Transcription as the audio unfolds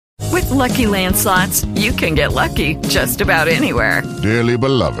Lucky Land Slots, you can get lucky just about anywhere. Dearly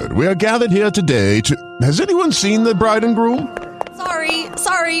beloved, we are gathered here today to... Has anyone seen the bride and groom?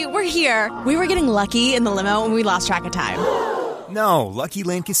 Sorry, we're here. We were getting lucky in the limo and we lost track of time. No, Lucky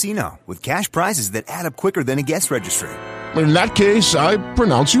Land Casino, with cash prizes that add up quicker than a guest registry. In that case, I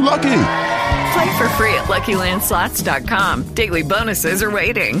pronounce you lucky. Play for free at LuckyLandSlots.com. Daily bonuses are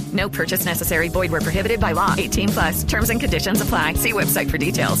waiting. No purchase necessary. Void where prohibited by law. 18+. Terms and conditions apply. See website for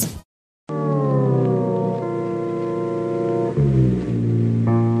details.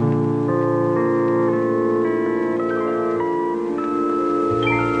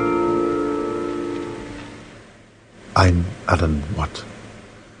 I'm Alan Watt,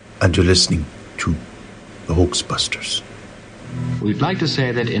 and you're listening to The Hoaxbusters. We'd like to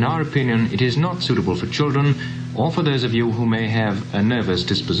say that, in our opinion, it is not suitable for children or for those of you who may have a nervous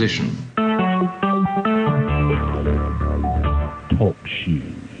disposition. Talk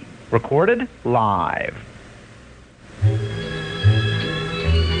shoes. Recorded live.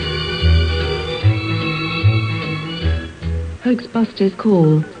 Hoaxbusters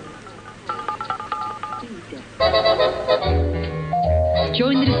call.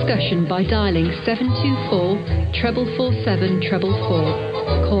 Join the discussion by dialing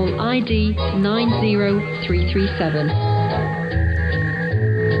 724-447-444. Call ID 90337.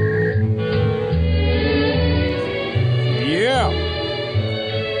 Yeah.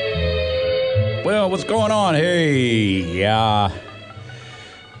 Well, what's going on? Hey,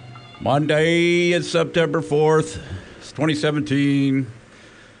 Monday is September 4th. It's 2017.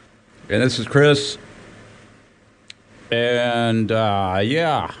 And this is Chris. And,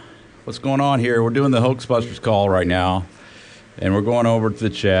 what's going on here? We're doing the Hoaxbusters call right now. And we're going over to the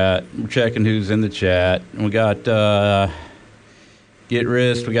chat. We're checking who's in the chat. And we got Get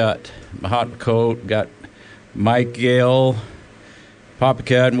Wrist. We got Hot Coat. We got Mike Gale, Papa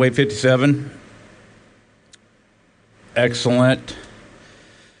Cat, and Wave 57. Excellent.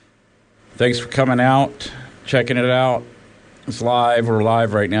 Thanks for coming out, checking it out. It's live. We're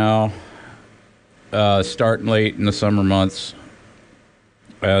live right now. Starting late in the summer months,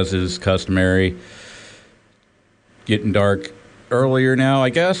 as is customary. Getting dark earlier now, I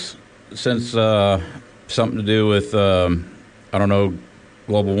guess, since something to do with, global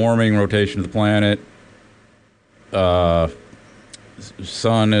warming, rotation of the planet.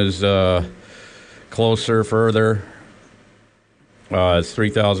 Sun is closer, further. It's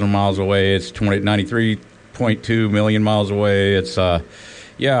 3,000 miles away. It's 93.2 million miles away. It's...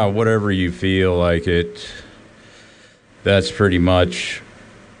 whatever you feel like it, that's pretty much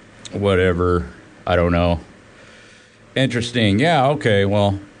whatever. I don't know. Interesting. Yeah, okay,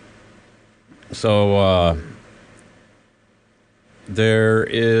 well, so there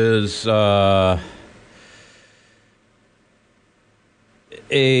is a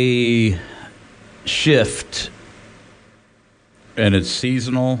shift, and it's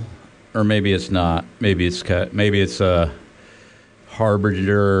seasonal, or maybe it's not. Maybe it's a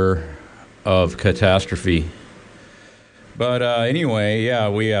harbinger of catastrophe. But anyway,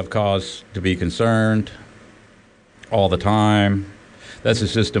 we have cause to be concerned all the time. That's the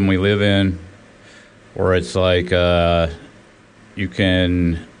system we live in, where it's like you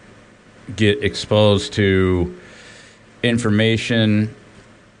can get exposed to information,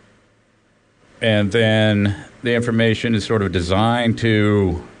 and then the information is sort of designed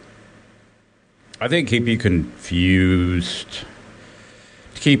to, I think, keep you confused,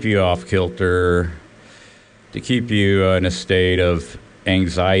 keep you off kilter, to keep you in a state of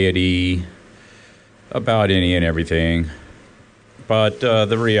anxiety about any and everything. But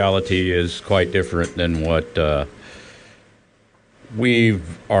the reality is quite different than what we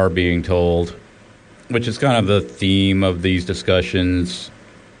are being told, which is kind of the theme of these discussions,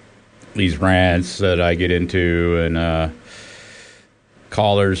 these rants that I get into, and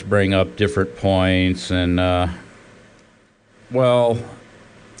callers bring up different points, and,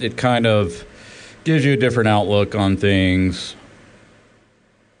 it kind of gives you a different outlook on things,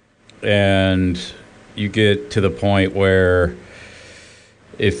 and you get to the point where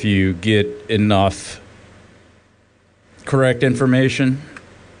if you get enough correct information,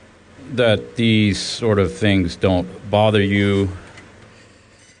 that these sort of things don't bother you,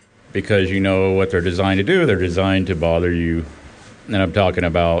 because you know what they're designed to do. They're designed to bother you. And I'm talking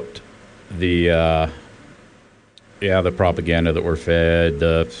about the propaganda that we're fed,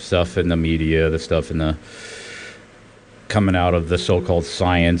 the stuff in the media, the stuff in the coming out of the so-called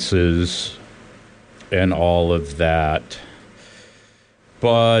sciences and all of that.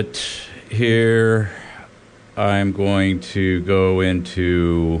 But here I'm going to go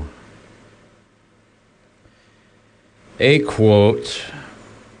into a quote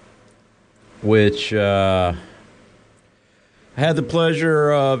which I had the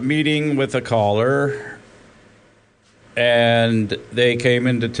pleasure of meeting with a caller, and they came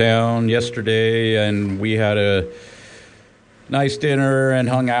into town yesterday, and we had a nice dinner and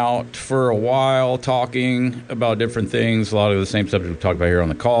hung out for a while talking about different things, a lot of the same subject we talked about here on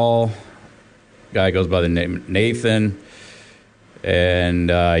the call. Guy goes by the name Nathan, and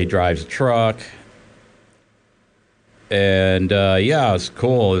he drives a truck. And, yeah, it was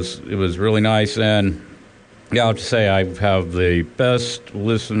cool. It was really nice. And, yeah, I'll have to say I have the best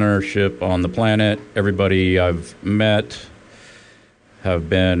listenership on the planet. Everybody I've met have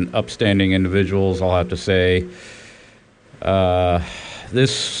been upstanding individuals, I'll have to say.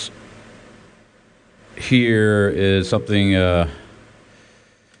 This here is something, yeah,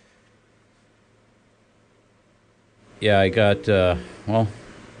 I got, well,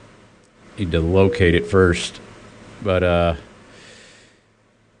 need to locate it first. But, yeah,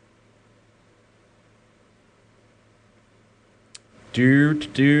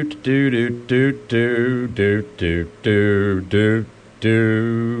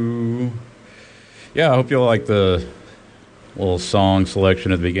 I hope you'll like the little song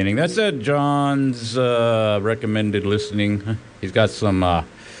selection at the beginning. That's John's recommended listening. He's got some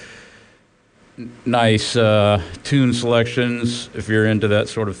nice tune selections if you're into that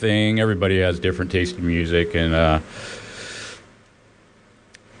sort of thing. Everybody has different taste in music, and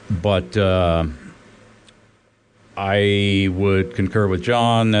but I would concur with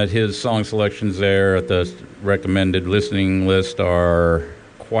John that his song selections there at the recommended listening list are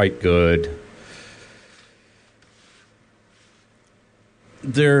quite good.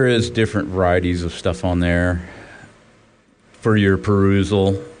 There is different varieties of stuff on there for your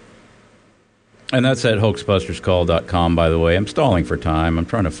perusal. And that's at hoaxbusterscall.com, by the way. I'm stalling for time. I'm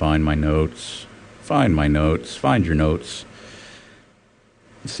trying to find my notes. Find my notes. Find your notes.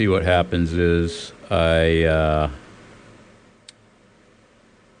 See what happens is I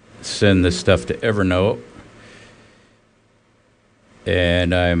send this stuff to Evernote,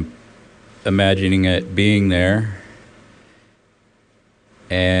 and I'm imagining it being there,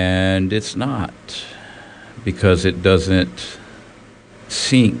 and it's not, because it doesn't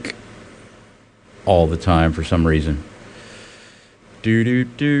sync all the time for some reason. No,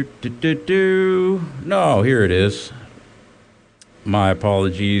 here it is. My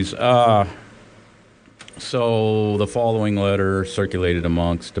apologies. So the following letter, circulated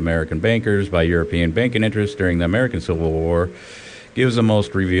amongst American bankers by European banking interests during the American Civil War, gives the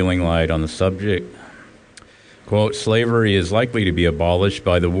most revealing light on the subject. Quote, slavery is likely to be abolished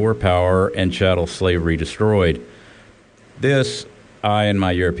by the war power and chattel slavery destroyed. This I and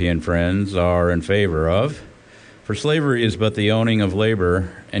my European friends are in favor of, for slavery is but the owning of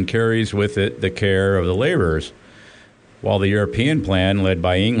labor and carries with it the care of the laborers, while the European plan led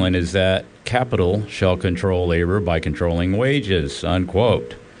by England is that capital shall control labor by controlling wages,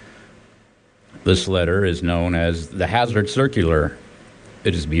 unquote. This letter is known as the Hazard Circular.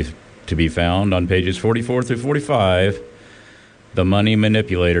 It is to be found on pages 44 through 45, The Money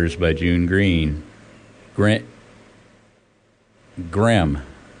Manipulators by June Grem.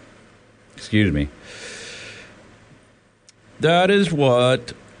 Excuse me. That is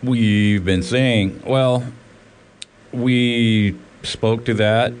what we've been saying. Well, we spoke to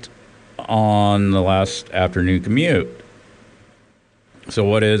that on the last afternoon commute. So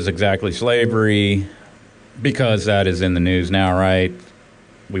what is exactly slavery? Because that is in the news now, right?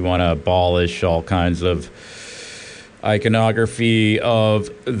 We want to abolish all kinds of iconography of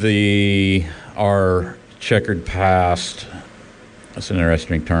our checkered past. That's an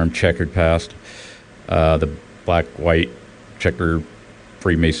interesting term, checkered past. The black, white, checker,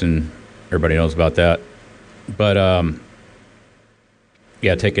 Freemason, everybody knows about that. But,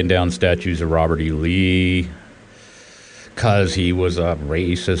 yeah, taking down statues of Robert E. Lee because he was a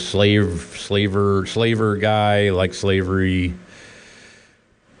racist slaver guy, like slavery.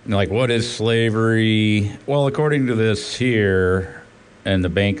 Like, what is slavery? Well, according to this here, and the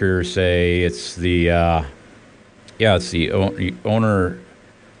bankers say it's the... it's the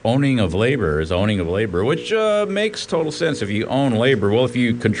owning of labor, which makes total sense. If you own labor, well, if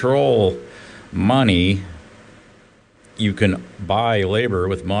you control money, you can buy labor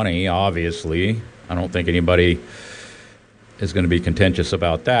with money, obviously. I don't think anybody is going to be contentious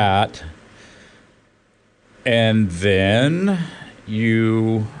about that. And then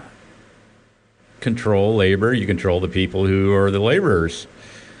you control labor, you control the people who are the laborers.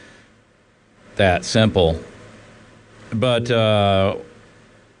 That simple. But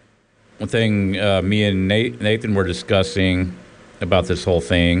one thing me and Nathan were discussing about this whole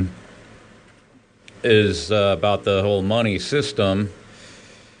thing is about the whole money system.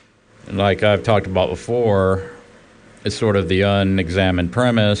 like I've talked about before, it's sort of the unexamined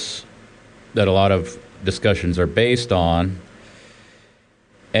premise that a lot of discussions are based on.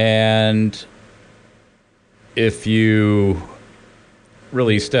 And if you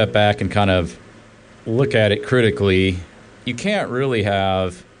really step back and kind of look at it critically, you can't really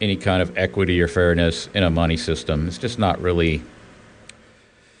have any kind of equity or fairness in a money system. It's just not really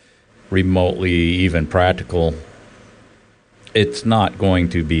remotely even practical. It's not going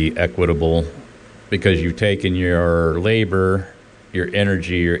to be equitable because you've taken your labor, your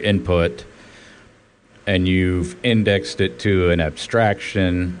energy, your input, and you've indexed it to an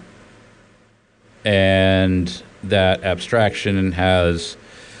abstraction, and that abstraction has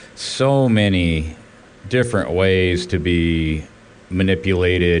so many different ways to be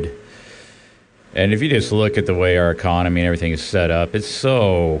manipulated. And if you just look at the way our economy and everything is set up, it's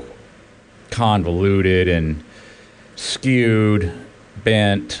so convoluted and skewed,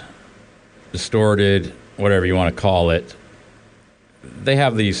 bent, distorted, whatever you want to call it. They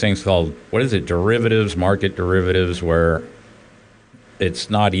have these things called, derivatives, market derivatives, where it's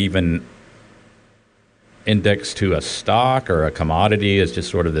not even indexed to a stock or a commodity. It's just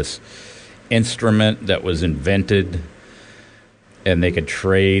sort of this instrument that was invented, and they could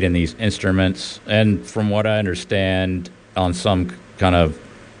trade in these instruments. And from what I understand, on some kind of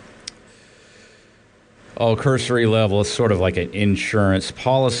cursory level, it's sort of like an insurance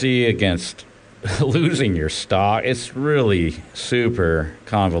policy against losing your stock. It's really super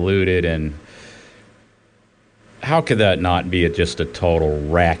convoluted, and how could that not be just a total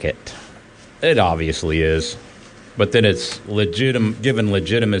racket? It obviously is. But then it's given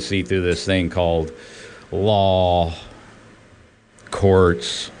legitimacy through this thing called law,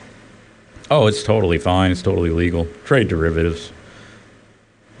 courts. Oh, it's totally fine. It's totally legal. Trade derivatives.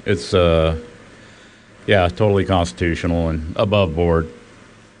 It's, totally constitutional and above board.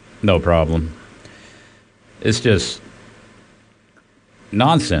 No problem. It's just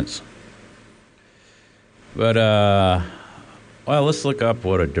nonsense. But, let's look up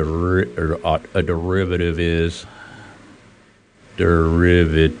what a derivative is.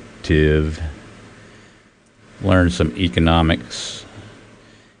 Derivative. Learn some economics.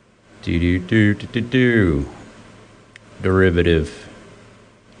 Derivative.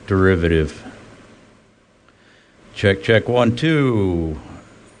 Check 1, 2.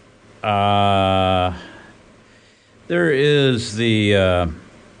 There is the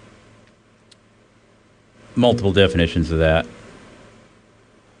multiple definitions of that.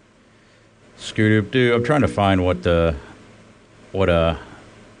 Scoodoop-doo. I'm trying to find what I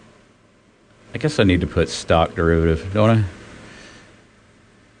guess I need to put stock derivative, don't I?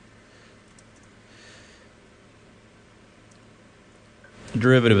 A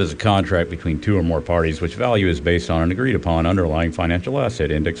derivative is a contract between two or more parties which value is based on an agreed upon underlying financial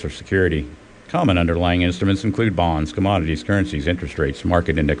asset, index, or security. Common underlying instruments include bonds, commodities, currencies, interest rates,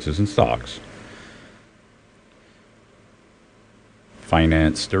 market indexes, and stocks.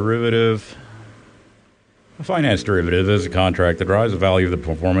 Finance derivative. A finance derivative is a contract that derives the value of the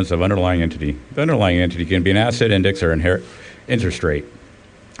performance of underlying entity. The underlying entity can be an asset, index, or inherent interest rate.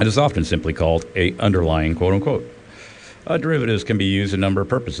 It is often simply called a underlying quote-unquote. Derivatives can be used a number of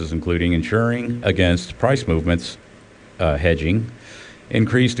purposes, including insuring against price movements, hedging,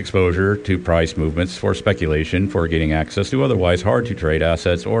 increased exposure to price movements for speculation, for getting access to otherwise hard-to-trade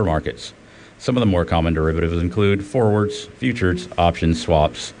assets or markets. Some of the more common derivatives include forwards, futures, options,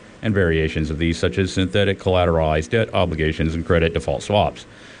 swaps, and variations of these, such as synthetic collateralized debt obligations and credit default swaps.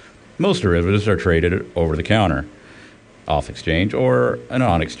 Most derivatives are traded over the counter, off exchange, or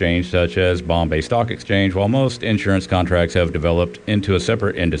on exchange, such as Bombay Stock Exchange, while most insurance contracts have developed into a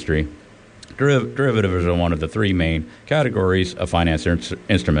separate industry. Derivatives are one of the three main categories of finance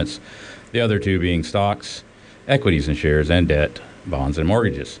instruments, the other two being stocks, equities and shares, and debt, bonds and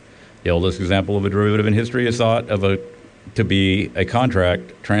mortgages. The oldest example of a derivative in history is thought of to be a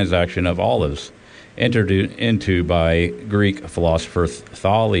contract transaction of olives, entered into by Greek philosopher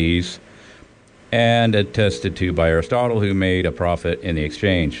Thales and attested to by Aristotle, who made a profit in the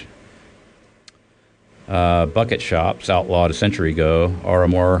exchange. Bucket shops, outlawed a century ago, are a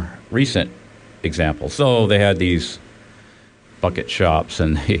more recent example. So they had these bucket shops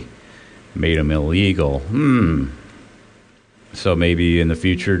and they made them illegal. So maybe in the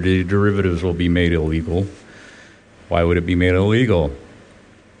future the derivatives will be made illegal. Why would it be made illegal?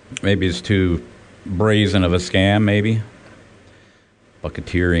 Maybe it's too brazen of a scam, maybe.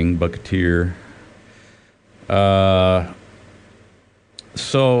 Bucketeer.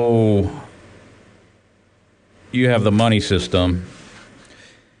 So you have the money system,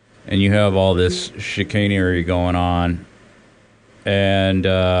 and you have all this chicanery going on, And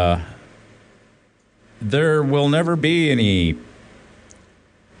there will never be any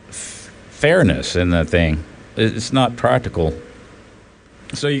fairness in that thing. It's not practical.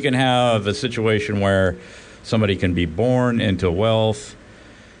 So you can have a situation where somebody can be born into wealth.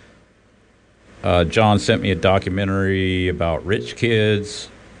 John sent me a documentary about rich kids,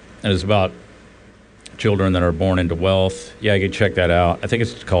 and it's about children that are born into wealth. Yeah, you can check that out. I think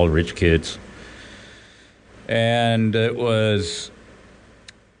it's called Rich Kids. And it was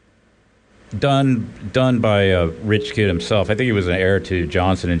done by a rich kid himself. I think he was an heir to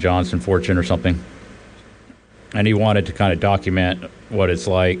Johnson & Johnson fortune or something. And he wanted to kind of document what it's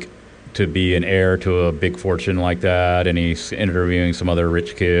like to be an heir to a big fortune like that. And he's interviewing some other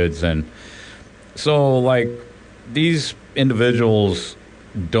rich kids. And so, like, these individuals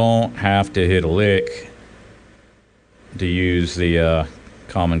don't have to hit a lick, to use the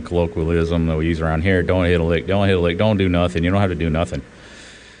common colloquialism that we use around here. Don't hit a lick, don't hit a lick, don't do nothing. You don't have to do nothing.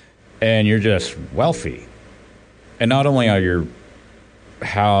 And you're just wealthy. And not only are you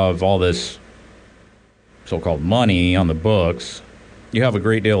have all this so-called money on the books, you have a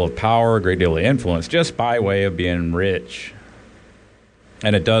great deal of power, a great deal of influence, just by way of being rich.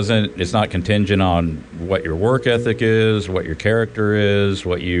 And it's not contingent on what your work ethic is, what your character is,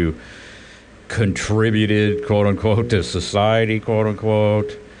 what you contributed, quote unquote, to society, quote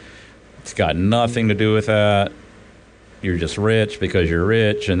unquote. It's got nothing to do with that. You're just rich because you're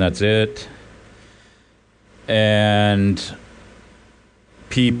rich, and that's it. And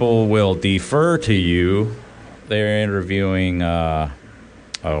people will defer to you. They're interviewing,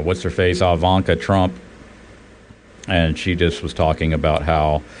 what's her face, Ivanka Trump. And she just was talking about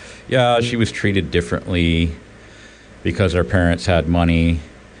how, she was treated differently because her parents had money.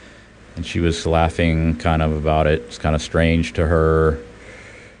 And she was laughing kind of about it. It's kind of strange to her.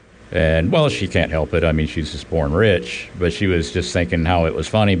 And, well, she can't help it. I mean, she's just born rich. But she was just thinking how it was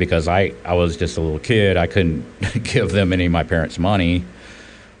funny because I was just a little kid. I couldn't give them any of my parents' money.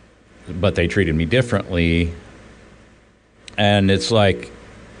 But they treated me differently. And it's like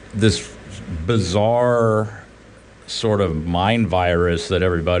this bizarre sort of mind virus that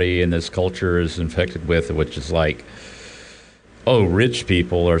everybody in this culture is infected with, which is like, oh, rich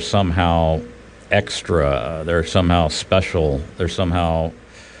people are somehow extra. They're somehow special. They're somehow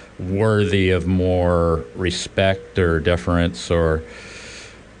worthy of more respect or deference, or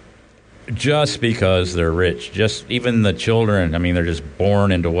just because they're rich. Just even the children, I mean, they're just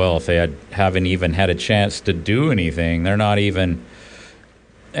born into wealth. They haven't even had a chance to do anything. They're not even,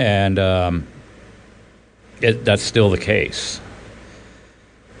 and that's still the case.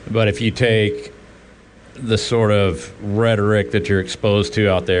 But if you take the sort of rhetoric that you're exposed to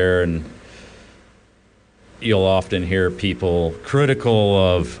out there, and you'll often hear people critical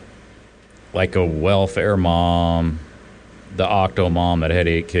of, like, a welfare mom, the octo mom that had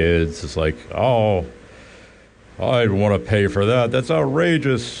 8 kids. It's like, oh, I'd want to pay for that. That's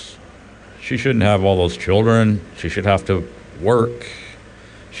outrageous. She shouldn't have all those children. She should have to work.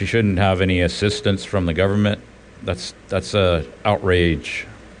 She shouldn't have any assistance from the government. That's a outrage.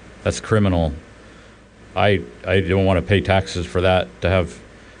 That's criminal. I don't want to pay taxes for that, to have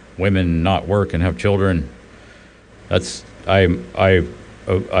women not work and have children. That's a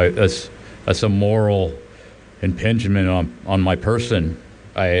moral impingement on my person.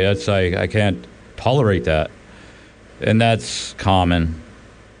 I can't tolerate that, and that's common.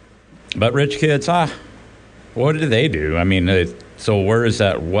 But rich kids, what do they do? I mean, so where is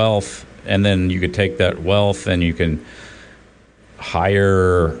that wealth? And then you could take that wealth and you can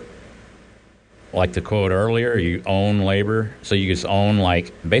hire, like the quote earlier, you own labor. So you just own,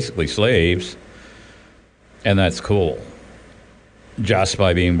 like, basically slaves, and that's cool, just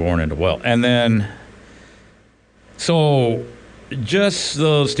by being born into wealth. And then, so just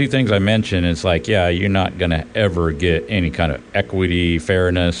those two things I mentioned, it's like, you're not going to ever get any kind of equity,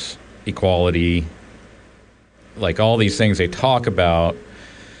 fairness, equality, like all these things they talk about.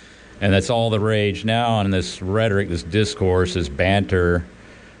 And that's all the rage now, and this rhetoric, this discourse, this banter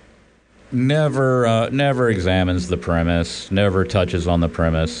never examines the premise, never touches on the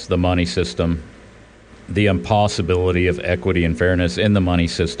premise, the money system, the impossibility of equity and fairness in the money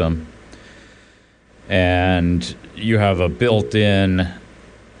system. And you have a built-in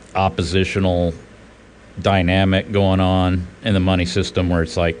oppositional dynamic going on in the money system where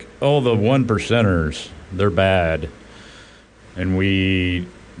it's like, oh, the 1%ers, they're bad. And the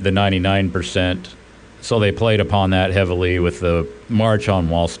 99%. So they played upon that heavily with the March on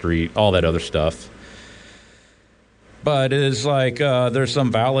Wall Street, all that other stuff. But it's like there's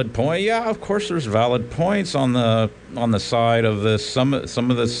some valid point. Yeah, of course there's valid points on the side of this some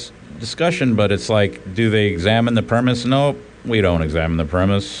of this discussion. But it's like, do they examine the premise? Nope. we don't examine the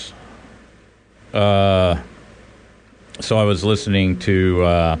premise. So I was listening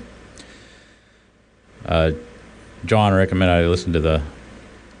to John recommended I listen to the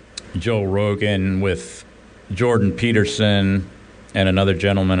Joe Rogan with Jordan Peterson and another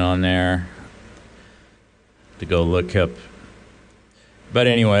gentleman on there to go look up. But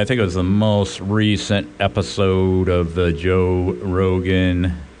anyway, I think it was the most recent episode of the Joe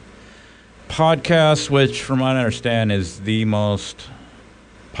Rogan podcast, which from what I understand is the most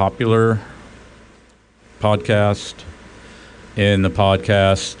popular podcast in the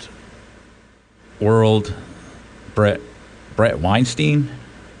podcast world. Bret Weinstein?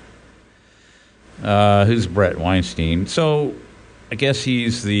 Who's Bret Weinstein? So I guess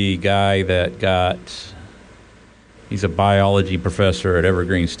he's the guy that he's a biology professor at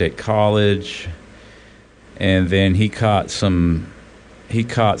Evergreen State College, and then he caught some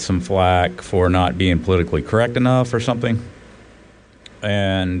flack for not being politically correct enough or something.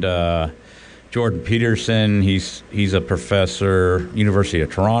 And Jordan Peterson, he's a professor, University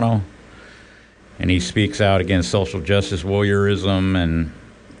of Toronto, and he speaks out against social justice warriorism and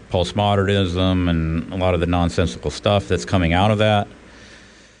postmodernism and a lot of the nonsensical stuff that's coming out of that.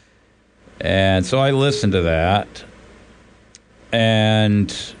 And so I listened to that,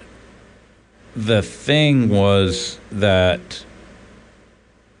 and the thing was that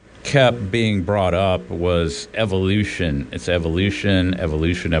kept being brought up was evolution. It's evolution.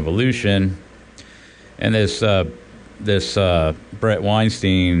 And this Bret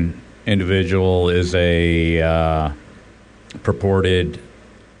Weinstein individual is a purported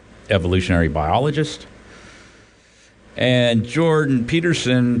evolutionary biologist. And Jordan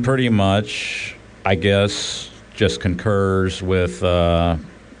Peterson pretty much, I guess, just concurs with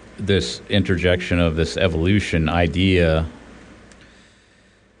this interjection of this evolution idea,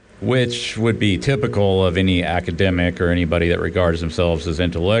 which would be typical of any academic or anybody that regards themselves as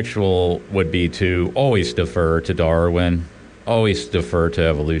intellectual, would be to always defer to Darwin, always defer to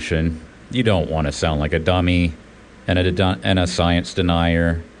evolution. You don't want to sound like a dummy and a science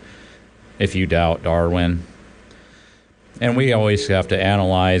denier if you doubt Darwin. And we always have to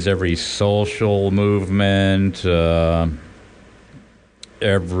analyze every social movement,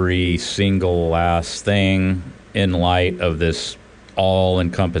 every single last thing in light of this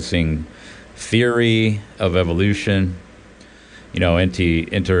all-encompassing theory of evolution,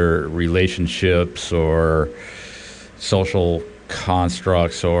 interrelationships or social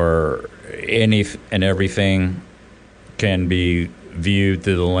constructs or any and everything can be viewed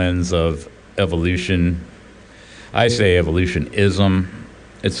through the lens of evolution. I say evolutionism.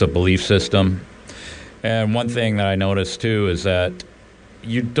 It's a belief system. And one thing that I noticed, too, is that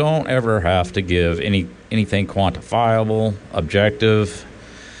you don't ever have to give anything quantifiable, objective.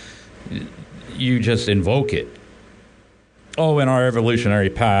 You just invoke it. Oh, in our evolutionary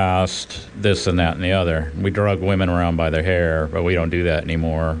past, this and that and the other. We drug women around by their hair, but we don't do that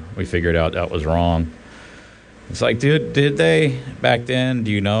anymore. We figured out that was wrong. It's like, did they back then?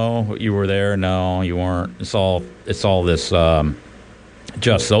 Do you know you were there? No, you weren't. It's all this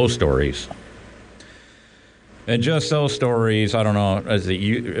just those stories. And just those stories, I don't know, as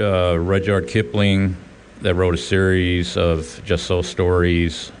Rudyard Kipling that wrote a series of just those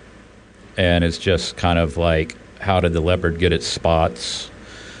stories, and it's just kind of like, how did the leopard get its spots?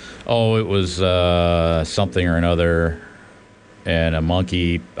 Oh, it was something or another, and a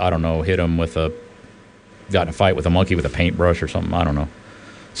monkey, I don't know, got in a fight with a monkey with a paintbrush or something, I don't know.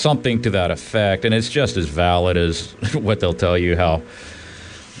 Something to that effect, and it's just as valid as what they'll tell you, how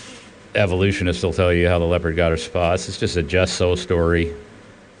evolutionists will tell you how the leopard got her spots. It's just a just so story.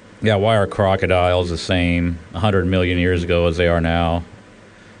 Yeah, why are crocodiles the same 100 million years ago as they are now?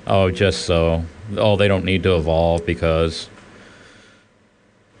 Oh, just so. Oh, they don't need to evolve because...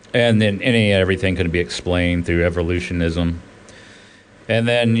 And then everything can be explained through evolutionism. And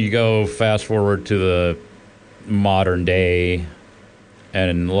then you go fast forward to the modern day,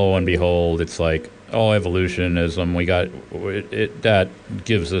 and lo and behold, it's like, oh, evolutionism, we got it, that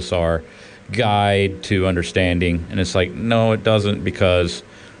gives us our guide to understanding. And it's like, no, it doesn't, because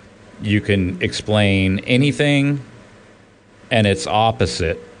you can explain anything and its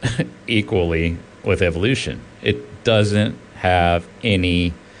opposite equally with evolution. It doesn't have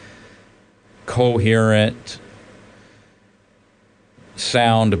any coherent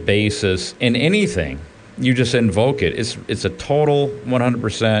sound basis in anything. You just invoke it. It's a total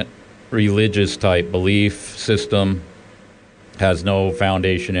 100% religious type belief system, has no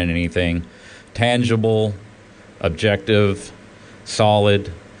foundation in anything tangible, objective,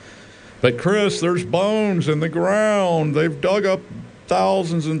 solid. But Chris, there's bones in the ground. They've dug up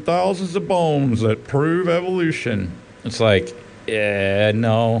thousands and thousands of bones that prove evolution. It's like,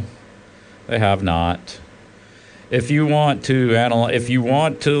 no, they have not. If you want to analyze,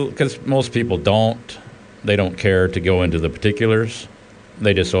 because most people they don't care to go into the particulars.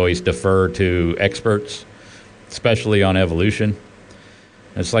 They just always defer to experts, especially on evolution.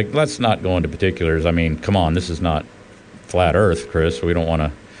 It's like, let's not go into particulars. I mean, come on, this is not flat Earth, Chris. We don't want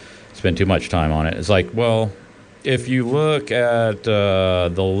to spend too much time on it. It's like, well, if you look at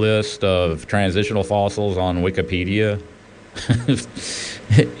the list of transitional fossils on Wikipedia,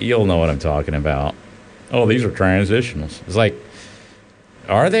 you'll know what I'm talking about. Oh, these are transitionals. It's like,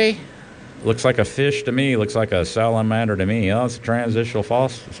 are they? Looks like a fish to me. Looks like a salamander to me. Oh, it's a transitional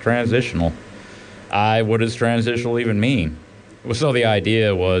fossil. It's transitional. What does transitional even mean? So the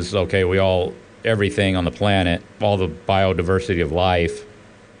idea was, okay, everything on the planet, all the biodiversity of life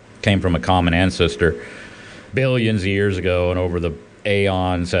came from a common ancestor billions of years ago, and over the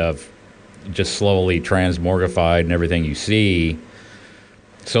aeons have just slowly transmorgified in everything you see.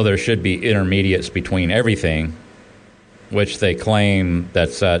 So there should be intermediates between everything, which they claim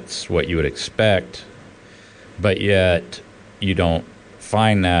that's what you would expect, but yet you don't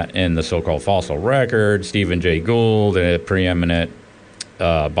find that in the so-called fossil record. Stephen Jay Gould, a preeminent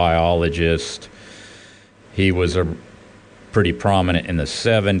biologist, he was pretty prominent in the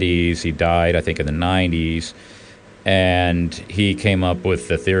 70s. He died, I think, in the 90s. And he came up with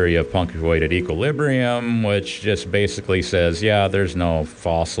the theory of punctuated equilibrium, which just basically says, yeah, there's no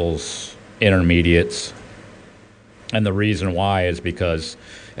fossils, intermediates. And the reason why is because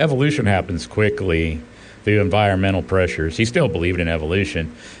evolution happens quickly through environmental pressures. He still believed in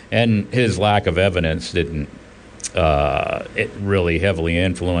evolution, and his lack of evidence didn't it really heavily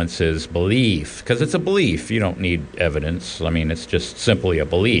influence his belief, because it's a belief. You don't need evidence. I mean, it's just simply a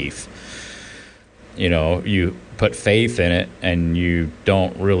belief. You put faith in it, and you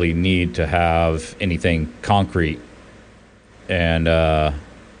don't really need to have anything concrete. And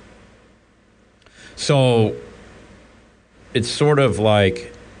so it's sort of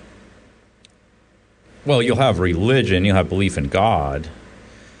like, well, you'll have religion, you'll have belief in God,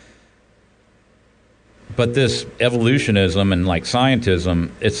 but this evolutionism and like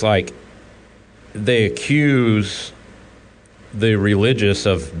scientism, it's like they accuse the religious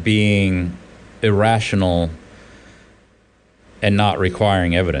of being irrational and not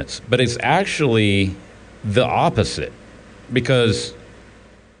requiring evidence. But it's actually the opposite, because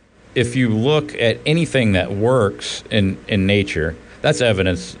if you look at anything that works in nature, that's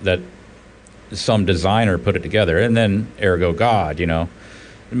evidence that some designer put it together, and then ergo God, it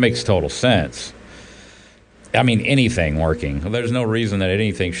makes total sense. I mean, anything working. There's no reason that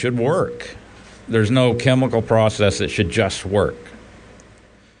anything should work. There's no chemical process that should just work.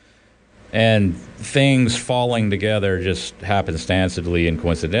 And things falling together just happenstancely and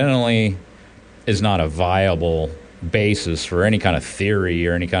coincidentally is not a viable basis for any kind of theory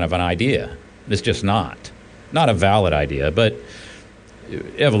or any kind of an idea. It's just not a valid idea, but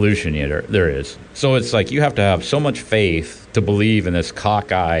evolution, there is. So it's like you have to have so much faith to believe in this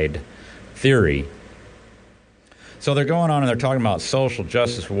cockeyed theory. So they're going on and they're talking about social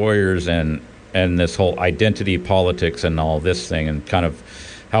justice warriors and this whole identity politics and all this thing, and kind of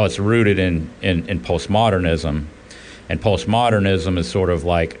how it's rooted in postmodernism. And postmodernism is sort of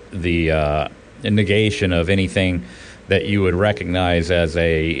like the negation of anything that you would recognize as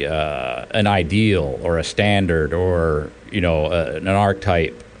an ideal or a standard or an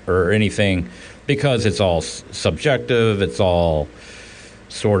archetype or anything, because it's all subjective. It's all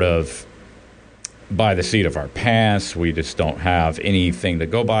sort of by the seat of our pants. We just don't have anything to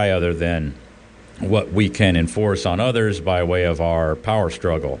go by other than what we can enforce on others by way of our power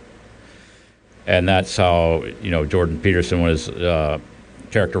struggle. And that's how Jordan Peterson was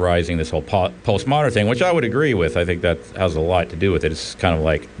characterizing this whole postmodern thing, which I would agree with. I think that has a lot to do with it. It's kind of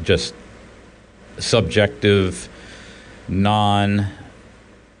like just subjective, no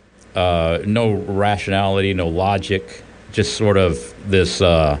rationality, no logic, just sort of this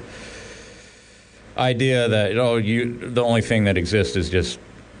idea that the only thing that exists is just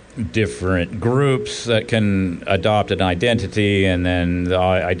different groups that can adopt an identity, and then the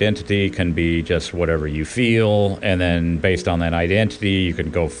identity can be just whatever you feel, and then based on that identity you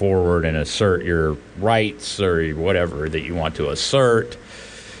can go forward and assert your rights or whatever that you want to assert.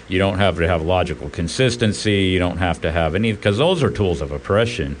 You don't have to have logical consistency. You don't have to have any, because those are tools of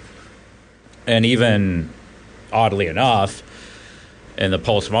oppression. And even oddly enough, in the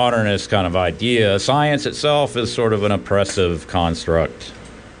postmodernist kind of idea, science itself is sort of an oppressive construct.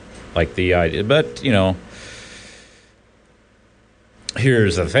 Like the idea, but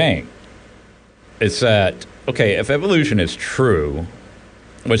here's the thing: it's that if evolution is true,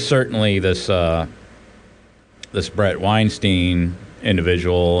 which certainly this this Bret Weinstein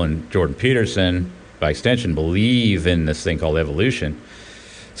individual and Jordan Peterson, by extension, believe in this thing called evolution.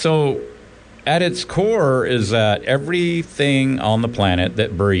 So at its core is that everything on the planet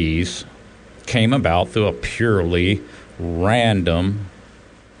that breathes came about through a purely random,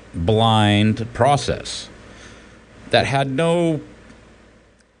 blind process that had no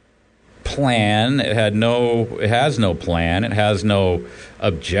plan. It has no plan. It has no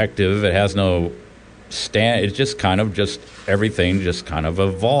objective. It has no stand. It's just kind of everything just kind of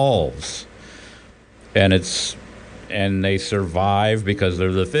evolves, and they survive because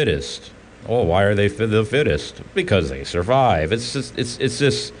they're the fittest. Oh, why are they the fittest? Because they survive. It's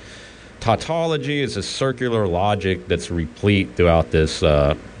this tautology. It's a circular logic that's replete throughout this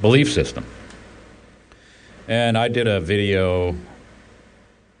belief system. And I did a video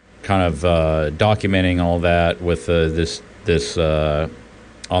kind of documenting all that with this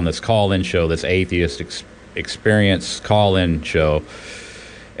on this call-in show, this atheist experience call-in show.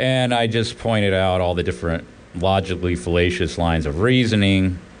 And I just pointed out all the different logically fallacious lines of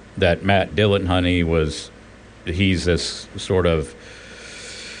reasoning that Matt Dillahunty he's this sort of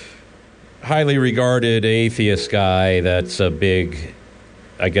highly regarded atheist guy that's a big,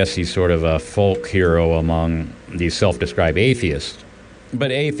 I guess he's sort of a folk hero among these self-described atheists.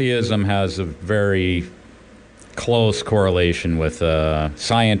 But atheism has a very close correlation with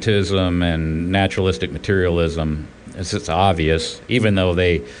scientism and naturalistic materialism. It's obvious, even though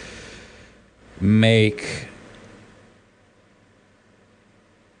they make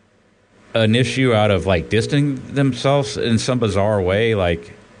an issue out of like distancing themselves in some bizarre way.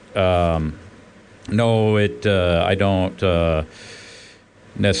 Like, I don't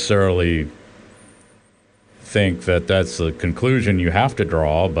necessarily think that that's the conclusion you have to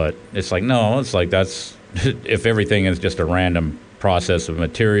draw, but it's like, no, it's like that's if everything is just a random process of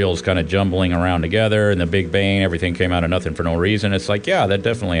materials kind of jumbling around together in the Big Bang, everything came out of nothing for no reason. It's like, yeah, that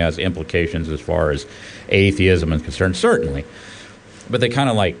definitely has implications as far as atheism is concerned, certainly. But they kind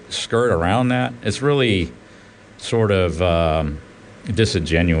of like skirt around that. It's really sort of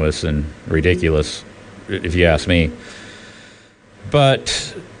disingenuous and ridiculous, if you ask me.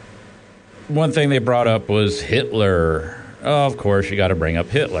 But one thing they brought up was Hitler. Oh, of course, you got to bring up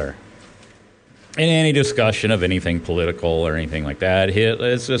Hitler. In any discussion of anything political or anything like that,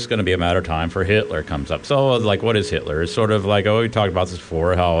 it's just going to be a matter of time for Hitler comes up. So, like, what is Hitler? It's sort of like, we talked about this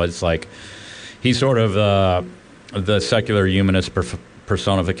before, how it's like he's sort of the secular humanist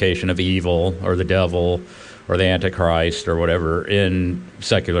personification of evil or the devil or the Antichrist or whatever. In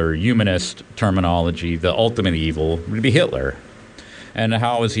secular humanist terminology, the ultimate evil would be Hitler. And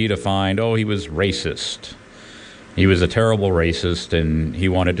how is he defined? Oh, he was racist. He was a terrible racist, and he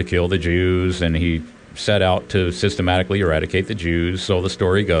wanted to kill the Jews, and he set out to systematically eradicate the Jews, so the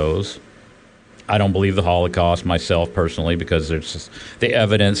story goes. I don't believe the Holocaust myself personally, because there's just the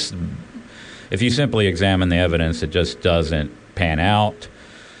evidence. If you simply examine the evidence, it just doesn't pan out.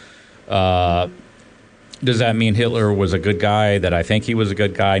 Does that mean Hitler was a good guy? That I think he was a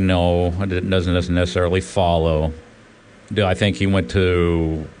good guy? No, it doesn't necessarily follow. Do I think he went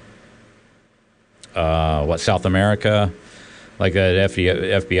to South America? Like that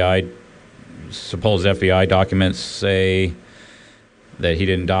FBI, supposed FBI documents say that he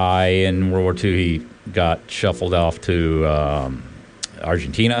didn't die in World War II. He got shuffled off to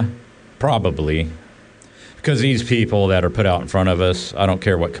Argentina? Probably. Because these people that are put out in front of us, I don't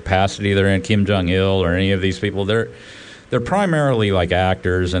care what capacity they're in, Kim Jong-il or any of these people, they're primarily like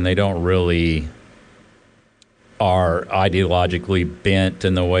actors, and they don't really are ideologically bent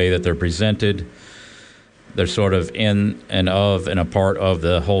in the way that they're presented. They're sort of in and a part of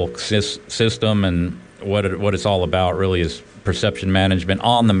the whole system, and what it's all about really is perception management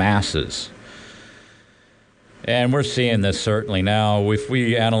on the masses. And we're seeing this certainly now. If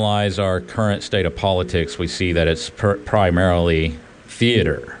we analyze our current state of politics, we see that it's primarily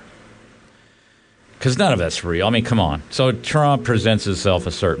theater. Because none of that's real. I mean, come on. So Trump presents himself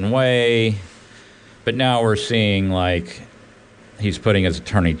a certain way, but now we're seeing like he's putting his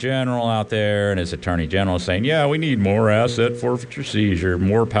attorney general out there, and his attorney general is saying, yeah, we need more asset forfeiture seizure,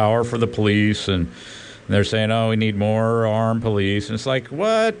 more power for the police. And they're saying, oh, we need more armed police. And it's like,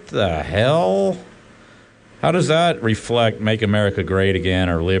 what the hell? How does that reflect Make America Great Again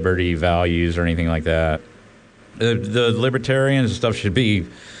or liberty values or anything like that? The libertarians and stuff should be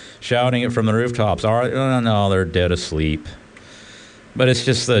shouting it from the rooftops. No, they're dead asleep. But it's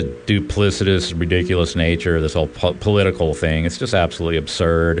just the duplicitous, ridiculous nature of this whole political thing. It's just absolutely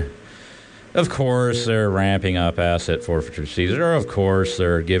absurd. Of course, they're ramping up asset forfeiture seizure. Of course,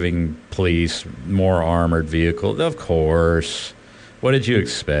 they're giving police more armored vehicles. Of course. What did you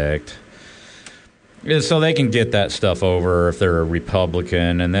expect? So they can get that stuff over if they're a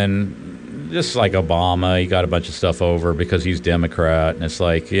Republican, and then just like Obama, he got a bunch of stuff over because he's Democrat, and it's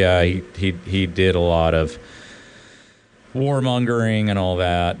like, yeah, he did a lot of warmongering and all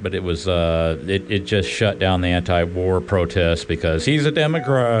that, but it was it just shut down the anti-war protests because he's a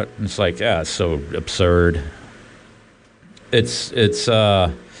Democrat. And it's like, yeah, it's so absurd. It's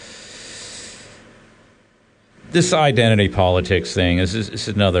this identity politics thing is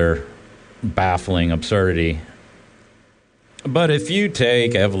another baffling absurdity. But if you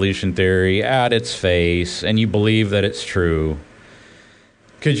take evolution theory at its face and you believe that it's true,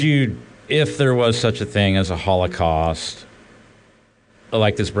 could you, if there was such a thing as a Holocaust,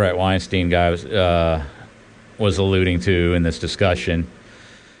 like this Bret Weinstein guy was alluding to in this discussion,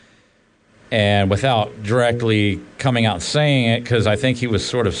 and without directly coming out and saying it, because I think he was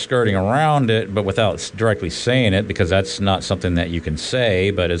sort of skirting around it, but without directly saying it, because that's not something that you can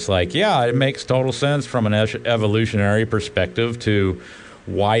say, but it's like, yeah, it makes total sense from an evolutionary perspective to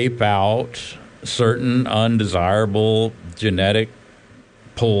wipe out certain undesirable genetic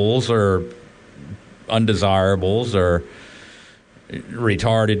pools or undesirables or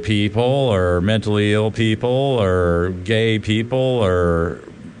retarded people or mentally ill people or gay people or...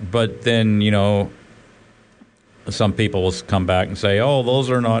 But then, some people will come back and say, oh, those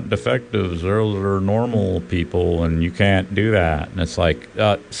are not defectives. Those are normal people, and you can't do that. And it's like,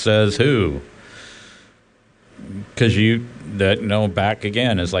 says who? Because back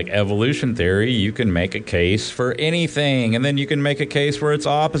again, it's like evolution theory. You can make a case for anything, and then you can make a case where it's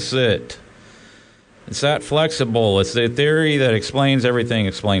opposite. It's that flexible. It's the theory that explains everything,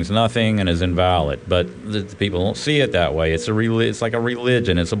 explains nothing, and is invalid. But the people don't see it that way. It's like a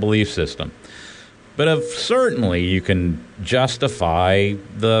religion. It's a belief system. But certainly you can justify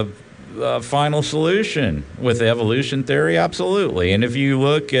the final solution with evolution theory, absolutely. And if you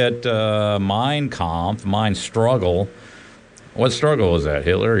look at Mein Kampf, Mein Struggle, what struggle is that,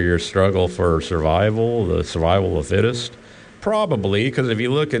 Hitler? Your struggle for survival, the survival of the fittest? Probably, because if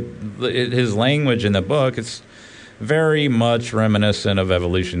you look at his language in the book, it's very much reminiscent of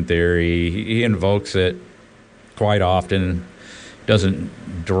evolution theory. He invokes it quite often, doesn't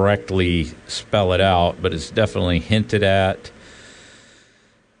directly spell it out, but it's definitely hinted at.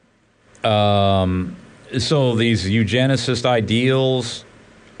 So these eugenicist ideals,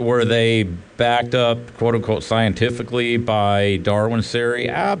 were they backed up, quote-unquote, scientifically by Darwin's theory?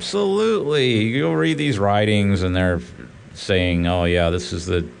 Absolutely. You'll read these writings, and they're saying, oh, yeah, this is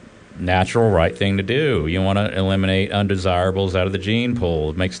the natural right thing to do. You want to eliminate undesirables out of the gene pool.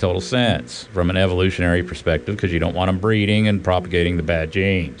 It makes total sense from an evolutionary perspective because you don't want them breeding and propagating the bad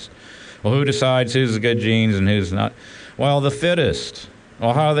genes. Well, who decides who's the good genes and who's not? Well, the fittest.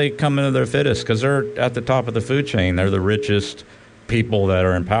 Well, how do they come into their fittest? Because they're at the top of the food chain. They're the richest people that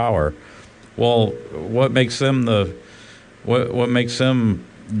are in power. Well, what makes them what makes them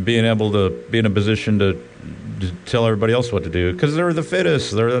being able to be in a position to tell everybody else what to do? Because they're the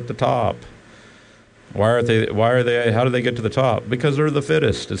fittest. They're at the top. Why are they? How do they get to the top? Because they're the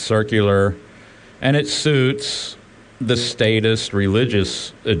fittest. It's circular, and it suits the statist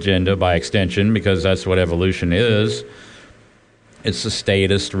religious agenda by extension, because that's what evolution is. It's a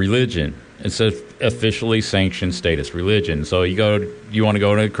statist religion. It's an officially sanctioned statist religion. So you want to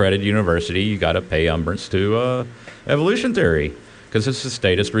go to an accredited university, you got to pay umbrance to evolution theory, because it's a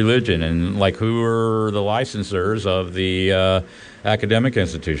statist religion. And like, who are the licensors of the academic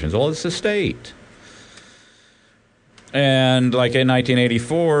institutions? Well, it's the state. And like in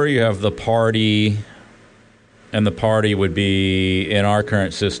 1984, you have the party, and the party would be, in our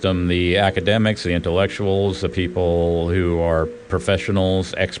current system, the academics, the intellectuals, the people who are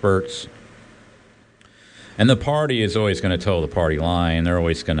professionals, experts. And the party is always going to toe the party line. They're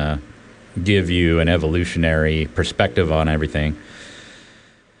always going to give you an evolutionary perspective on everything.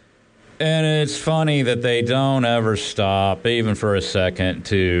 And it's funny that they don't ever stop, even for a second,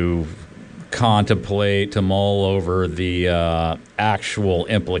 to contemplate, to mull over the actual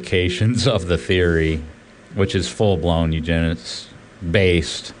implications of the theory, which is full-blown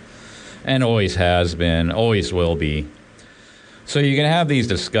eugenics-based, and always has been, always will be. So you can have these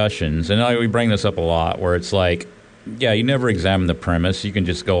discussions, and we bring this up a lot, where it's like, yeah, you never examine the premise. You can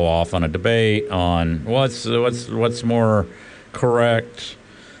just go off on a debate on what's more correct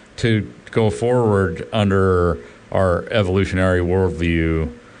to go forward under our evolutionary worldview.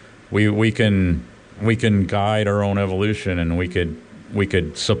 We can guide our own evolution, and we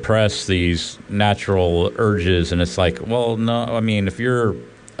could suppress these natural urges. And it's like, well, no, I mean, if you're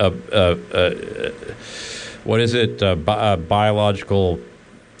what is it, a biological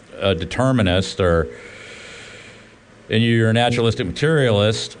determinist, and you're a naturalistic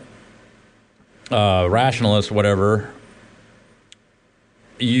materialist, rationalist, whatever,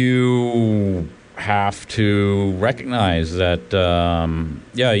 you have to recognize that,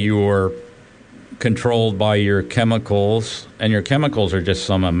 you are controlled by your chemicals, and your chemicals are just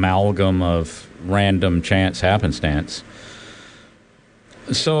some amalgam of random chance happenstance.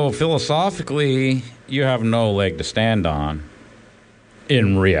 So philosophically, you have no leg to stand on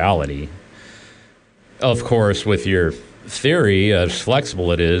in reality. Of course, with your theory, as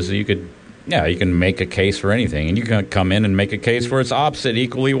flexible it is, you can make a case for anything, and you can come in and make a case for its opposite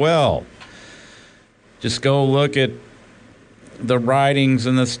equally well. Just go look at the writings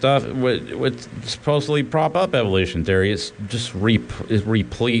and the stuff which supposedly prop up evolution theory. It's just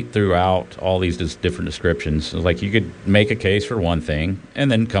replete throughout all these different descriptions. Like, you could make a case for one thing and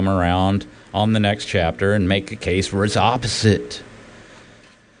then come around on the next chapter and make a case for its opposite.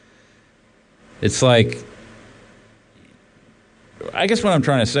 It's like, I guess what I'm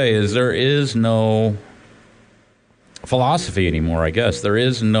trying to say is there is no philosophy anymore, I guess. There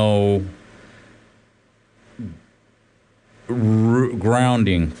is no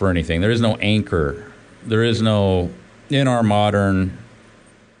grounding for anything. There is no anchor. There is no, in our modern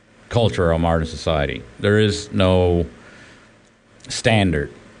culture, our modern society, there is no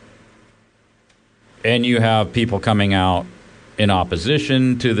standard. And you have people coming out in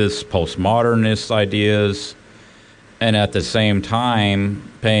opposition to this postmodernist ideas, and at the same time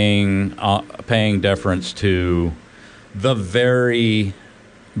paying deference to the very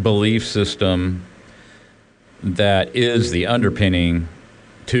belief system that is the underpinning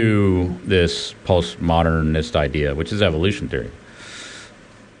to this postmodernist idea, which is evolution theory.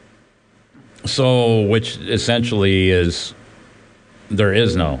 So, which essentially is, there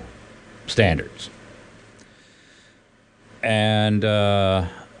is no standards. And,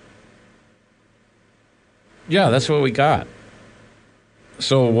 that's what we got.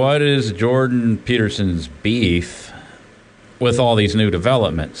 So what is Jordan Peterson's beef with all these new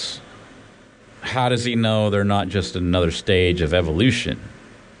developments? How does he know they're not just another stage of evolution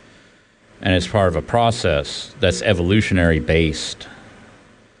and it's part of a process that's evolutionary based?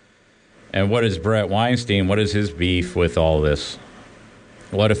 And what is Bret Weinstein? What is his beef with all this?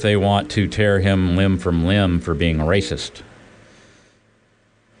 What if they want to tear him limb from limb for being a racist?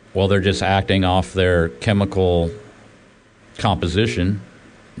 Well, they're just acting off their chemical composition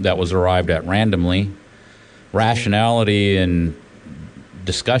that was arrived at randomly. Rationality and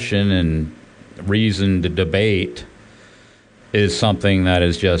discussion and reasoned debate is something that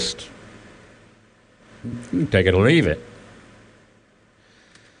is just take it or leave it.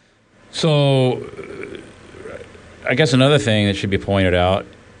 So I guess another thing that should be pointed out,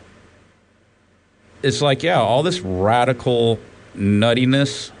 it's like, all this radical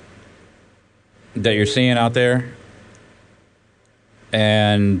nuttiness that you're seeing out there,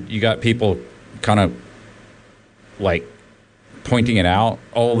 and you got people kind of like pointing it out.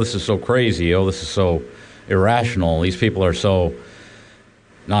 Oh, this is so crazy. Oh, this is so irrational. These people are so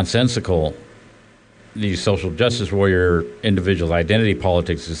nonsensical. These social justice warrior individual identity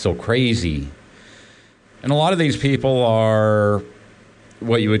politics is so crazy. And a lot of these people are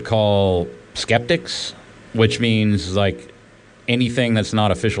what you would call skeptics, which means like anything that's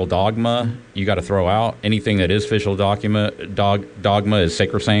not official dogma, you got to throw out. Anything that is official dogma is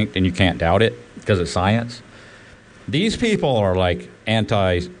sacrosanct and you can't doubt it because it's science. These people are like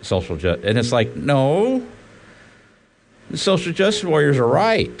anti-social justice. And it's like, no, the social justice warriors are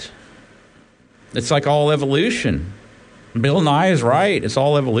right. It's like all evolution. Bill Nye is right. It's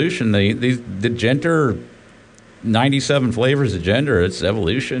all evolution. The gender, 97 flavors of gender, it's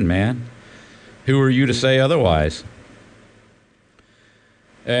evolution, man. Who are you to say otherwise?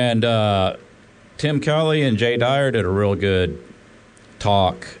 And Tim Kelly and Jay Dyer did a real good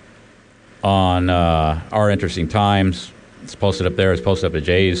talk on Our Interesting Times. It's posted up there. It's posted up at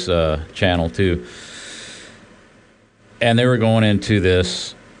Jay's channel, too. And they were going into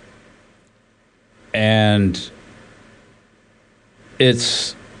this. And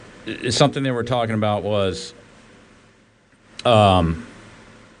it's something they were talking about was what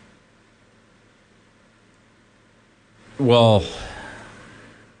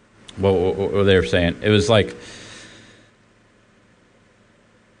they were saying. It was like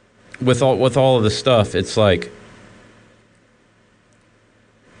with all of the stuff, it's like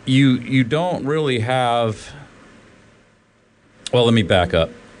you don't really have. Well, let me back up.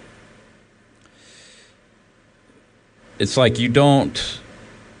 It's like you don't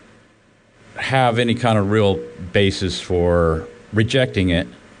have any kind of real basis for rejecting it.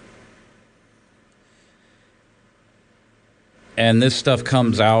 And this stuff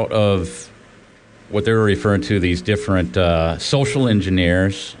comes out of what they're referring to, these different social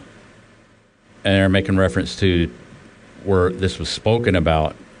engineers and they're making reference to where this was spoken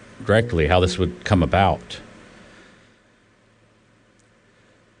about directly, how this would come about.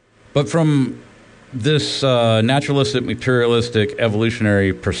 But from this naturalistic, materialistic,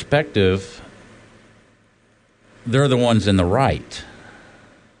 evolutionary perspective, they're the ones in the right.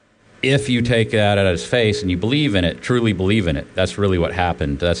 If you take that at its face and you believe in it, truly believe in it, that's really what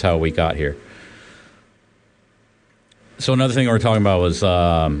happened. That's how we got here. So another thing we were talking about was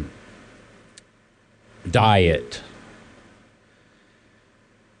diet.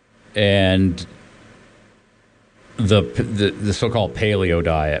 And the so-called paleo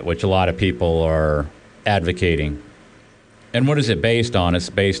diet, which a lot of people are advocating. And what is it based on? It's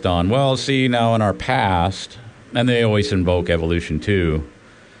based on, well, see, now in our past, and they always invoke evolution too.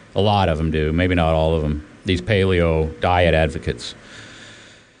 A lot of them do, maybe not all of them. These paleo diet advocates.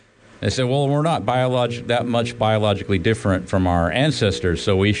 They say, well, we're not that much biologically different from our ancestors,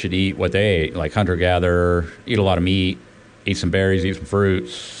 so we should eat what they ate, like hunter-gatherer, eat a lot of meat, eat some berries, eat some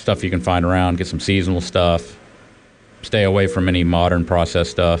fruits, stuff you can find around, get some seasonal stuff, stay away from any modern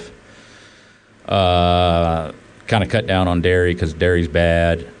processed stuff, kind of cut down on dairy because dairy's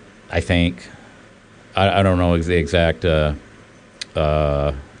bad, I think. I don't know the exact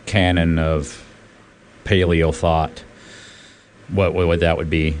canon of paleo thought, what that would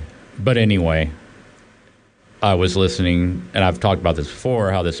be. But anyway, I was listening, and I've talked about this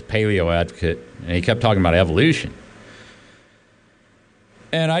before, how this paleo advocate, and he kept talking about evolution.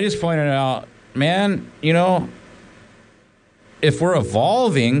 And I just pointed out, man, you know, if we're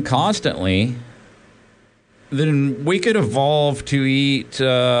evolving constantly, then we could evolve to eat,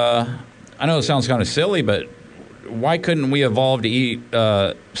 I know it sounds kind of silly, but why couldn't we evolve to eat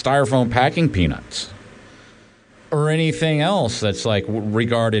styrofoam packing peanuts? Or anything else that's like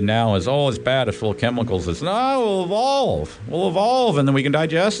regarded now as, oh, it's bad, it's full of chemicals. It's, no, we'll evolve. We'll evolve, and then we can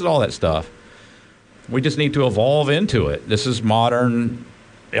digest all that stuff. We just need to evolve into it. This is modern,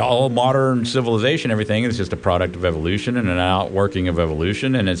 all modern civilization, everything is just a product of evolution and an outworking of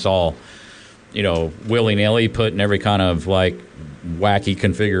evolution, and it's all, you know, willy-nilly putting every kind of, like, wacky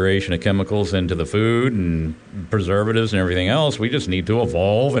configuration of chemicals into the food and preservatives and everything else. We just need to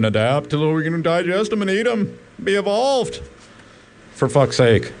evolve and adapt till we can digest them and eat them. Be evolved. For fuck's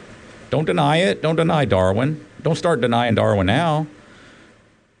sake. Don't deny it. Don't deny Darwin. Don't start denying Darwin now.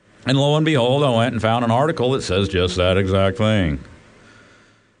 And lo and behold, I went and found an article that says just that exact thing.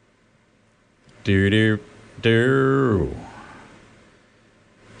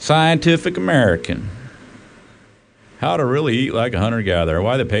 Scientific American. How to really eat like a hunter-gatherer.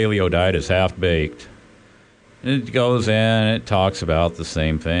 Why the paleo diet is half-baked. It goes in and it talks about the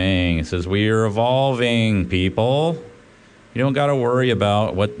same thing. It says, we are evolving, people. You don't got to worry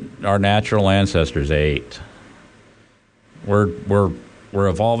about what our natural ancestors ate. We're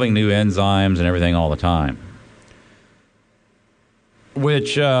evolving new enzymes and everything all the time.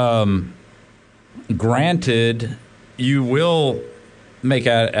 Which, granted, you will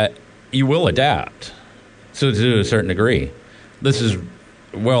you will adapt. So to a certain degree, this is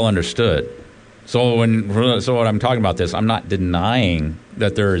well understood. So what I'm talking about this, I'm not denying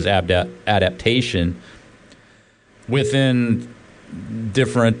that there is adaptation within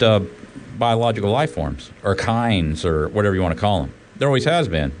different biological life forms or kinds or whatever you want to call them. There always has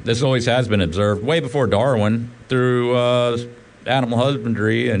been. This always has been observed way before Darwin through animal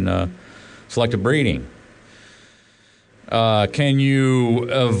husbandry and selective breeding. Can you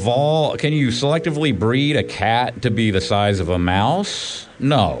selectively breed a cat to be the size of a mouse?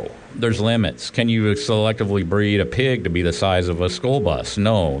 No, there's limits. Can you selectively breed a pig to be the size of a school bus?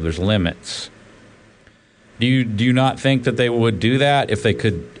 No, there's limits. Do you not think that they would do that if they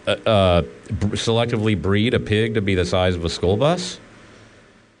could selectively breed a pig to be the size of a school bus?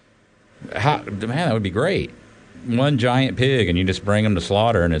 Man, that would be great. One giant pig, and you just bring them to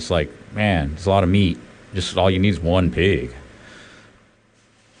slaughter, and it's like, man, it's a lot of meat. Just all you need is one pig.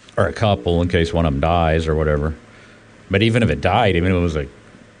 Or a couple in case one of them dies or whatever. But even if it died, even if it was an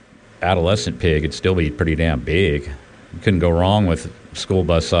adolescent pig, it'd still be pretty damn big. You couldn't go wrong with school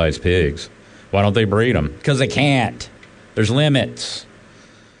bus-sized pigs. Why don't they breed them? Because they can't. There's limits.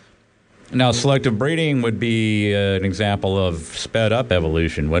 Now, selective breeding would be an example of sped-up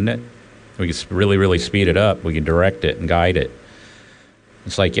evolution, wouldn't it? We could really, really speed it up. We could direct it and guide it.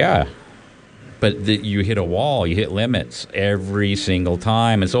 It's like, yeah. But you hit a wall, you hit limits every single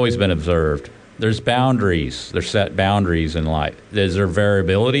time. It's always been observed. There's boundaries. There's set boundaries in life. Is there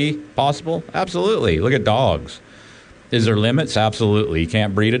variability possible? Absolutely. Look at dogs. Is there limits? Absolutely. You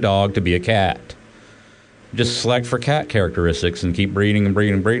can't breed a dog to be a cat. Just select for cat characteristics and keep breeding and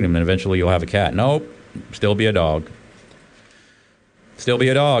breeding and breeding them, and eventually you'll have a cat. Nope. Still be a dog. Still be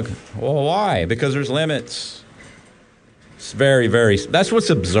a dog. Well, why? Because there's limits. It's very, very... That's what's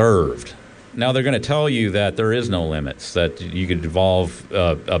observed. Now, they're going to tell you that there is no limits, that you could evolve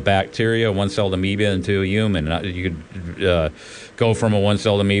a bacteria, one-celled amoeba, into a human. You could go from a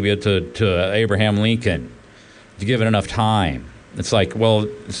one-celled amoeba to Abraham Lincoln. You give it enough time. It's like, well,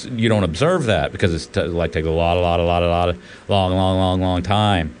 you don't observe that because it's take a long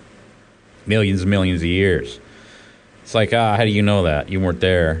time. Millions and millions of years. It's like, how do you know that? You weren't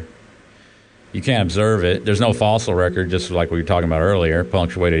there. You can't observe it. There's no fossil record, just like we were talking about earlier,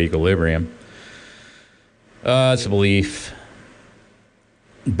 punctuated equilibrium. It's a belief.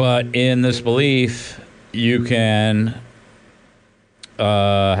 But in this belief, you can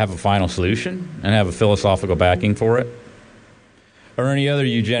have a final solution and have a philosophical backing for it. Or any other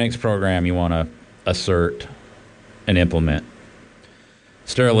eugenics program you want to assert and implement.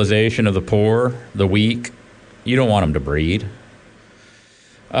 Sterilization of the poor, the weak. You don't want them to breed.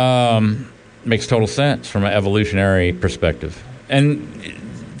 Makes total sense from an evolutionary perspective. And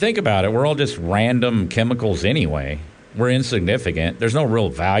think about it. We're all just random chemicals anyway. We're insignificant. There's no real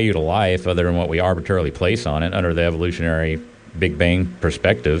value to life other than what we arbitrarily place on it under the evolutionary Big Bang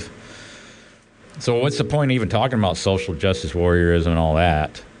perspective. So what's the point of even talking about social justice warriorism and all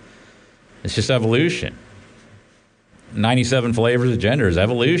that? It's just evolution. 97 flavors of gender is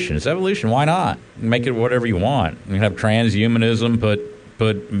evolution. It's evolution. Why not? Make it whatever you want. You can have transhumanism,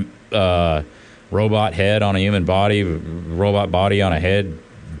 put robot head on a human body, robot body on a head,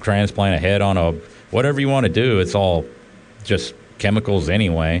 transplant a head on a... Whatever you want to do, it's all just chemicals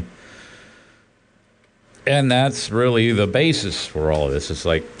anyway. And that's really the basis for all of this. It's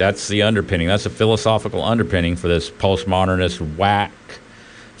like, that's the underpinning. That's a philosophical underpinning for this postmodernist whack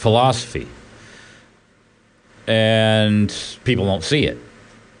philosophy. And people don't see it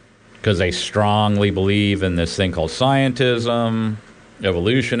because they strongly believe in this thing called scientism,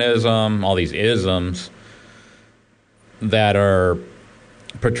 evolutionism, all these isms that are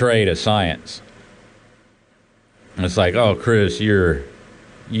portrayed as science. And it's like, oh, Chris, you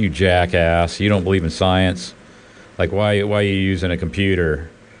jackass. You don't believe in science. Like, why are you using a computer?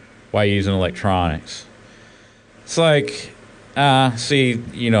 Why are you using electronics? It's like, see,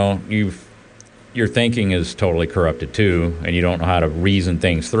 your thinking is totally corrupted too, and you don't know how to reason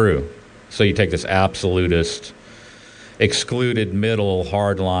things through. So you take this absolutist, excluded middle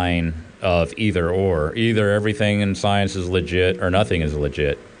hard line of either or. Either everything in science is legit or nothing is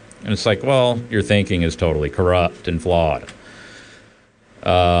legit. And it's like, well, your thinking is totally corrupt and flawed.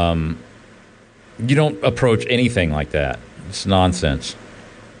 You don't approach anything like that. It's nonsense.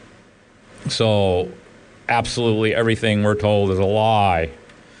 So absolutely everything we're told is a lie.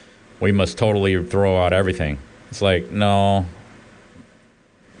 We must totally throw out everything. It's like, no,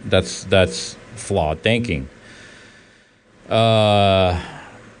 that's flawed thinking. But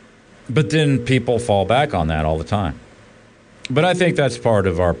then people fall back on that all the time. But I think that's part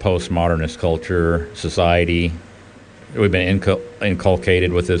of our postmodernist culture, society. We've been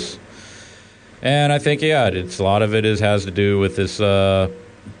inculcated with this. And I think, it's a lot of it has to do with this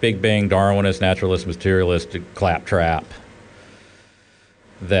Big Bang Darwinist, naturalistic, materialistic claptrap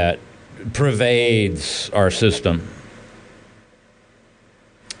that pervades our system.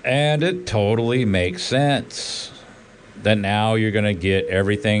 And it totally makes sense that now you're going to get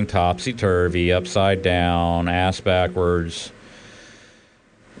everything topsy-turvy, upside down, ass backwards.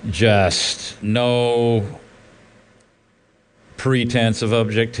 Just no pretense of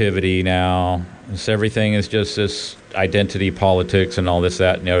objectivity now. Everything is just this identity politics and all this,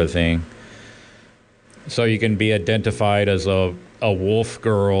 that, and the other thing. So you can be identified as a wolf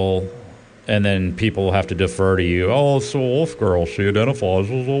girl, and then people have to defer to you. Oh, it's a wolf girl. She identifies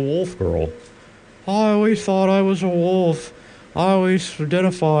as a wolf girl. I always thought I was a wolf. I always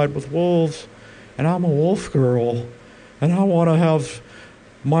identified with wolves, and I'm a wolf girl, and I want to have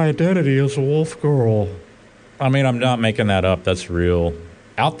my identity as a wolf girl. I mean, I'm not making that up. That's real.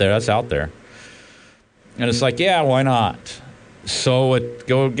 Out there. That's out there. And it's like, yeah, why not?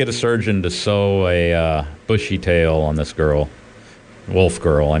 Go get a surgeon to sew a bushy tail on this girl. Wolf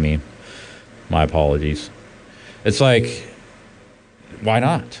girl, I mean. My apologies. It's like, why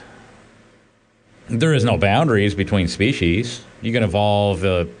not? There is no boundaries between species. You can evolve,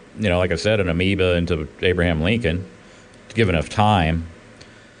 like I said, an amoeba into Abraham Lincoln to give enough time.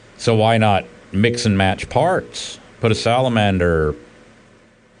 So why not mix and match parts? Put a salamander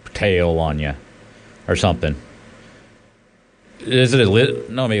tail on you or something. Is it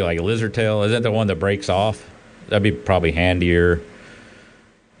maybe like a lizard tail? Is that the one that breaks off? That'd be probably handier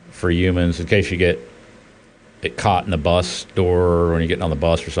for humans in case you get it caught in the bus door or when you're getting on the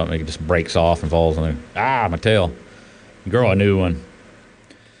bus or something. It just breaks off and falls on my tail. Grow a new one.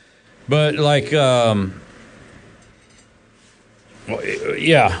 But like, yeah,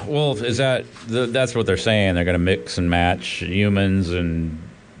 well, is that's what they're saying? They're going to mix and match humans and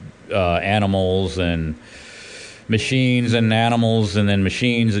animals and machines and animals, and then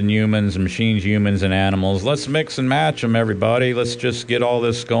machines and humans, and machines, humans, and animals. Let's mix and match them, everybody. Let's just get all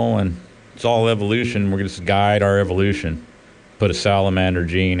this going. It's all evolution. We're going to just guide our evolution. Put a salamander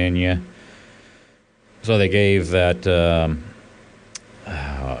gene in you. So they gave that,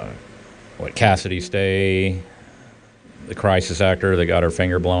 Cassidy Stay, the crisis actor, they got her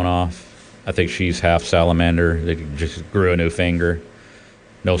finger blown off. I think she's half salamander. They just grew a new finger.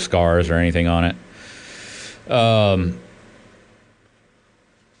 No scars or anything on it.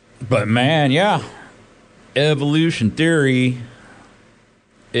 But man, yeah, evolution theory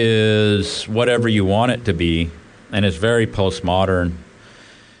is whatever you want it to be, and it's very postmodern.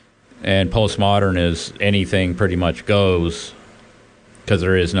 And postmodern is anything pretty much goes, because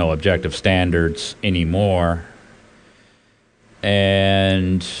there is no objective standards anymore.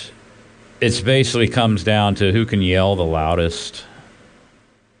 And it basically comes down to who can yell the loudest.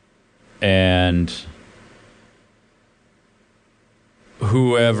 And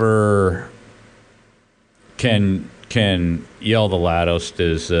whoever can yell the loudest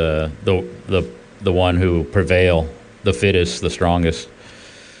is the one who prevail, the fittest, the strongest.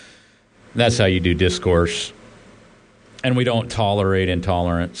 That's how you do discourse. And we don't tolerate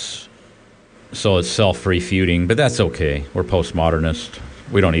intolerance. So it's self-refuting, but that's okay. We're postmodernist.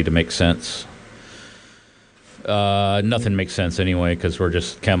 We don't need to make sense. Nothing makes sense anyway, because we're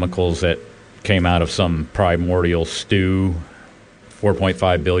just chemicals that came out of some primordial stew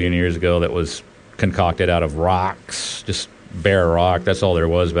 4.5 billion years ago that was concocted out of rocks, just bare rock. That's all there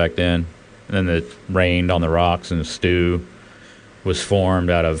was back then. And then it rained on the rocks, and the stew was formed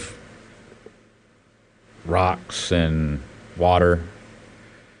out of rocks and water.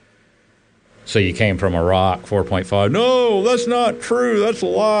 So you came from a rock, 4.5. No, that's not true. That's a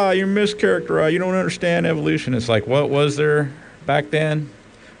lie. You mischaracterize. You don't understand evolution. It's like, what was there back then?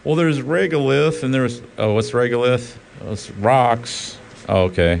 Well, there's regolith, and there's... Oh, what's regolith? Oh, it's rocks. Oh,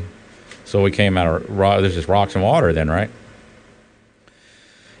 okay. So we came out of rock. There's just rocks and water then, right?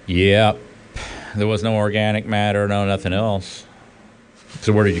 Yep. There was no organic matter, no nothing else.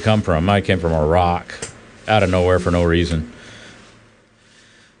 So where did you come from? I came from a rock. Out of nowhere for no reason.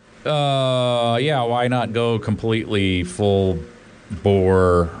 Yeah, why not go completely full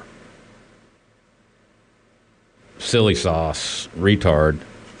bore silly sauce retard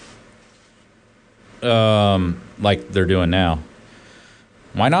like they're doing now?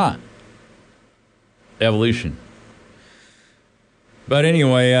 Why not? Evolution. But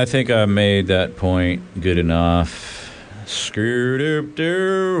anyway, I think I made that point good enough.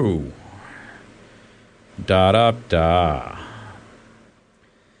 Screw-doop-doo. Da-da-da.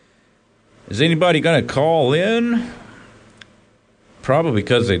 Is anybody going to call in? Probably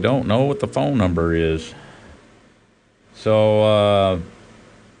because they don't know what the phone number is. So,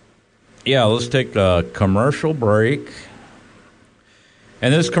 yeah, let's take a commercial break.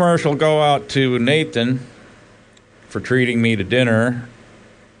 And this commercial will go out to Nathan for treating me to dinner.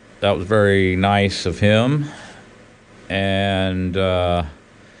 That was very nice of him. And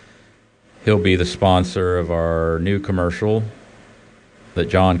he'll be the sponsor of our new commercial that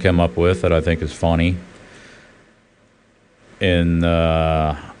John came up with that I think is funny. In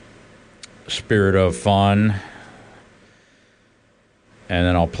the spirit of fun. And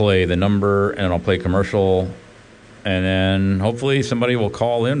then I'll play the number, and I'll play commercial. And then hopefully somebody will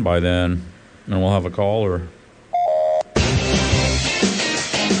call in by then. And we'll have a caller.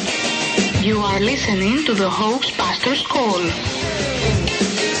 You are listening to the Hoaxbusters Call.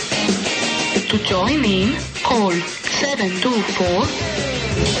 To join in, call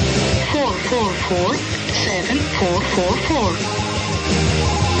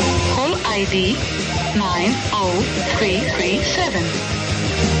 724-444-7444. Call ID 90337.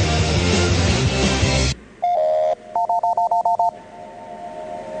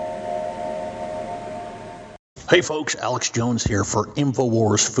 Hey folks, Alex Jones here for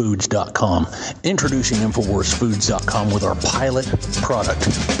InfoWarsFoods.com. Introducing InfoWarsFoods.com with our pilot product,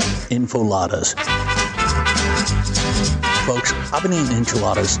 Infoladas. Folks, I've been eating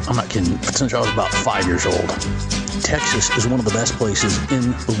enchiladas, I'm not kidding, since I was about 5 years old. Texas is one of the best places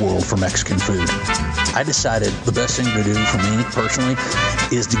in the world for Mexican food. I decided the best thing to do for me personally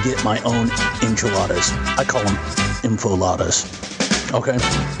is to get my own enchiladas. I call them Infoladas. Okay?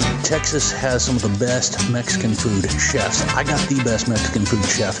 Texas has some of the best Mexican food chefs. I got the best Mexican food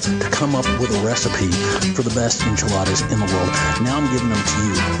chef to come up with a recipe for the best enchiladas in the world. Now I'm giving them to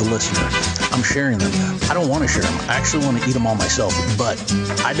you, the listener. I'm sharing them. I don't want to share them. I actually want to eat them all myself, but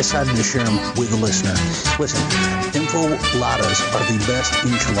I decided to share them with the listener. Listen, Enfoladas are the best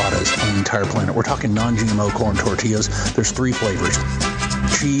enchiladas on the entire planet. We're talking non-GMO corn tortillas. There's 3 flavors.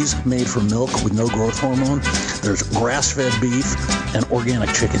 Cheese made from milk with no growth hormone. There's grass-fed beef and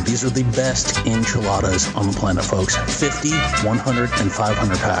organic chicken. These are the best enchiladas on the planet, folks. 50, 100, and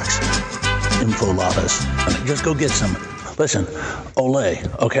 500 packs. Enfoladas. Just go get some. Listen, ole,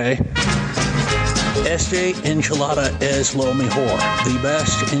 okay? Este enchilada es lo mejor. The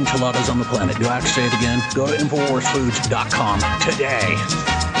best enchiladas on the planet. Do I have to say it again? Go to InfoWarsFoods.com today.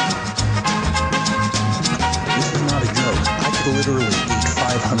 This is not a joke. I could literally eat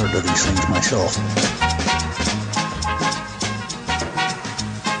 500 of these things myself.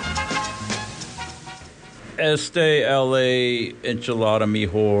 Este LA enchilada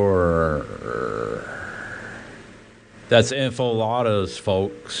mejor. That's Enfoladas,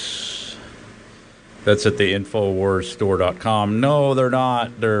 folks. That's at the InfoWarsStore.com. No, they're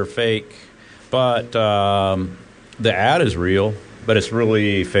not. They're fake. But the ad is real, but it's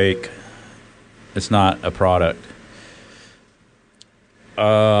really fake. It's not a product.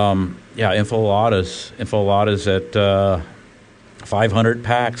 Yeah, Enfoladas. Enfoladas at 500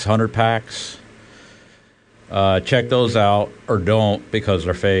 packs, 100 packs. Check those out, or don't, because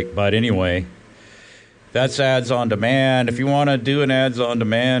they're fake. But anyway, that's ads on demand. If you want to do an ads on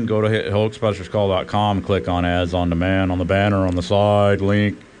demand, go to hoaxbusterscall.com, click on ads on demand on the banner on the side,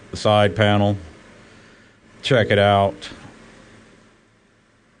 link, the side panel. Check it out.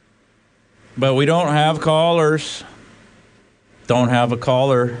 But we don't have callers. Don't have a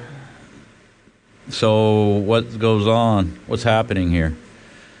caller. So what goes on? What's happening here?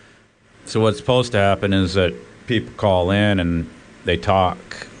 So what's supposed to happen is that people call in and they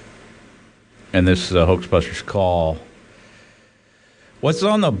talk. And this is a Hoaxbusters call. What's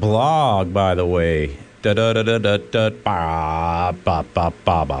on the blog, by the way? Bop.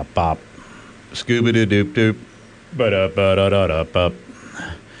 Scooby-doo-doop-doop. Ba-da-ba-da-da-da-bop.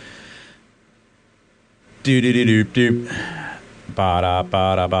 Do-do-do-doop-doop.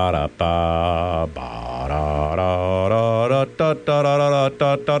 Ba-da-ba-da-ba-da-ba.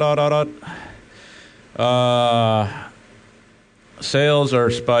 Ba-da-da-da-da-da-da-da-da-da. Sales are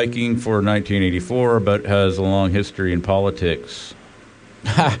spiking for 1984, but has a long history in politics.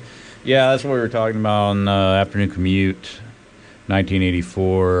 Yeah, that's what we were talking about on Afternoon Commute,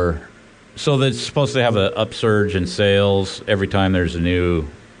 1984. So that's supposed to have an upsurge in sales every time there's a new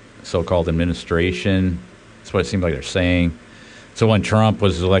so-called administration. That's what it seems like they're saying. So when Trump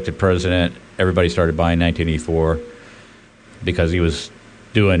was elected president, everybody started buying 1984 because he was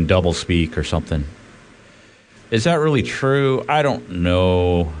doing doublespeak or something. Is that really true? I don't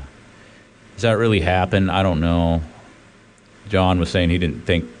know. Does that really happen? I don't know. John was saying he didn't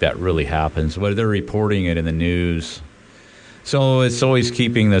think that really happens, but they're reporting it in the news. So it's always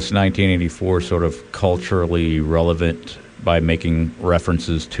keeping this 1984 sort of culturally relevant by making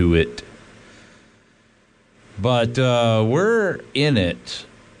references to it. But we're in it,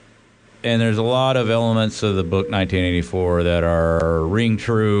 and there's a lot of elements of the book 1984 that are ring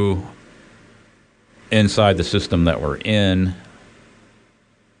true inside the system that we're in.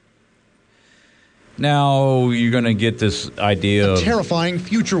 Now you're going to get this idea of a terrifying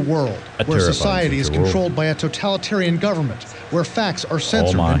future world where society is controlled by a totalitarian government, where facts are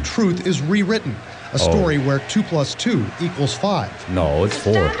censored and truth is rewritten. A story where 2 + 2 = 5. No, it's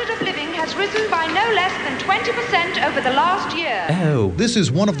 4. The standard of living has risen by no less than 20% over the last year. This is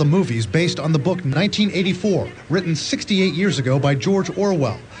one of the movies based on the book 1984, written 68 years ago by George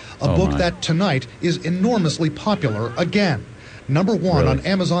Orwell. A book that tonight is enormously popular again. Number 1 on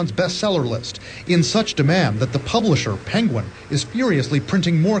Amazon's bestseller list, in such demand that the publisher, Penguin, is furiously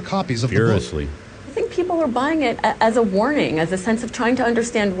printing more copies of the book. I think people are buying it as a warning, as a sense of trying to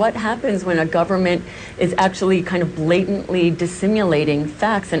understand what happens when a government is actually kind of blatantly dissimulating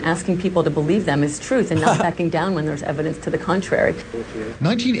facts and asking people to believe them as truth and not backing down when there's evidence to the contrary.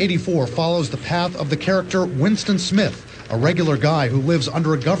 1984 follows the path of the character Winston Smith, a regular guy who lives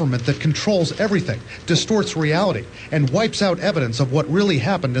under a government that controls everything, distorts reality, and wipes out evidence of what really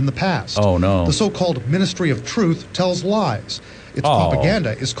happened in the past. Oh, no. The so-called Ministry of Truth tells lies. Its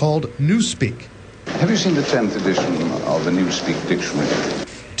propaganda is called Newspeak. Have you seen the 10th edition of the Newspeak Dictionary?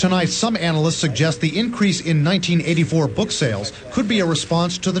 Tonight, some analysts suggest the increase in 1984 book sales could be a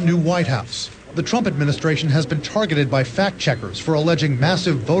response to the new White House. The Trump administration has been targeted by fact-checkers for alleging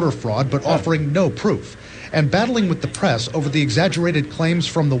massive voter fraud but offering no proof. and battling with the press over the exaggerated claims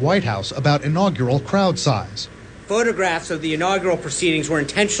from the White House about inaugural crowd size. Photographs of the inaugural proceedings were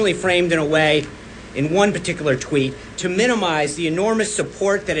intentionally framed in a way, in one particular tweet, to minimize the enormous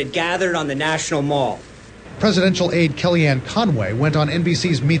support that had gathered on the National Mall. Presidential aide Kellyanne Conway went on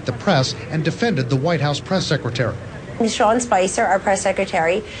NBC's Meet the Press and defended the White House press secretary. Sean Spicer, our press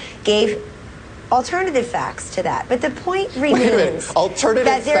secretary, gave alternative facts to that. But the point remains alternative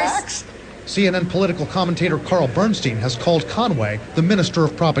that facts? CNN political commentator Carl Bernstein has called Conway the minister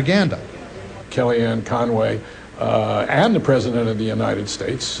of propaganda. Kellyanne Conway and the President of the United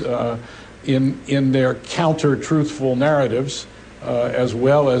States, in their counter-truthful narratives, as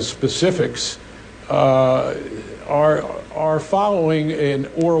well as specifics, are following an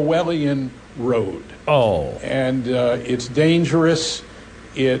Orwellian road. Oh. And it's dangerous,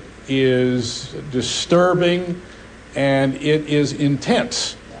 it is disturbing, and it is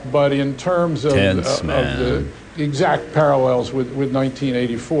intense. But in terms of the exact parallels with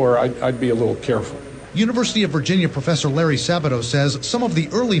 1984, I'd be a little careful. University of Virginia professor Larry Sabato says some of the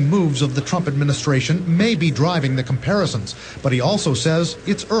early moves of the Trump administration may be driving the comparisons, but he also says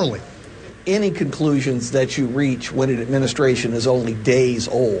it's early. Any conclusions that you reach when an administration is only days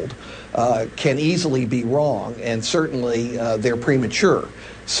old can easily be wrong, and certainly they're premature.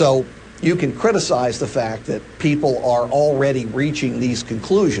 So you can criticize the fact that people are already reaching these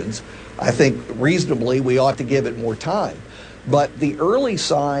conclusions. I think reasonably we ought to give it more time. But the early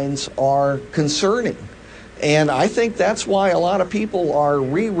signs are concerning. And I think that's why a lot of people are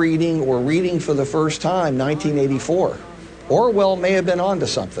rereading or reading for the first time 1984. Orwell may have been onto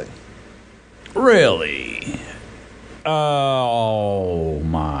something. Really? Oh,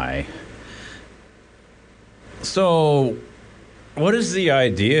 my. So, what is the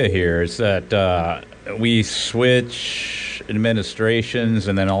idea here? Is that we switch administrations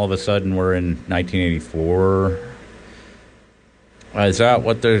and then all of a sudden we're in 1984? Is that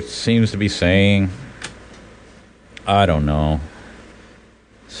what there seems to be saying? I don't know.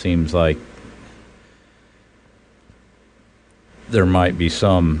 Seems like there might be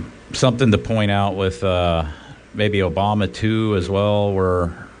something to point out with maybe Obama too as well,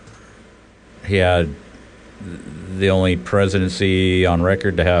 where he had the only presidency on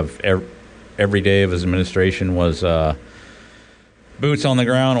record to have every day of his administration was boots on the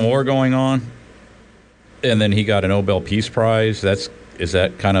ground and war going on. And then he got a Nobel Peace Prize. Is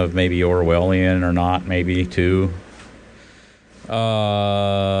that kind of maybe Orwellian or not? Maybe too.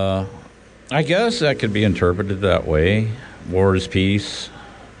 I guess that could be interpreted that way. War is peace.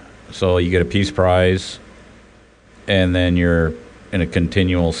 So you get a peace prize, and then you're in a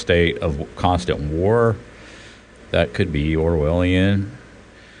continual state of constant war. That could be Orwellian.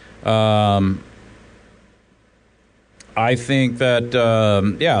 I think that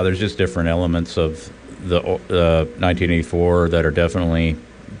there's just different elements of the 1984 that are definitely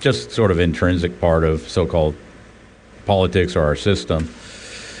just sort of intrinsic part of so-called politics or our system.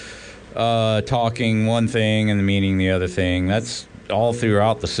 Talking one thing and meaning the other thing. That's all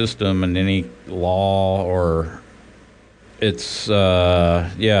throughout the system and any law, or it's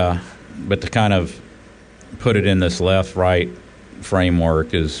but to kind of put it in this left-right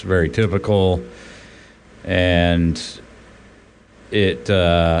framework is very typical. And it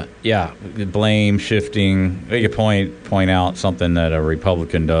blame shifting. You point out something that a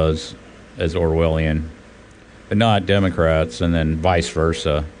Republican does as Orwellian, but not Democrats, and then vice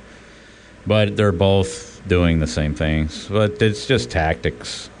versa. But they're both doing the same things. But it's just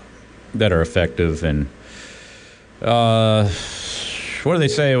tactics that are effective. And what do they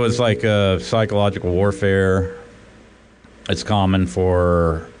say? It was like a psychological warfare. It's common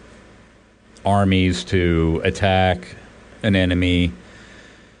for armies to attack an enemy,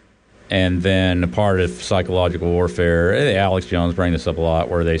 and then a part of psychological warfare, Alex Jones brings this up a lot,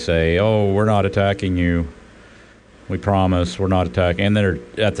 where they say, oh, we're not attacking you, we promise we're not attacking, and they're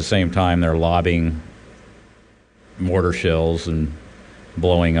at the same time they're lobbing mortar shells and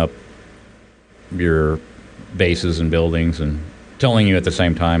blowing up your bases and buildings and telling you at the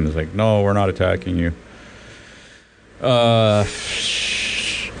same time, it's like, no, we're not attacking you.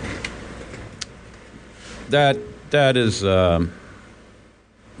 That is the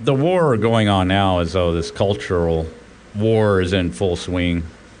war going on now, as though this cultural war is in full swing.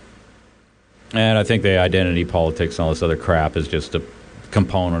 And I think the identity politics and all this other crap is just a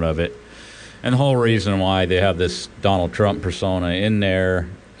component of it. And the whole reason why they have this Donald Trump persona in there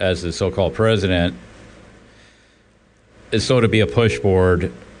as the so-called president is so to be a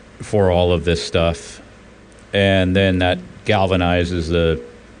pushboard for all of this stuff. And then that galvanizes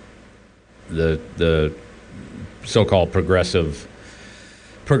the so-called progressives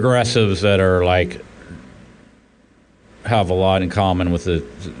that are like have a lot in common with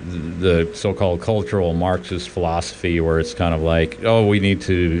the so-called cultural Marxist philosophy, where it's kind of like, oh, we need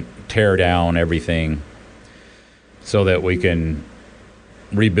to tear down everything so that we can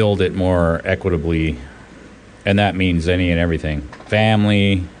rebuild it more equitably, and that means any and everything.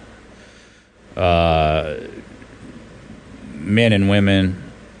 Family, men and women,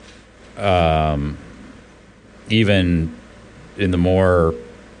 even in the more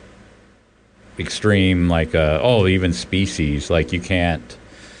extreme, like, even species. Like, you can't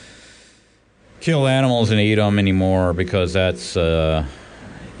kill animals and eat them anymore because that's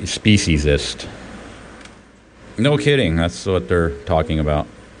speciesist. No kidding. That's what they're talking about.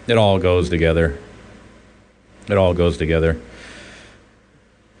 It all goes together. It all goes together.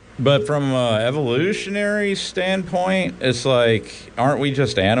 But from an evolutionary standpoint, it's like, aren't we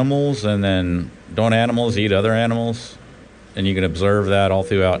just animals? And then don't animals eat other animals? And you can observe that all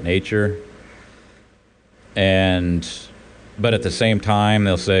throughout nature. But at the same time,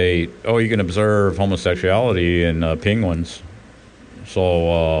 they'll say, oh, you can observe homosexuality in penguins.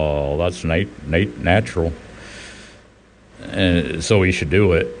 So that's natural. And so we should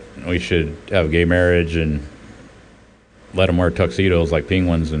do it. We should have gay marriage and let them wear tuxedos like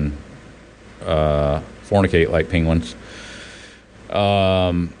penguins and fornicate like penguins.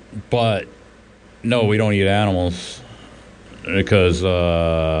 But no, we don't eat animals because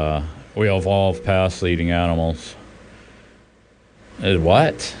we evolved past eating animals.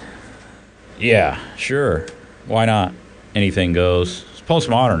 What? Yeah, sure. Why not? Anything goes. It's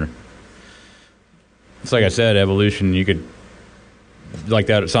postmodern. It's like I said, evolution, you could, like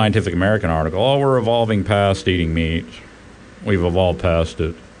that Scientific American article, oh, we're evolving past eating meat. We've evolved past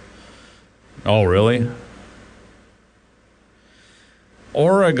it. Oh, really?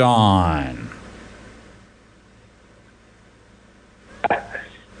 Oregon.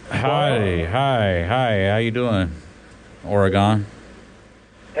 Hi, how you doing, Oregon?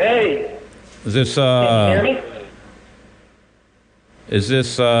 Hey. Is this, can you hear me? Is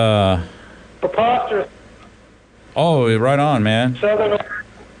this, Preposterous. Oh, right on, man.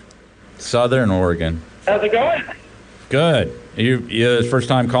 Southern Oregon. How's it going? Good. You first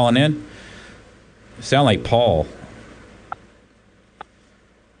time calling in? You sound like Paul.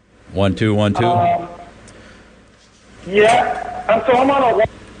 1 2 1 2. Yeah. I'm on a.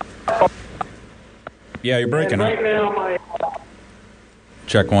 Yeah, you're breaking and up. Right now, my.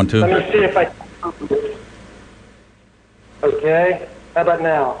 Check 1 2. Let me see if I. Okay. How about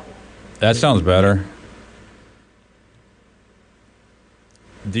now? That sounds better.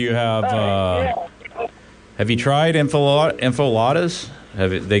 Do you have? Have you tried infolatas?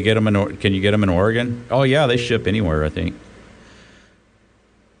 They get them in? Can you get them in Oregon? Oh yeah, they ship anywhere, I think.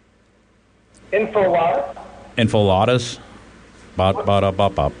 Infolatas? Infolatas.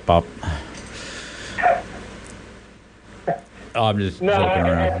 Bop. Oh, I'm just joking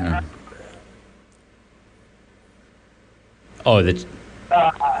around. Yeah. Oh,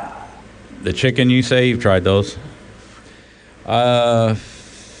 the chicken, you say? You've tried those?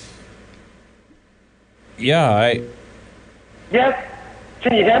 Yeah, Yes?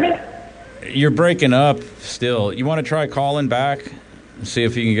 Can you hear me? You're breaking up still. You want to try calling back and see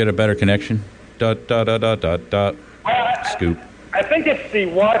if you can get a better connection? Scoop. I think it's the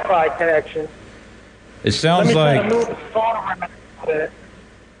Wi-Fi connection. It sounds like... Move the phone around a bit.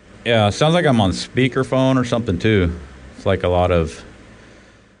 Yeah, it sounds like I'm on speakerphone or something, too. It's like a lot of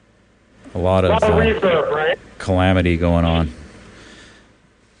reverb, right? Calamity going on.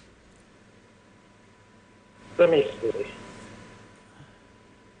 Let me see.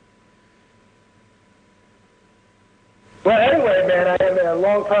 Well, anyway, man, I am a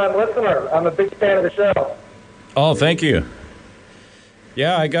long-time listener. I'm a big fan of the show. Oh, thank you.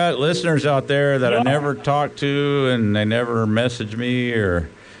 Yeah, I got listeners out there that I never talked to, and they never message me,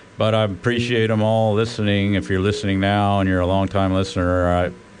 but I appreciate them all listening. If you're listening now and you're a long-time listener,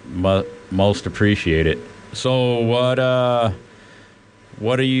 I most appreciate it. So what are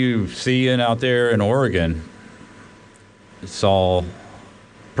you seeing out there in Oregon? It's all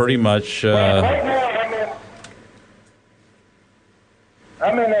pretty much... Right now,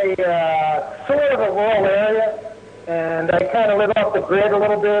 I'm in a sort of a rural area, and I kind of live off the grid a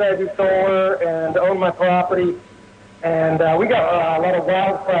little bit. I do solar and own my property, and we got a lot of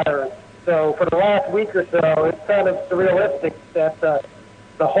wildfires. So for the last week or so, it's kind of surrealistic that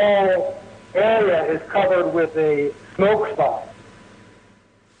the whole area is covered with a smoke spot.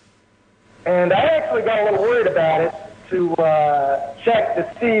 And I actually got a little worried about it to check to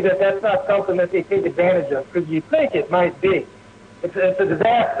see that that's not something that they take advantage of, because you think it might be. It's a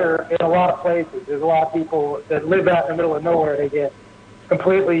disaster in a lot of places. There's a lot of people that live out in the middle of nowhere. They get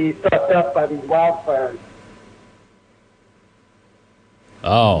completely sucked up by these wildfires.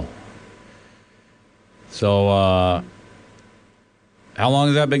 Oh. So, how long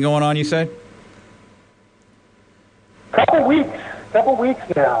has that been going on, you say? Couple weeks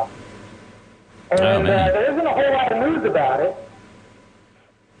now. And there isn't a whole lot of news about it.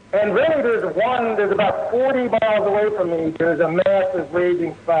 And really, there's about 40 miles away from me, there's a massive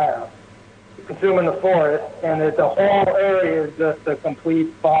raging fire consuming the forest, and the whole area is just a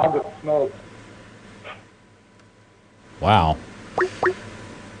complete fog of smoke. Wow.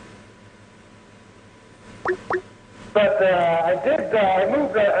 But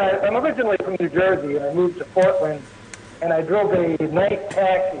I'm originally from New Jersey, and I moved to Portland, and I drove a night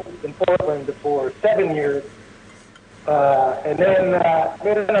taxi in Portland for 7 years, and then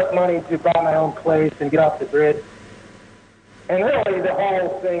made enough money to buy my own place and get off the grid. And really, the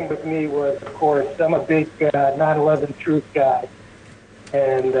whole thing with me was, of course, I'm a big 9/11 truth guy,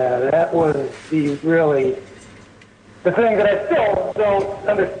 and that was the thing that I still don't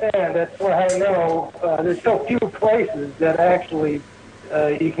understand. That's why I know there's so few places that actually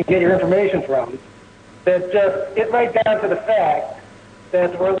you can get your information from that just get right down to the fact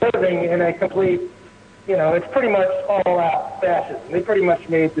that we're living in a complete, it's pretty much all-out fascism. They pretty much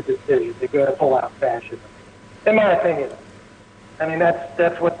made the decision to go to full-out fascism, in my opinion. I mean,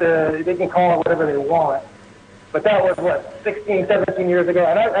 that's what they can call it whatever they want. But that was, 16, 17 years ago.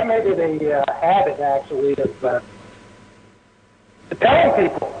 And I made it a habit, actually, of telling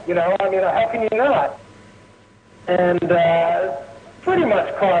people, how can you not? And pretty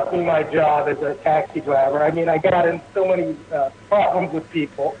much cost me my job as a taxi driver. I mean, I got in so many problems with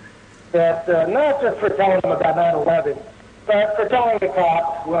people that not just for telling them about 9/11, but for telling the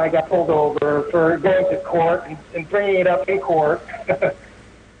cops when I got pulled over, for going to court and bringing it up in court,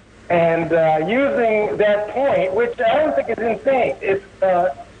 and using that point, which I don't think is insane. If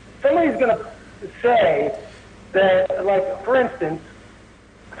somebody's going to say that, like, for instance,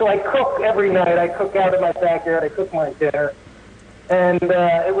 so I cook every night. I cook out in my backyard. I cook my dinner. And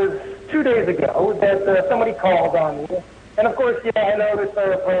it was 2 days ago that somebody called on me. And, of course, I know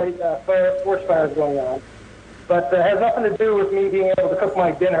there's forest fires going on. But it has nothing to do with me being able to cook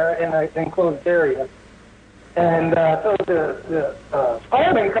my dinner in an enclosed area. And so the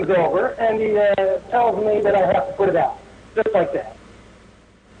fireman comes over, and he tells me that I have to put it out, just like that.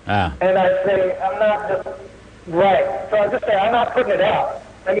 Ah. And I say, I'm not just... Right. So I just say, I'm not putting it out.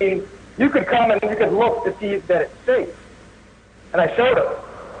 I mean, you could come and you could look to see that it's safe. And I showed him.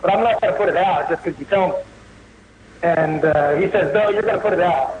 But I'm not going to put it out just because you tell me. And he says, no, you're going to put it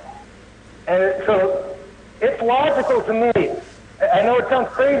out. And so it's logical to me. I know it sounds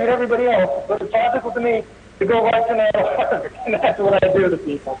crazy to everybody else, but it's logical to me to go right to 9/11. And that's what I do to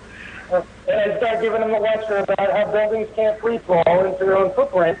people. And I start giving them a lecture about how buildings can't free fall into their own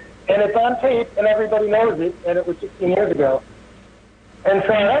footprint. And it's on tape, and everybody knows it, and it was 16 years ago. And so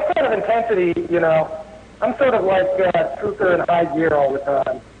that kind of intensity, I'm sort of like truther in high gear all the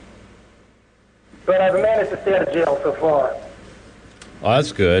time. But I've managed to stay out of jail so far. Oh,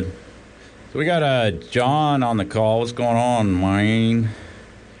 that's good. So we got John on the call. What's going on, Wayne?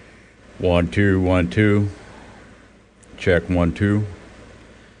 1 2 1 2. Check 1 2.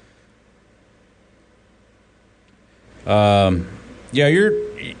 Yeah,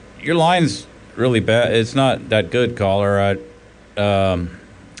 your line's really bad. It's not that good, caller.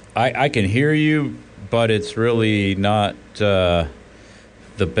 I can hear you, but it's really not the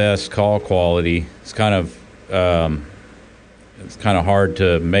best call quality. It's kind of hard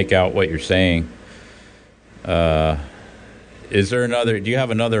to make out what you're saying. Is there another? Do you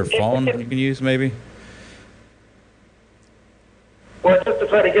have another phone you can use, maybe? Well, just to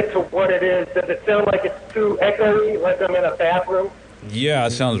try to get to what it is, does it sound like it's too echoey, like I'm in a bathroom? Yeah,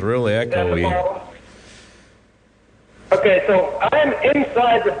 it sounds really echoey. Okay, so I'm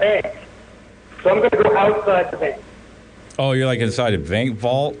inside the bank, so I'm going to go outside the bank. Oh, you're like inside a bank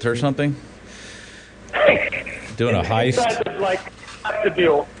vault or something? Doing a heist? Inside the, like,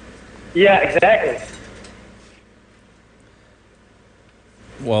 vestibule. Yeah, exactly.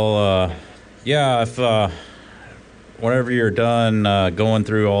 Well, yeah, if whenever you're done going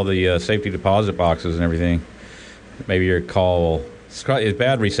through all the safety deposit boxes and everything, maybe your call will... It's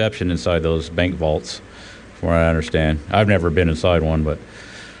bad reception inside those bank vaults, from what I understand. I've never been inside one, but...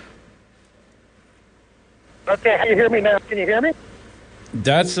 Okay, can you hear me now? Can you hear me?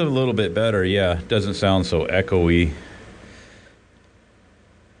 That's a little bit better, yeah. It doesn't sound so echoey.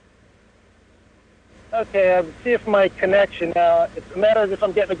 Okay, see if my connection now... It matters if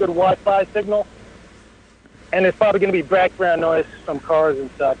I'm getting a good Wi-Fi signal. And it's probably going to be background noise from cars and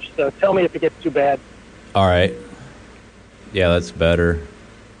such. So tell me if it gets too bad. All right. Yeah, that's better.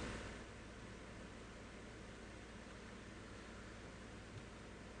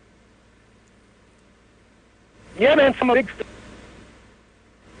 Yeah, man, some big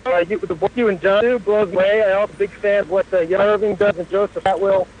the book you and John do blows me away. I'm also a big fan of what Irving does and Joseph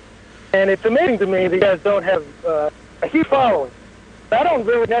Atwill. And it's amazing to me that you guys don't have a huge following. I don't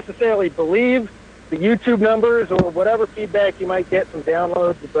really necessarily believe the YouTube numbers or whatever feedback you might get from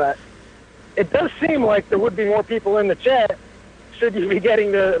downloads, but it does seem like there would be more people in the chat should you be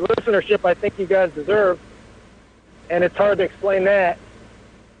getting the listenership I think you guys deserve. And it's hard to explain that.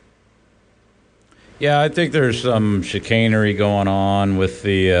 Yeah, I think there's some chicanery going on with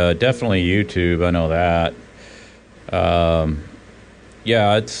the definitely YouTube. I know that.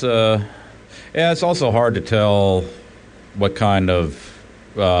 It's also hard to tell what kind of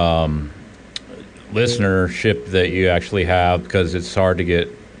listenership that you actually have, because it's hard to get,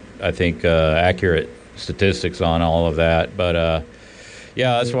 I think, accurate statistics on all of that. But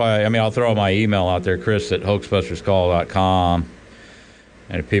that's why. I mean, I'll throw my email out there, Chris@hoaxbusterscall.com.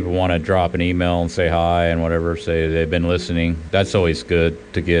 And if people want to drop an email and say hi and whatever, say they've been listening, that's always good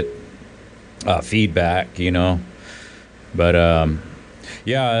to get feedback, you know. But,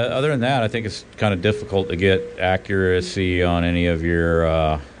 other than that, I think it's kind of difficult to get accuracy on any of your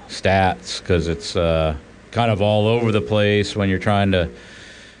stats, because it's kind of all over the place when you're trying to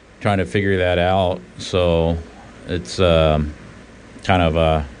figure that out. So it's kind of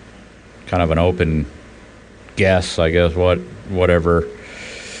an open guess, I guess, whatever.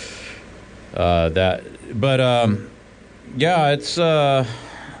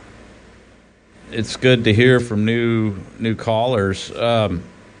 It's good to hear from new callers.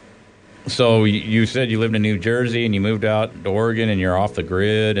 So you said you lived in New Jersey and you moved out to Oregon and you're off the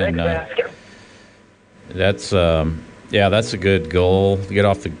grid, and that's a good goal to get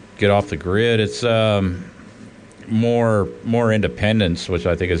off the grid. It's more independence, which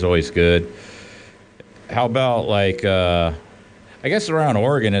I think is always good. How about I guess around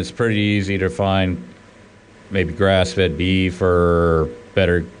Oregon, it's pretty easy to find maybe grass-fed beef or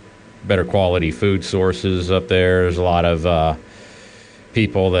better quality food sources up there. There's a lot of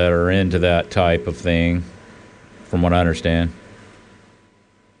people that are into that type of thing, from what I understand.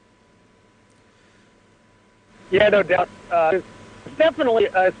 Yeah, no doubt. Definitely,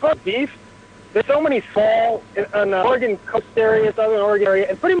 as far as beef, there's so many small in the Oregon coast area, southern Oregon area,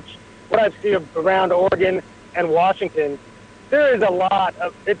 and pretty much what I've seen around Oregon and Washington, there is a lot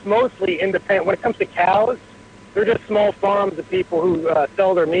of, it's mostly independent. When it comes to cows, they're just small farms of people who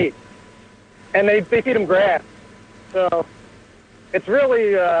sell their meat. And they feed them grass. So it's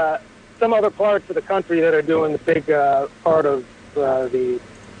really some other parts of the country that are doing the big part of the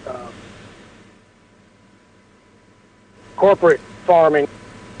corporate farming.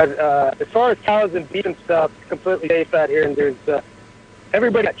 As far as cows and beef and stuff, it's completely safe out here. And there's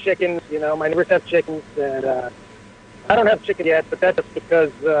everybody got chickens. You know, my neighbors have chickens, and I don't have chicken yet, but that's just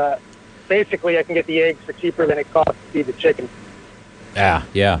because basically I can get the eggs for cheaper than it costs to feed the chicken.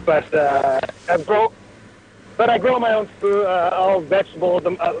 Yeah. But I grow my own food, all vegetables.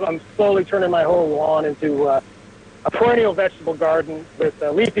 I'm slowly turning my whole lawn into a perennial vegetable garden with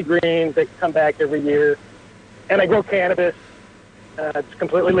leafy greens that come back every year. And I grow cannabis. It's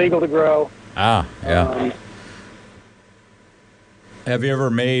completely legal to grow. Yeah. Have you ever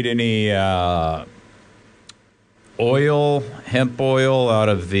made any hemp oil out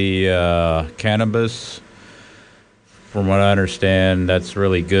of the cannabis? From what I understand, that's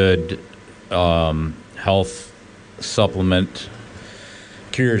really good health supplement,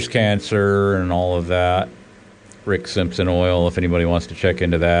 cures cancer and all of that. Rick Simpson oil, if anybody wants to check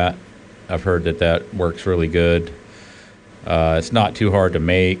into that. I've heard that works really good. It's not too hard to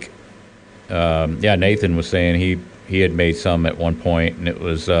make. Nathan was saying he had made some at one point, and it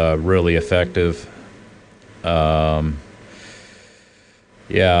was really effective. I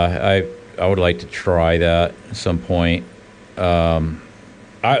would like to try that at some point.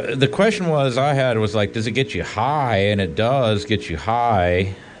 The question was does it get you high? And it does get you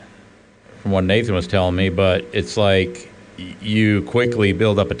high, from what Nathan was telling me, but it's like you quickly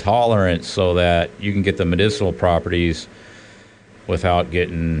build up a tolerance so that you can get the medicinal properties without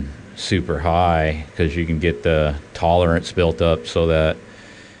getting super high, because you can get the tolerance built up so that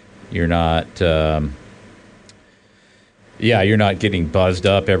you're not you're not getting buzzed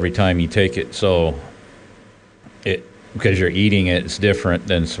up every time you take it. So because you're eating it, it's different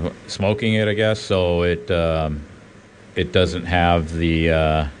than smoking it, I guess. So it doesn't have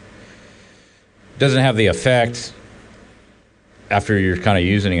the effect after you're kind of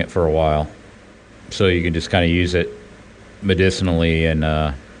using it for a while. So you can just kind of use it medicinally,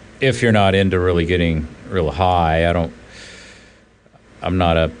 and if you're not into really getting real high, I'm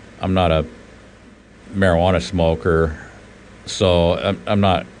not a marijuana smoker, so I'm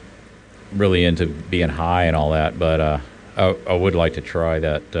not really into being high and all that, but I would like to try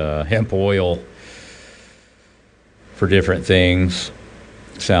that hemp oil for different things.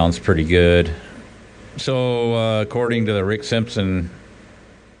 Sounds pretty good. So according to the Rick Simpson,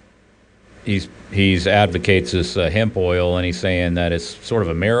 he's advocates this hemp oil, and he's saying that it's sort of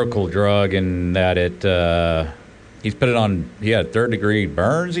a miracle drug, and that it he's put it on. He had 3rd-degree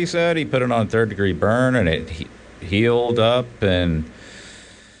burns. He said he put it on a 3rd-degree burn, and it healed up, and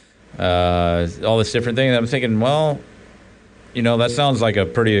all this different thing. And I'm thinking, well, that sounds like a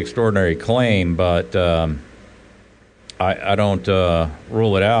pretty extraordinary claim, but I don't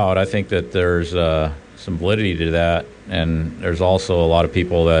rule it out. I think that there's some validity to that, and there's also a lot of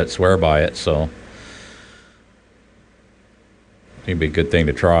people that swear by it, so I think it'd be a good thing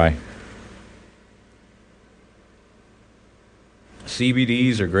to try.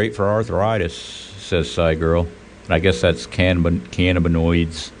 CBDs are great for arthritis, says Cy Girl. I guess that's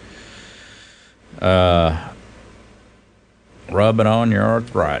cannabinoids. Rub it on your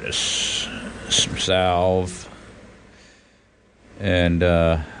arthritis. Some salve. And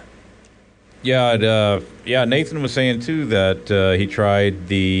Nathan was saying too that he tried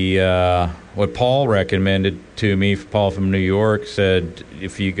the what Paul recommended to me. Paul from New York said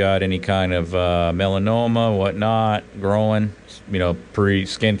if you got any kind of melanoma, whatnot, growing,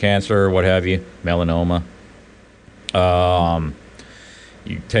 pre-skin cancer, what have you, melanoma.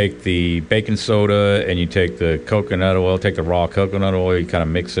 You take the baking soda and you take the coconut oil, take the raw coconut oil, you kind of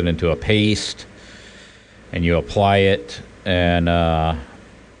mix it into a paste, and you apply it. And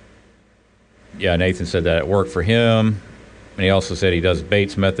Nathan said that it worked for him, and he also said he does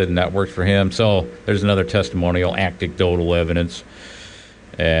Bates method, and that works for him. So there's another testimonial, anecdotal evidence,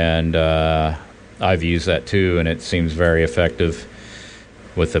 and I've used that too, and it seems very effective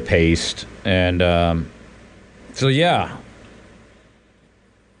with the paste. And so yeah.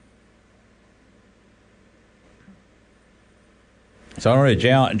 So I don't know,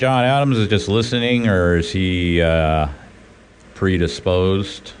 John Adams is just listening, or is he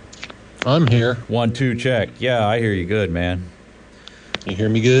predisposed? I'm here. 1, 2, check. Yeah, I hear you good, man. You hear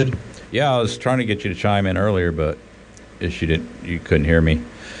me good? Yeah, I was trying to get you to chime in earlier, but you couldn't hear me.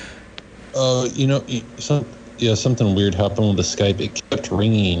 Something weird happened with the Skype. It kept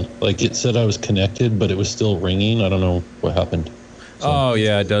ringing. Like, it said I was connected, but it was still ringing. I don't know what happened. So. Oh,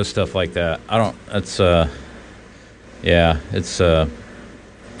 yeah, it does stuff like that. It's kind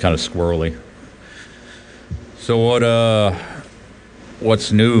of squirrely. So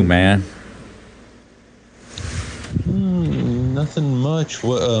what's new, man? Nothing much.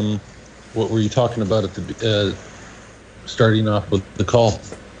 What were you talking about at the starting off with the call?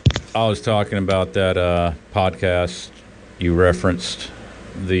 I was talking about that podcast you referenced,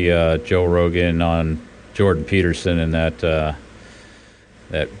 the Joe Rogan on Jordan Peterson and that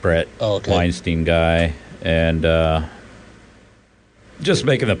Bret Weinstein guy, and just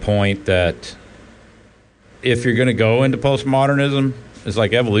making the point that if you're going to go into postmodernism, it's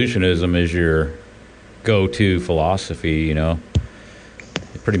like evolutionism is your go-to philosophy, It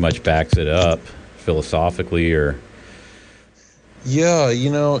pretty much backs it up philosophically, or... Yeah,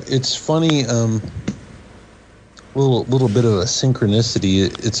 it's funny, little bit of a synchronicity.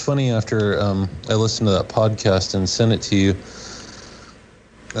 It's funny, after I listened to that podcast and sent it to you,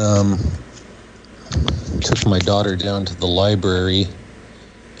 took my daughter down to the library,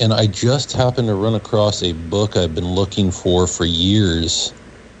 and I just happened to run across a book I've been looking for years.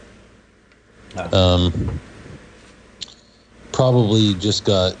 Probably just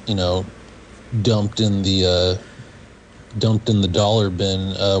got, dumped in the dollar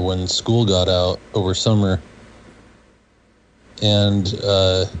bin when school got out over summer. And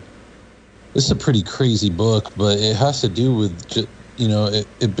this is a pretty crazy book, but it has to do with,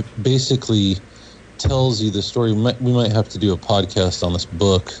 it basically tells you the story. We might have to do a podcast on this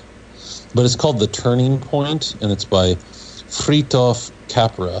book, but it's called The Turning Point, and it's by Fritjof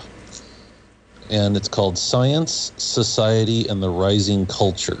Capra, and it's called Science, Society, and the Rising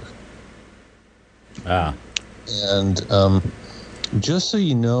Culture. And just so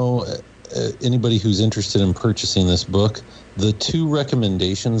you know, anybody who's interested in purchasing this book, the 2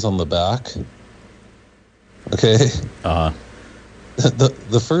 recommendations on the back, okay?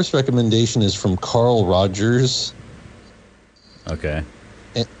 The first recommendation is from Carl Rogers. Okay.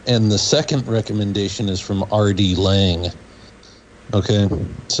 And the second recommendation is from R.D. Lang. Okay.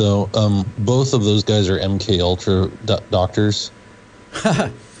 So both of those guys are MK Ultra doctors.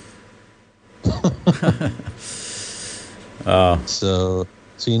 So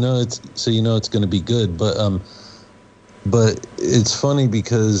it's going to be good, but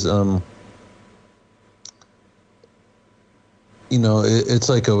it's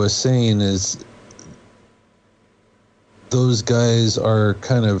like I was saying, is those guys are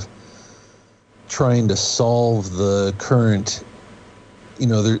kind of trying to solve the current,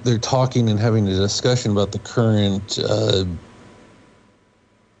 they're talking and having a discussion about the current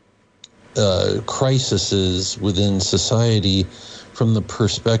crises within society from the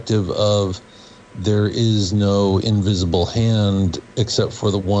perspective of there is no invisible hand except for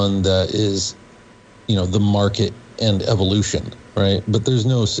the one that is, the market and evolution, right? But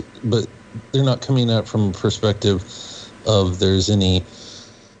but they're not coming at it from a perspective of there's any,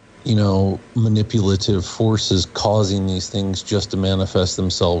 manipulative forces causing these things just to manifest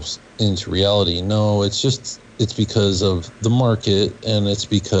themselves into reality. No, it's because of the market, and it's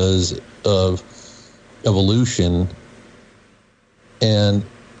because of evolution. And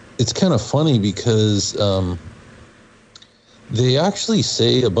it's kind of funny because they actually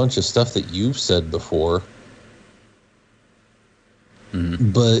say a bunch of stuff that you've said before,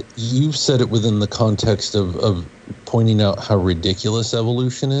 but you've said it within the context of pointing out how ridiculous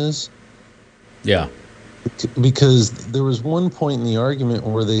evolution is. Yeah. Because there was one point in the argument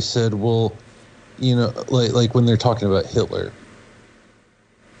where they said, well, like when they're talking about Hitler,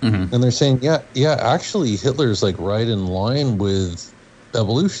 and they're saying, yeah, actually Hitler's like right in line with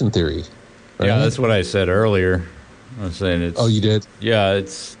evolution theory. Right? Yeah, that's what I said earlier. I was saying it's... Oh, you did? Yeah,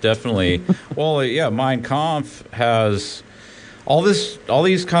 it's definitely... Well, yeah, Mein Kampf has all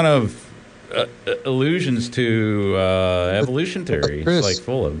these kind of allusions to evolution theory. Chris, it's like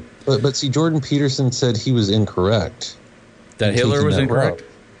full of... But see, Jordan Peterson said he was incorrect. That Hitler was incorrect?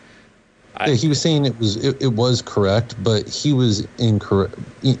 Yeah, he was saying it was correct, but he was incorrect.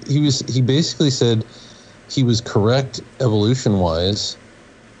 He basically said he was correct evolution-wise,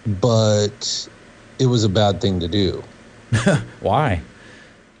 but it was a bad thing to do. Why?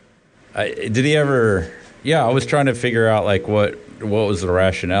 Did he ever... Yeah, I was trying to figure out like what was the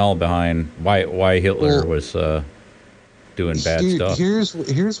rationale behind why Hitler was doing bad stuff.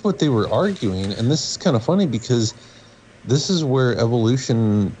 Here's what they were arguing, and this is kind of funny because this is where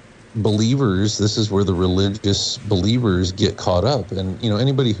evolution believers, this is where the religious believers get caught up. And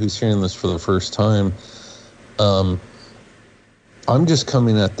anybody who's hearing this for the first time, I'm just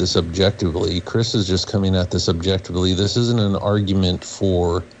coming at this objectively. Chris is just coming at this objectively. This isn't an argument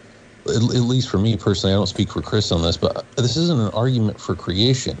for, at least for me personally, I don't speak for Chris on this, but this isn't an argument for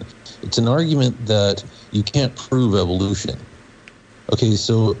creation. It's an argument that you can't prove evolution. Okay,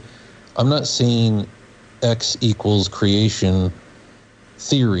 so I'm not saying X equals creation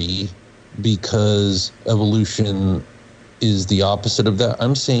theory because evolution is the opposite of that.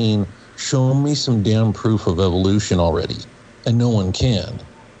 I'm saying show me some damn proof of evolution already. And no one can.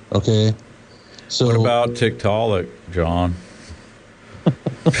 Okay? So what about Tiktaalik, John?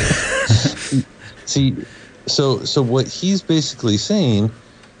 See, so what he's basically saying,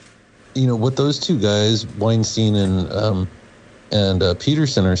 what those two guys, Weinstein and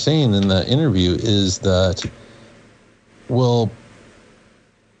Peterson, are saying in that interview is that, well,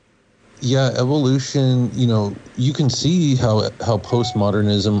 yeah, evolution, you can see how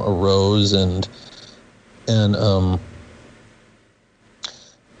postmodernism arose and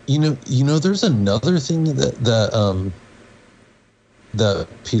there's another thing that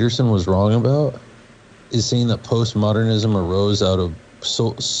Peterson was wrong about, is saying that postmodernism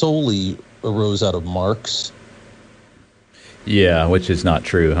solely arose out of Marx. Yeah, which is not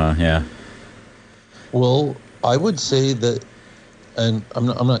true, huh? Yeah. Well, I would say that, and I'm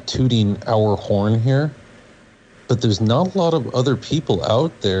not tooting our horn here, but there's not a lot of other people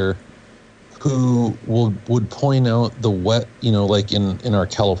out there who would point out the like in our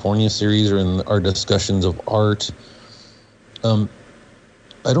California series or in our discussions of art.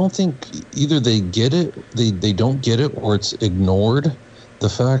 I don't think either they get it, they don't get it, or it's ignored. The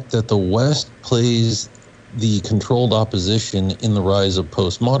fact that the West plays the controlled opposition in the rise of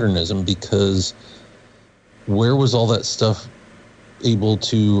postmodernism, because where was all that stuff able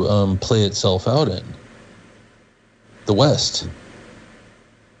to play itself out in? The West.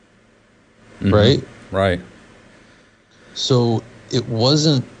 Mm-hmm. Right? Right. So it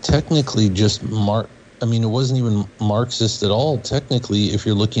wasn't technically just it wasn't even Marxist at all, technically, if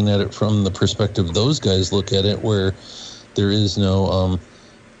you're looking at it from the perspective those guys look at it, where there is no,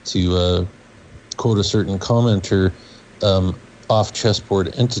 to quote a certain commenter, off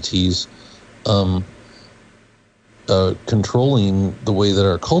chessboard entities controlling the way that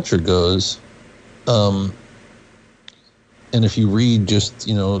our culture goes. And if you read just,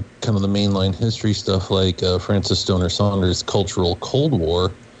 kind of the mainline history stuff like Frances Stonor Saunders' Cultural Cold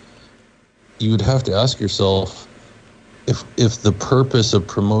War, you would have to ask yourself if the purpose of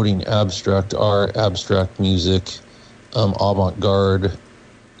promoting abstract art, abstract music, avant-garde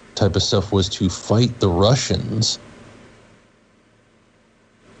type of stuff was to fight the Russians,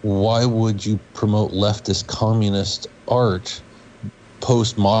 why would you promote leftist communist art,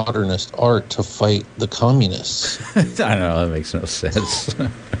 postmodernist art, to fight the communists? I don't know. That makes no sense.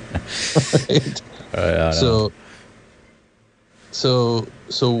 Right?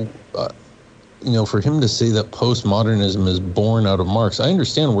 For him to say that postmodernism is born out of Marx, I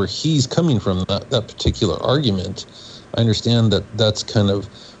understand where he's coming from, that particular argument. I understand that that's kind of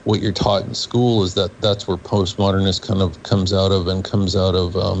what you're taught in school, is that's where postmodernist kind of comes out of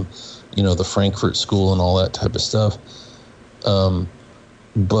the Frankfurt School and all that type of stuff.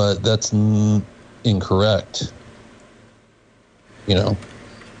 But that's incorrect.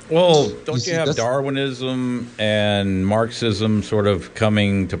 Well, don't you have Darwinism and Marxism sort of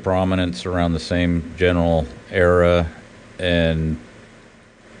coming to prominence around the same general era, and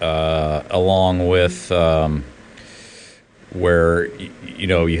along with where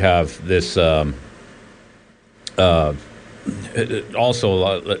you have this also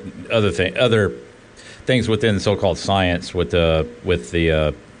other things within so-called science with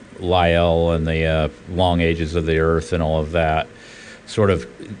the Lyell and the long ages of the Earth and all of that. Sort of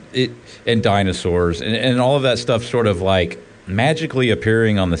and dinosaurs and all of that stuff sort of like magically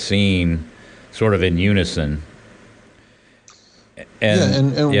appearing on the scene sort of in unison.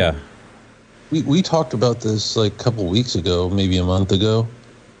 We talked about this like a couple weeks ago, maybe a month ago,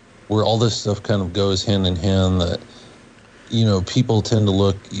 where all this stuff kind of goes hand in hand, that people tend to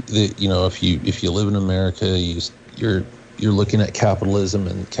look, if you live in America, you're looking at capitalism,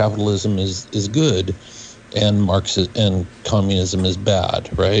 and capitalism is good, and Marxism and communism is bad,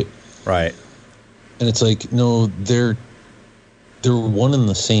 right? Right. And it's like, no, they're one and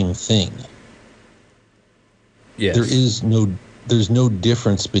the same thing. Yes. There's no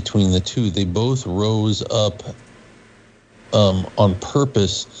difference between the two. They both rose up on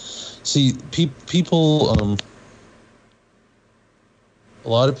purpose. See, people, a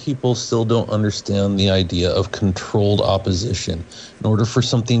lot of people still don't understand the idea of controlled opposition. In order for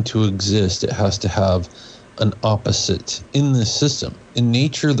something to exist, it has to have an opposite in this system. In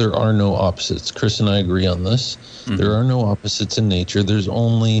nature, there are no opposites. Chris and I agree on this. Mm-hmm. There are no opposites in nature. There's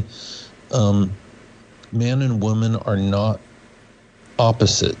only man and woman are not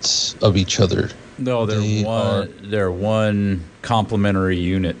opposites of each other. No, they're one complementary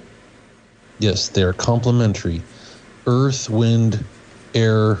unit. Yes, they're complementary. Earth, wind,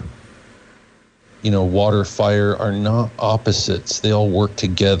 air, water, fire are not opposites. They all work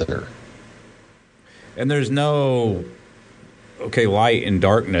together. And there's no light and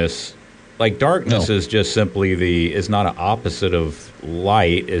darkness. Like darkness is just simply it's not an opposite of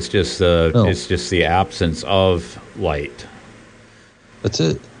light. It's just it's the absence of light. That's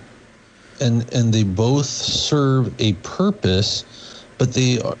it. And they both serve a purpose, but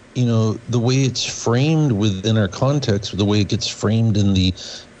they are, the way it's framed within our context, the way it gets framed in the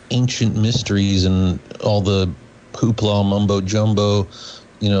ancient mysteries and all the hoopla, mumbo jumbo,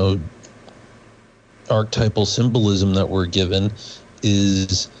 archetypal symbolism that we're given,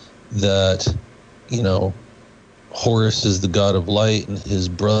 is that, Horus is the god of light, and his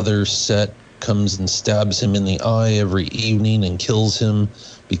brother Set comes and stabs him in the eye every evening and kills him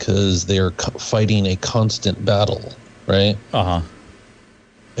because they are fighting a constant battle, right? Uh-huh.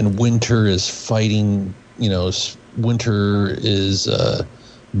 And winter is fighting, winter is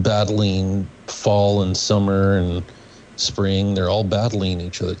battling fall and summer and spring. They're all battling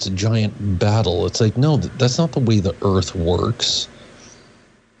each other. It's a giant battle. It's like, no, that's not the way the earth works.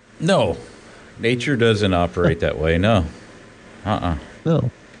 No. Nature doesn't operate that way, no. No.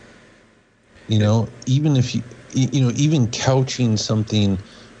 Even if even couching something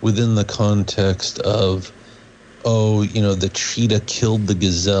within the context of, the cheetah killed the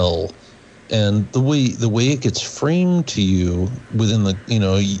gazelle, and the way it gets framed to you within the,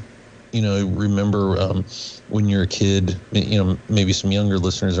 remember when you're a kid, maybe some younger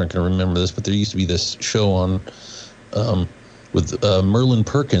listeners aren't going to remember this, but there used to be this show on with Merlin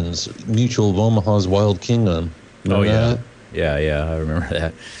Perkins, Mutual of Omaha's Wild Kingdom. Remember that? Yeah, I remember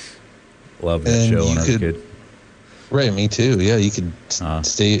that. Loved that show when I was a kid. Right, me too. Yeah, you could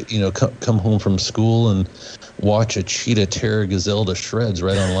stay, come home from school and watch a cheetah tear a gazelle to shreds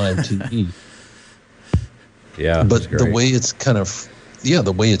right on live TV. Yeah, but the way it's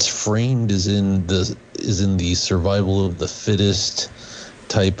the way it's framed is in the survival of the fittest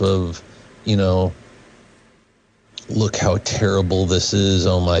type of, look how terrible this is.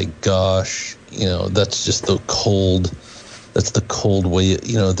 Oh my gosh, that's just the cold. That's the cold way.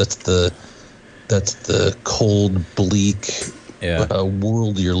 That's the cold, bleak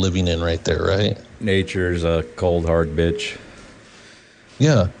world you're living in right there, right? nature's a cold, hard bitch.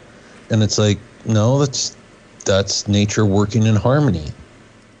 Yeah. And it's like, no, that's nature working in harmony.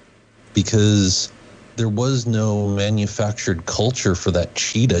 Because there was no manufactured culture for that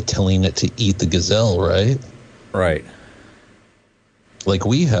cheetah telling it to eat the gazelle, right? Right. Like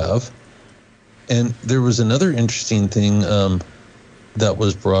we have. And there was another interesting thing that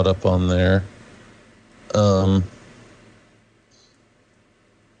was brought up on there.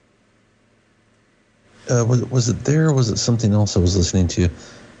 Was it there or was it something else I was listening to?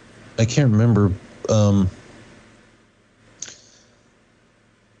 I can't remember. I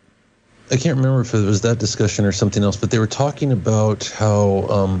can't remember if it was that discussion or something else, but they were talking about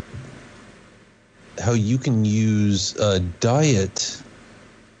how you can use diet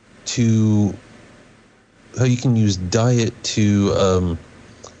to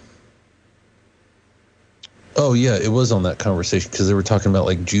oh yeah, it was on that conversation because they were talking about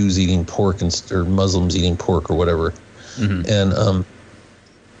like Jews eating pork or Muslims eating pork or whatever. Mm-hmm. And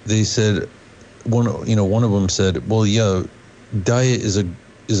they said one of them said, well, yeah, diet is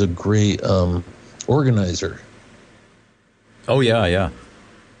a great organizer. Oh yeah.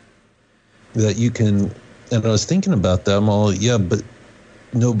 That you can, and I was thinking about that. I'm all, yeah, but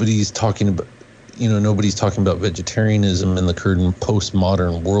nobody's talking about vegetarianism in the current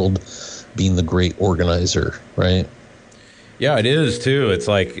postmodern world being the great organizer, right? Yeah, it is too. It's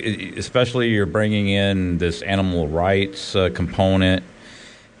like, especially you're bringing in this animal rights component,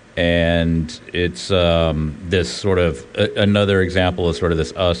 and it's this sort of another example of sort of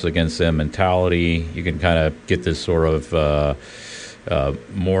this us against them mentality. You can kind of get this sort of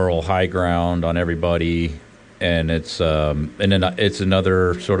moral high ground on everybody, and it's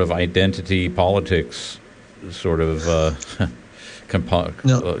another sort of identity politics sort of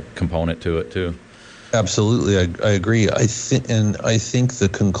component to it too. Absolutely, I agree. I think the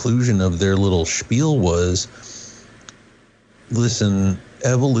conclusion of their little spiel was, listen,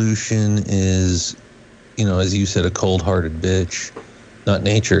 evolution is, as you said, a cold-hearted bitch. Not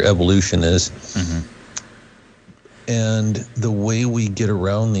nature, evolution is. Mm-hmm. And the way we get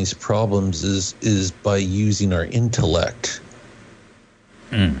around these problems is by using our intellect.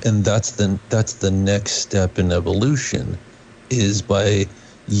 Mm. And that's the next step in evolution, is by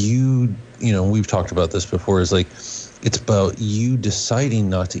we've talked about this before, is like, it's about you deciding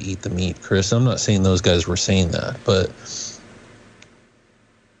not to eat the meat, Chris. I'm not saying those guys were saying that, but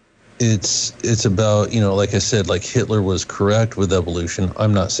it's about, like I said, like Hitler was correct with evolution.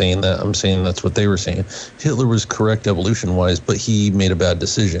 I'm not saying that. I'm saying that's what they were saying. Hitler was correct evolution-wise, but he made a bad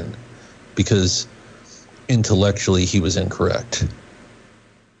decision because intellectually he was incorrect.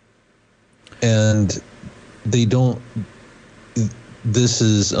 And they don't... This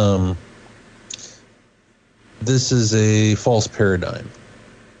is a false paradigm.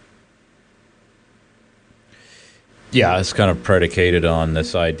 Yeah, it's kind of predicated on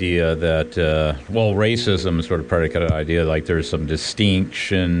this idea that, racism is sort of predicated on the idea like there's some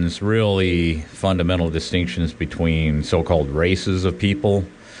distinctions, really fundamental distinctions between so-called races of people.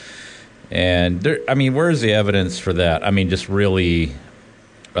 And where's the evidence for that? I mean, just really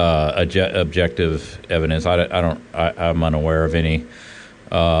objective evidence. I'm unaware of any.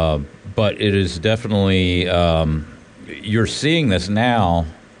 But it is definitely, you're seeing this now,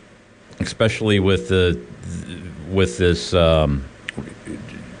 especially with these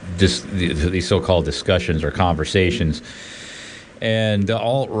so-called discussions or conversations, and the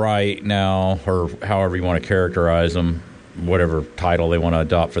alt-right now, or however you want to characterize them, whatever title they want to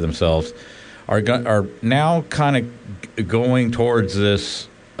adopt for themselves, are now kind of going towards this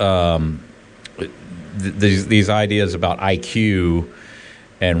these ideas about IQ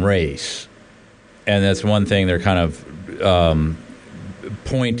and race, and that's one thing they're kind of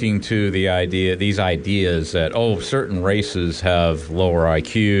pointing to these ideas that, certain races have lower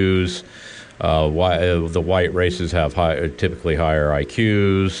IQs, the white races have typically higher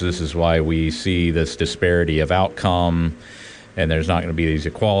IQs. This is why we see this disparity of outcome, and there's not going to be these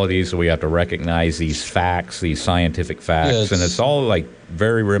equalities, so we have to recognize these facts, these scientific facts, and it's all like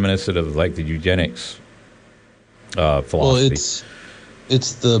very reminiscent of like the eugenics philosophy. Well,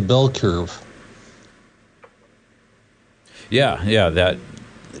 it's the bell curve. Yeah, they're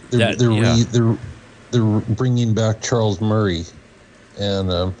bringing back Charles Murray,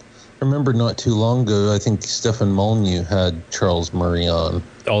 and I remember not too long ago, I think Stefan Molyneux had Charles Murray on.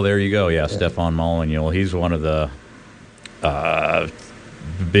 Oh, there you go. Yeah. Stefan Molyneux. He's one of the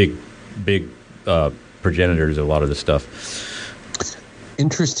big progenitors of a lot of this stuff.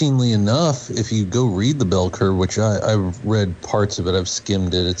 Interestingly enough, if you go read the bell curve, which I've read parts of it, I've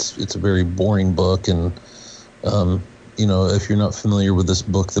skimmed it. It's a very boring book, and if you're not familiar with this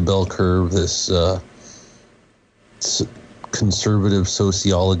book, The Bell Curve, this conservative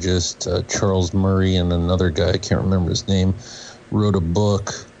sociologist, Charles Murray, and another guy, I can't remember his name, wrote a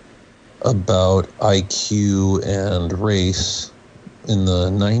book about IQ and race in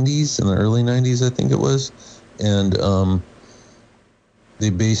the early 90s, I think it was. And they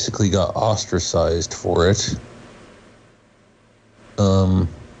basically got ostracized for it.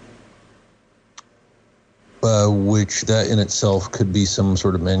 Which that in itself could be some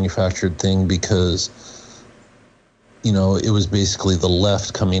sort of manufactured thing, because it was basically the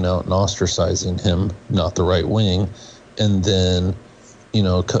left coming out and ostracizing him, not the right wing. And then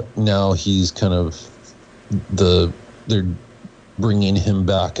now he's kind of they're bringing him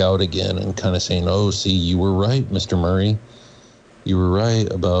back out again and kind of saying, oh, see, you were right, Mr. Murray, you were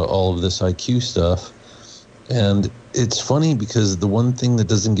right about all of this IQ stuff. And it's funny because the one thing that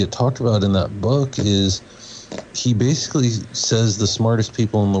doesn't get talked about in that book is he basically says the smartest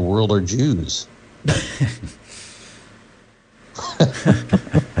people in the world are Jews.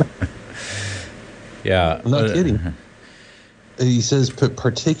 Yeah. I'm not kidding. He says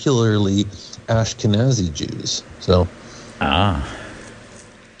particularly Ashkenazi Jews. So.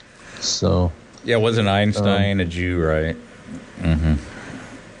 So. Yeah, wasn't Einstein a Jew, right? Mm-hmm.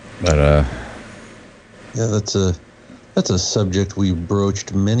 But yeah, that's a subject we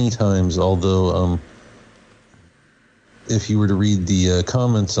broached many times. Although, if you were to read the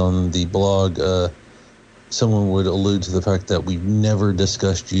comments on the blog, someone would allude to the fact that we've never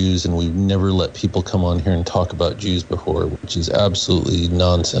discussed Jews and we've never let people come on here and talk about Jews before, which is absolutely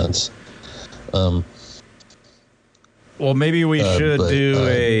nonsense. Well, maybe we should do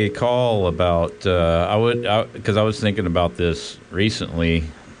a call about. Because I was thinking about this recently.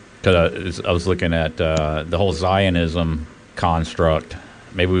 Because I was looking at the whole Zionism construct.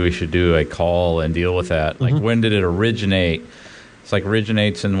 Maybe we should do a call and deal with that. Like, when did it originate? It's like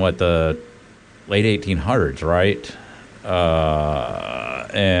originates in the late 1800s, right?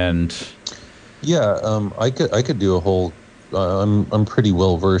 And yeah, I could do a whole. I'm pretty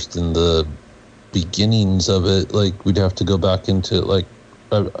well versed in the beginnings of it. Like, we'd have to go back into, like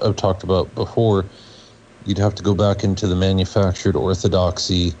I've talked about before, you'd have to go back into the manufactured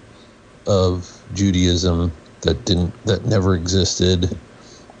orthodoxy of Judaism that never existed.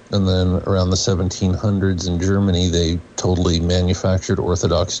 And then around the 1700s in Germany, they totally manufactured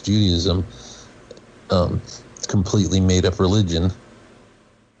Orthodox Judaism. Completely made up religion.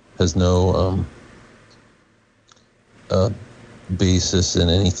 Has no basis in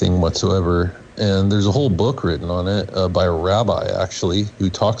anything whatsoever. And there's a whole book written on it by a rabbi, actually, who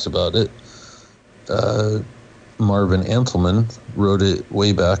talks about it. Marvin Antelman wrote it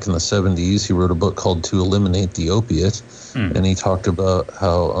way back in the 70s. He wrote a book called To Eliminate the Opiate. And he talked about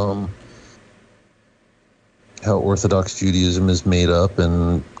how Orthodox Judaism is made up,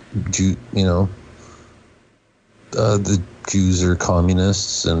 and the Jews are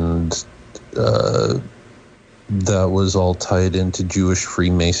communists, and that was all tied into Jewish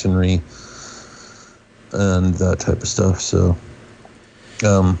Freemasonry and that type of stuff. So,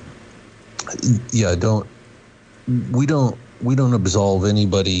 yeah, we don't absolve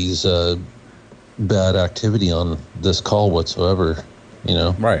anybody's bad activity on this call whatsoever,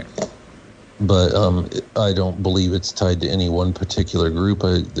 Right. But I don't believe it's tied to any one particular group.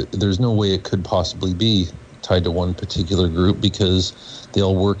 There's no way it could possibly be tied to one particular group, because they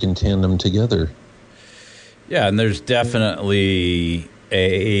all work in tandem together. Yeah, and there's definitely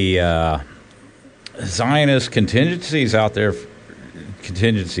a Zionist contingency out there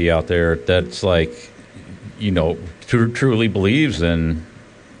that's like, truly believes in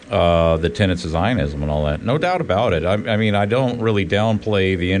the tenets of Zionism and all that. No doubt about it. I mean, I don't really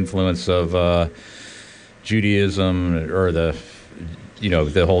downplay the influence of Judaism or the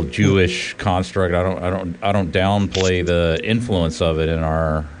whole Jewish construct. I don't downplay the influence of it in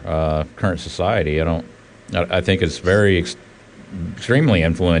our current society. I think it's very extremely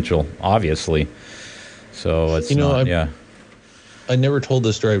influential, obviously. So it's I never told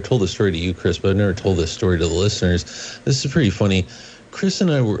this story. I've told this story to you, Chris, but I've never told this story to the listeners. This is pretty funny. Chris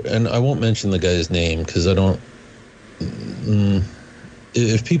and I were, and I won't mention the guy's name because I don't.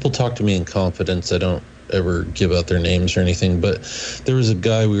 If people talk to me in confidence, I don't ever give out their names or anything. But there was a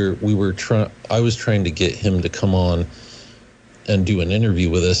guy I was trying to get him to come on and do an interview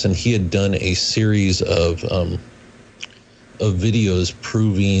with us, and he had done a series of videos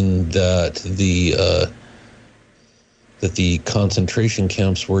proving that the concentration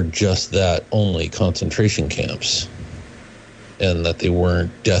camps were just that, only concentration camps, and that they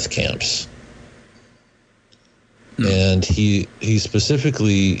weren't death camps. And he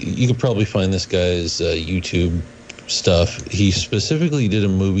specifically, you could probably find this guy's YouTube stuff. He specifically did a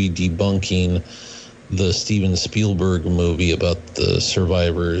movie debunking the Steven Spielberg movie about the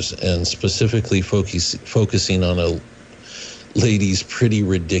survivors, and specifically focusing on a lady's pretty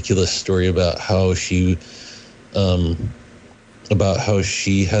ridiculous story about how she had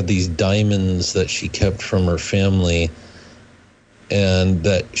these diamonds that she kept from her family, and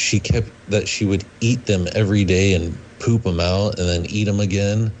that she would eat them every day and poop them out and then eat them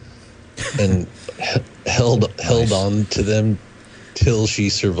again, and held on to them till she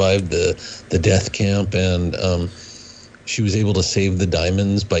survived the death camp, and she was able to save the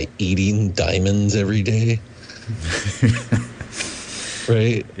diamonds by eating diamonds every day.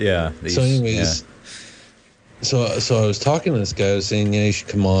 Right? Yeah. So anyways, so I was talking to this guy. I was saying, you should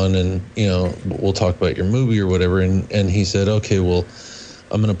come on and, we'll talk about your movie or whatever. And he said, okay, well,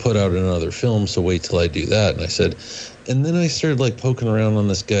 I'm going to put out another film, so wait till I do that. And I said, and then I started like poking around on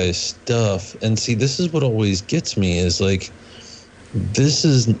this guy's stuff. And see, this is what always gets me is like, this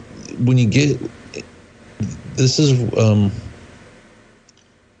is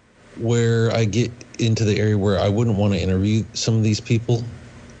where I get into the area where I wouldn't want to interview some of these people,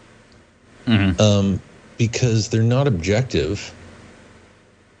 because they're not objective.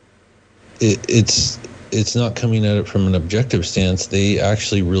 It's not coming at it from an objective stance. They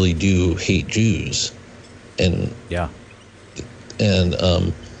actually really do hate Jews, and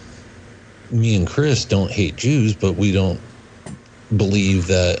me and Chris don't hate Jews, but we don't believe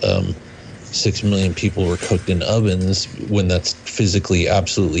that 6 million people were cooked in ovens when that's physically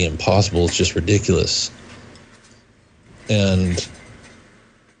absolutely impossible. It's just ridiculous. And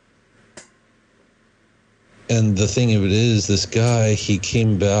the thing of it is, this guy, he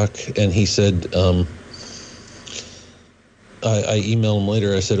came back and he said, I emailed him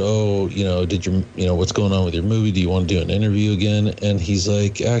later. I said, did you, what's going on with your movie? Do you want to do an interview again? And he's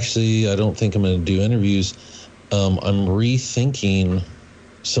like, actually, I don't think I'm going to do interviews. I'm rethinking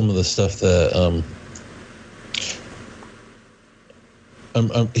some of the stuff that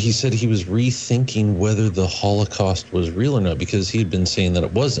he said he was rethinking whether the Holocaust was real or not, because he had been saying that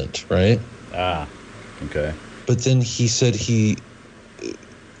it wasn't, right? Okay. But then he said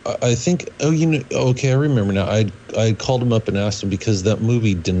I think, okay, I remember now. I called him up and asked him, because that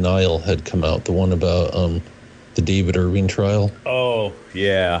movie Denial had come out, the one about the David Irving trial. Oh,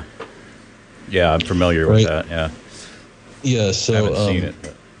 yeah. Yeah, I'm familiar with that, yeah. Yeah, so... I haven't seen it.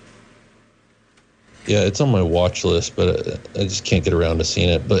 But. Yeah, it's on my watch list, but I just can't get around to seeing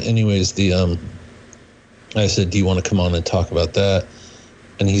it. But anyways, I said, do you want to come on and talk about that?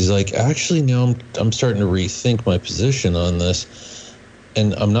 And he's like, actually, now I'm starting to rethink my position on this.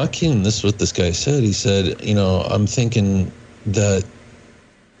 And I'm not kidding, this is what this guy said. He said, I'm thinking that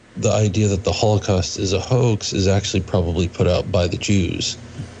the idea that the Holocaust is a hoax is actually probably put out by the Jews.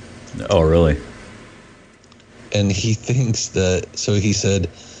 Oh, really? And he thinks that, so he said,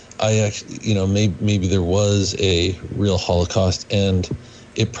 I actually, maybe there was a real Holocaust, and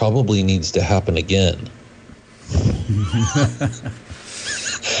it probably needs to happen again.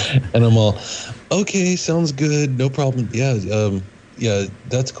 And I'm all, okay, sounds good, no problem. Yeah,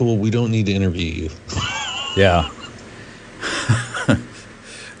 that's cool. We don't need to interview you. Yeah. I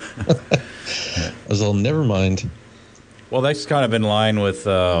was all, never mind. Well, that's kind of in line with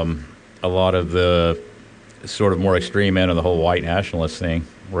a lot of the sort of more extreme end of the whole white nationalist thing,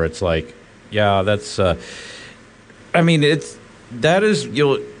 where it's like, yeah, that's, you're going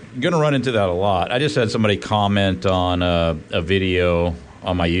to run into that a lot. I just had somebody comment on a video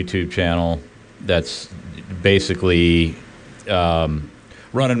on my YouTube channel that's basically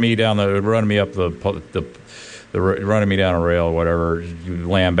running me down a rail or whatever,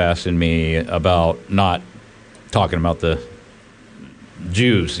 lambasting me about not talking about the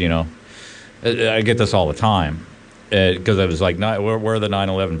Jews, I get this all the time, because I was like, where are the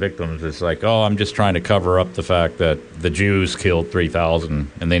 9/11 victims? It's like, I'm just trying to cover up the fact that the Jews killed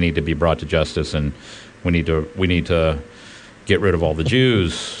 3,000 and they need to be brought to justice, and we need to get rid of all the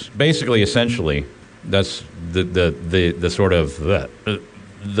Jews. Basically, essentially, that's the sort of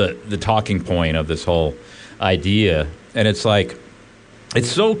the talking point of this whole idea. And it's like,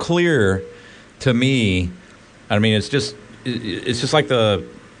 it's so clear to me. I mean, it's just like the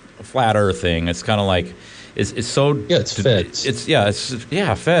flat Earth thing. It's kind of like it's so it's feds. It's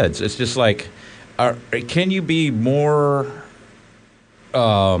feds. It's just like, can you be more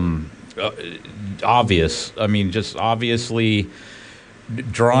obvious? I mean, just obviously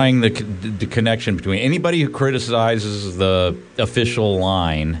drawing the connection between anybody who criticizes the official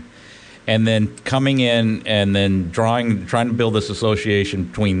line, and then coming in and then trying to build this association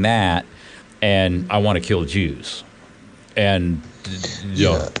between that and I want to kill Jews. And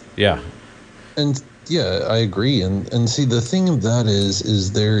yeah. And Yeah, I agree. And see, the thing of that is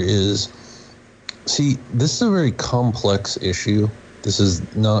see, this is a very complex issue. This is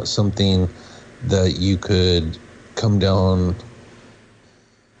not something that you could come down.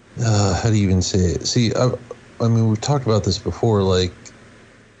 How do you even say it? See, I mean, we've talked about this before. Like,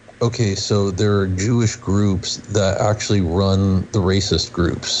 okay, so there are Jewish groups that actually run the racist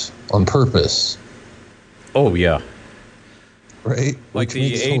groups on purpose. Oh, yeah. Right? Like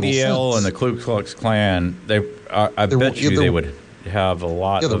the ADL and the Ku Klux Klan, I bet you they would have a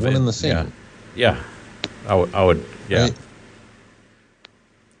lot of one and the same. Yeah. I would, yeah. Right?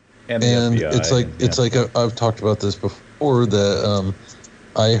 And it's like I've talked about this before, that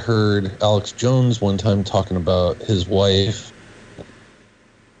I heard Alex Jones one time talking about his wife.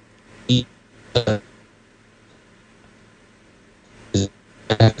 His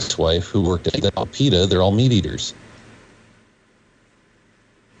ex-wife, who worked at PETA, they're all meat eaters.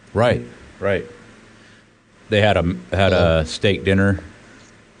 Right. They had a steak dinner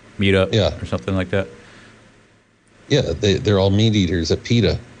meetup, or something like that. Yeah, they're all meat eaters at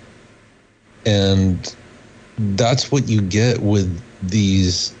PETA, and that's what you get with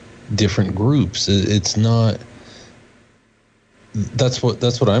these different groups. It's not. That's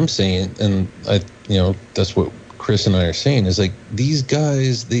what I'm saying, and that's what Chris and I are saying, is like, these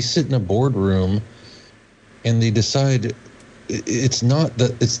guys, they sit in a boardroom and they decide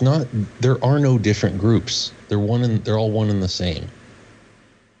there are no different groups. They're all one and the same.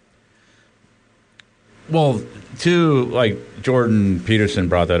 Well, too, like Jordan Peterson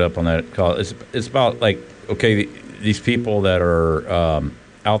brought that up on that call. It's about, like, okay, these people that are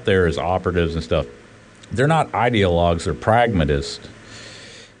out there as operatives and stuff, they're not ideologues, they're pragmatists.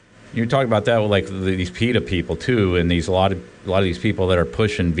 You're talking about that with, like, these PETA people too, and a lot of these people that are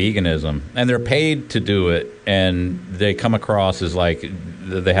pushing veganism, and they're paid to do it, and they come across as like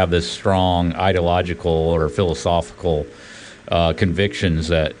they have this strong ideological or philosophical convictions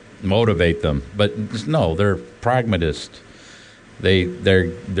that motivate them. But no, they're pragmatists. They're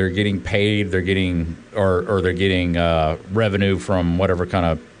getting paid. They're getting or they're getting revenue from whatever kind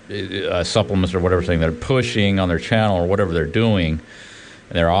of supplements or whatever thing they're pushing on their channel or whatever they're doing.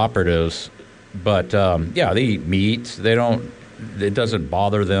 And they're operatives, but they eat meat. They don't. It doesn't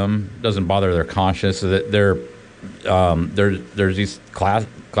bother them. It doesn't bother their conscience. That there's these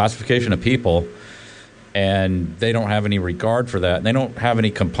classification of people, and they don't have any regard for that. They don't have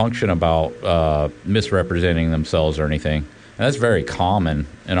any compunction about misrepresenting themselves or anything. And that's very common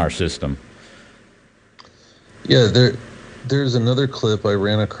in our system. Yeah, there's another clip I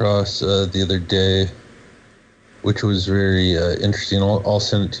ran across the other day, which was very interesting. I'll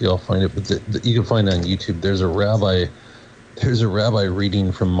send it to you. I'll find it, but you can find it on YouTube. There's a rabbi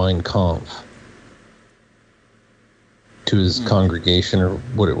reading from Mein Kampf to his congregation, or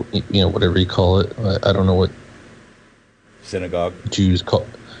whatever you call it. I don't know what synagogue Jews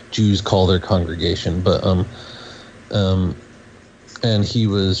call their congregation, but and he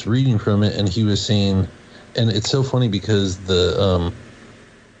was reading from it, and he was saying, and it's so funny because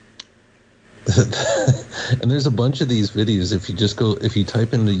and there's a bunch of these videos. If you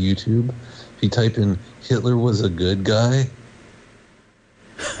type into YouTube, if you type in Hitler was a good guy,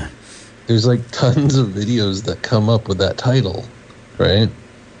 there's like tons of videos that come up with that title, right?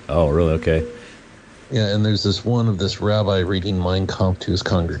 Oh, really? Okay. Yeah, and there's this one of this rabbi reading Mein Kampf to his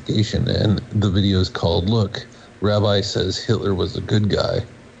congregation, and the video is called, "Look, Rabbi says Hitler was a good guy."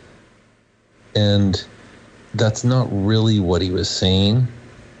 And that's not really what he was saying.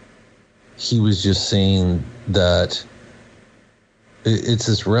 He was just saying that it's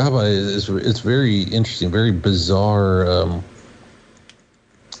this rabbi. It's very interesting, very bizarre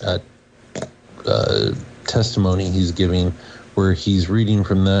testimony he's giving, where he's reading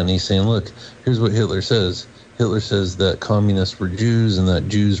from that and he's saying, "Look, here's what Hitler says. Hitler says that communists were Jews and that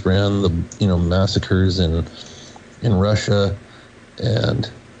Jews ran the massacres in Russia, and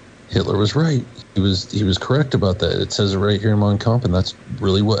Hitler was right. He was correct about that. It says it right here in Mein Kampf, and that's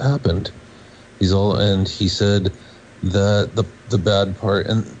really what happened." And he said that the bad part,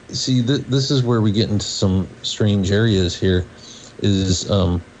 and see, this is where we get into some strange areas here, is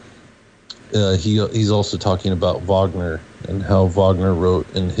he's also talking about Wagner and how Wagner wrote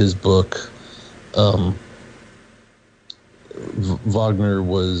in his book. Wagner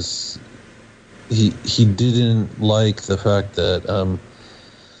was he didn't like the fact that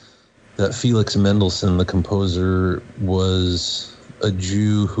that Felix Mendelssohn, the composer, was a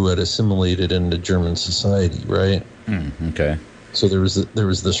Jew who had assimilated into German society, right? Okay. So there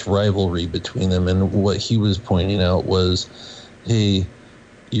was this rivalry between them, and what he was pointing out was, hey,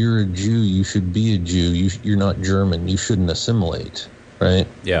 you're a Jew, you should be a Jew. You're not German. You shouldn't assimilate, right?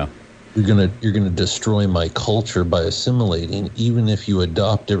 Yeah. you're gonna destroy my culture by assimilating. Even if you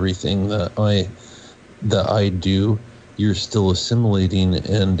adopt everything that I do, you're still assimilating,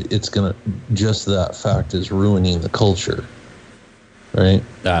 and it's gonna, just that fact is ruining the culture, right?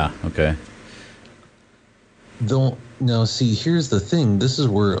 Okay. Now see, here's the thing. This is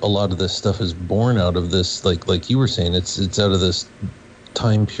where a lot of this stuff is born out of. This, like you were saying, it's out of this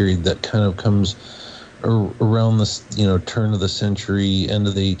time period that kind of comes around this, turn of the century, end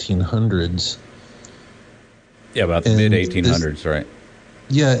of the 1800s. Yeah, about the mid 1800s, right?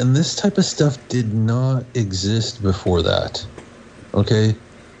 Yeah, and this type of stuff did not exist before that. Okay?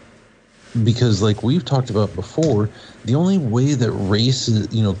 Because like we've talked about before, the only way that races,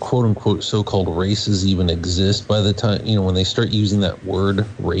 quote unquote so-called races even exist by the time, when they start using that word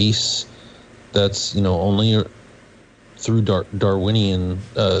race, that's, only through Darwinian,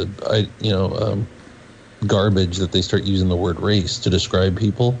 garbage that they start using the word race to describe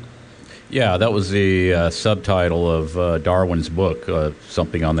people. Yeah, that was the subtitle of Darwin's book,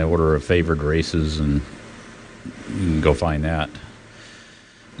 something on the order of favored races, and you can go find that.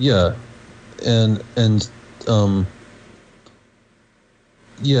 Yeah, and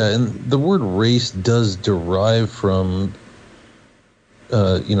the word race does derive from,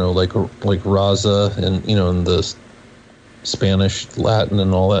 like raza, and in the Spanish, Latin,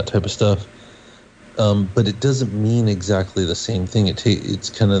 and all that type of stuff. But it doesn't mean exactly the same thing.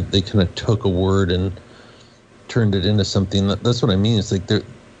 They kind of took a word and turned it into something. That's what I mean. It's like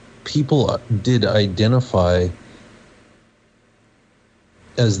people did identify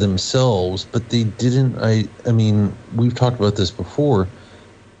as themselves, but they didn't. I mean, we've talked about this before.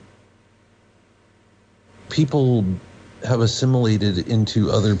 People have assimilated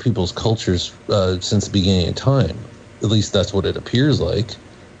into other people's cultures since the beginning of time. At least that's what it appears like,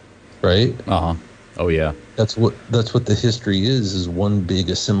 right? Uh-huh. Oh yeah. That's what the history is one big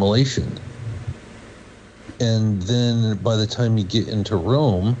assimilation. And then by the time you get into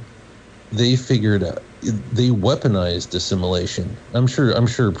Rome, they figured out, they weaponized assimilation. I'm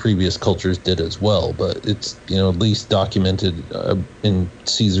sure previous cultures did as well, but it's, at least documented in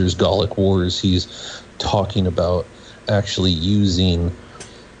Caesar's Gallic Wars. He's talking about actually using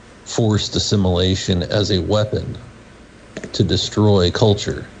forced assimilation as a weapon to destroy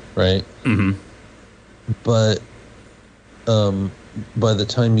culture, right? Mm-hmm. But by the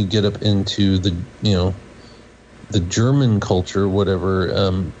time you get up into the German culture, whatever,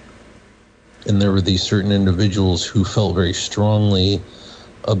 and there were these certain individuals who felt very strongly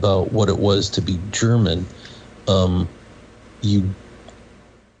about what it was to be German,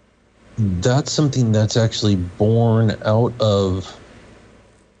 that's something that's actually born out of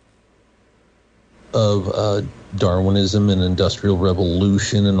Darwinism and Industrial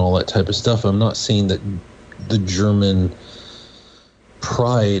Revolution and all that type of stuff. I'm not saying that the German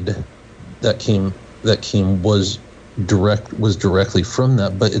pride that came was directly from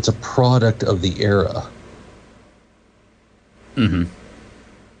that, but it's a product of the era. Mm-hmm.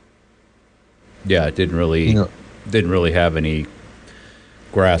 Yeah, it didn't really have any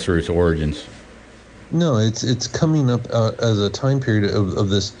grassroots origins. No, it's coming up as a time period of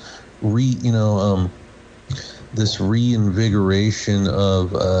this this reinvigoration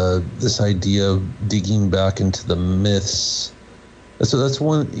of this idea of digging back into the myths. So that's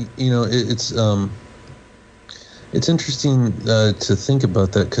one. It's interesting to think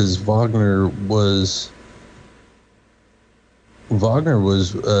about that, because Wagner was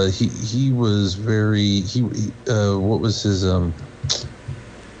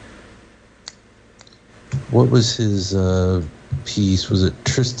what was his piece? Was it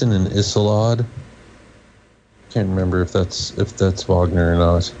Tristan and Isolde? Can't remember if that's Wagner or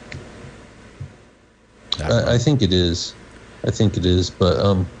not. I think it is. But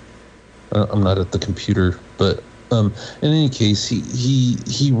I'm not at the computer. But in any case,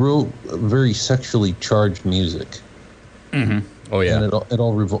 he wrote very sexually charged music. Mm-hmm. Oh yeah. And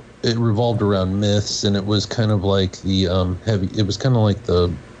it revolved around myths, and it was kind of like the heavy. It was kind of like the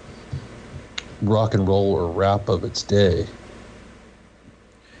rock and roll or rap of its day.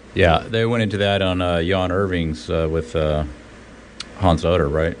 Yeah, they went into that on Jan Irving's with Hans Otter,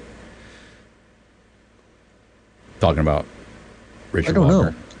 right? Talking about Richard Wagner. I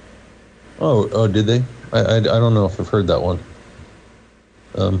don't know. Oh, did they? I don't know if I've heard that one.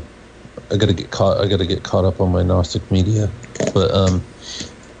 I gotta get caught up on my Gnostic media, but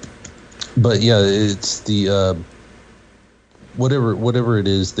yeah, it's the whatever it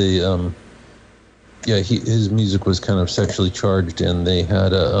is. They his music was kind of sexually charged, and they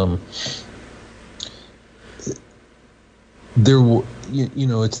had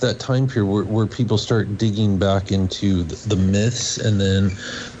it's that time period where people start digging back into the myths, and then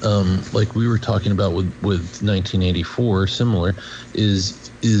like we were talking about with 1984, similar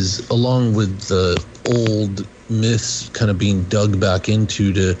is along with the old myths kind of being dug back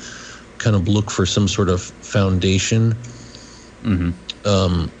into to kind of look for some sort of foundation.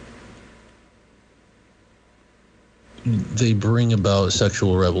 They bring about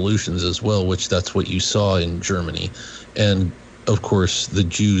sexual revolutions as well, which that's what you saw in Germany. And of course, the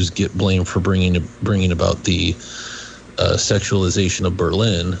Jews get blamed for bringing about the sexualization of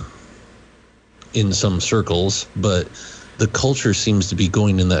Berlin in some circles, but the culture seems to be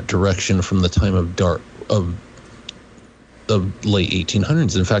going in that direction from the time of late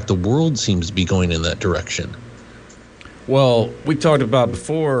 1800s. In fact, the world seems to be going in that direction. Well, we talked about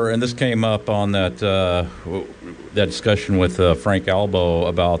before, and this came up on that discussion with Frank Albo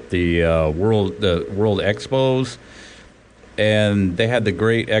about the World Expos, and they had the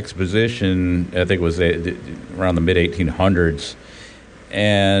Great Exposition. I think it was around the mid 1800s,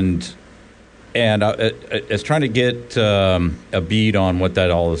 and I was trying to get a beat on what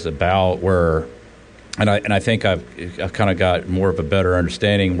that all is about. And I think I've kind of got more of a better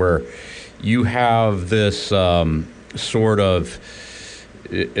understanding where you have this sort of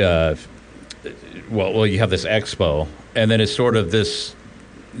you have this expo, and then it's sort of this,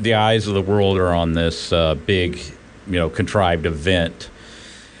 the eyes of the world are on this big, contrived event.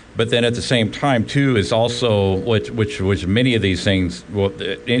 But then at the same time too is also which many of these things,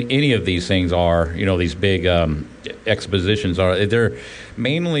 any of these things are, these big expositions are, they're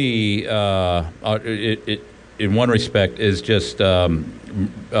mainly in one respect is just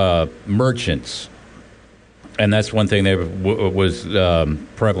merchants. And that's one thing that was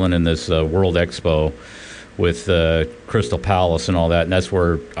prevalent in this World Expo with Crystal Palace and all that. And that's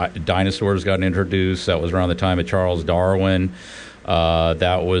where dinosaurs got introduced. That was around the time of Charles Darwin.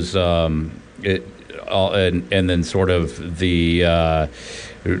 That was and then sort of the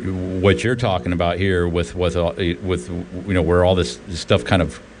what you're talking about here with where all this stuff kind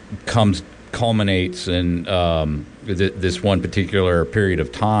of culminates in this one particular period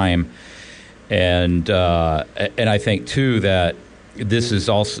of time. And I think too that this is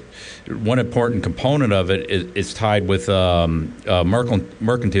also one important component of it is tied with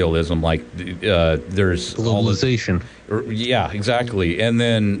mercantilism. Like there's globalization. Yeah, exactly. And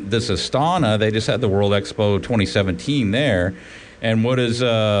then this Astana, they just had the World Expo 2017 there. And what is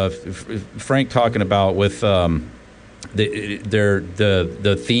Frank talking about with the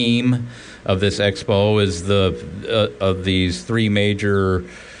theme of this expo is of these three major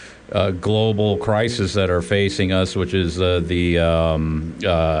global crises that are facing us, which is the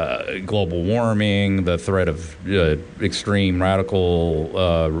global warming, the threat of extreme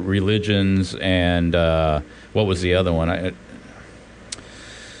radical religions, and what was the other one?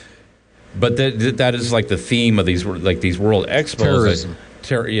 But that is like the theme of these world expos. Terrorism.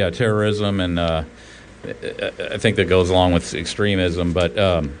 Terrorism, and I think that goes along with extremism. But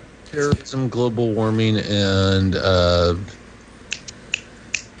terrorism, global warming, and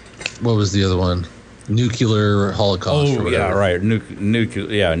what was the other one? Nuclear holocaust. Oh, yeah, right.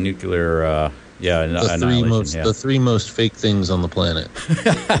 Nuclear. The three most fake things on the planet.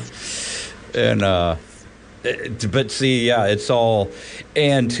 And but see, yeah, it's all.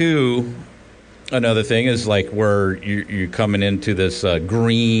 And two, another thing is like where you're coming into this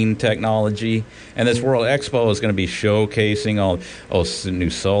green technology, and this World Expo is going to be showcasing all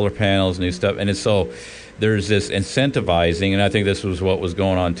new solar panels, new stuff, and it's so. There's this incentivizing, and I think this was what was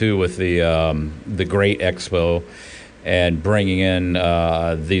going on too with the Great Expo, and bringing in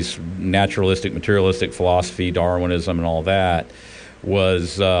these naturalistic, materialistic philosophy, Darwinism, and all that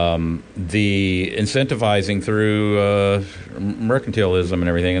was the incentivizing through mercantilism and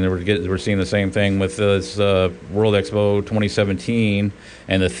everything. And we're seeing the same thing with this World Expo 2017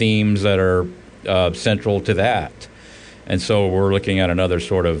 and the themes that are central to that. And so we're looking at another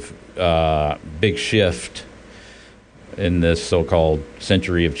sort of big shift in this so-called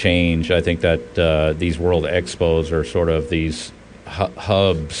century of change. I think that these World Expos are sort of these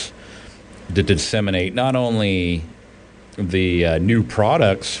hubs to disseminate not only the new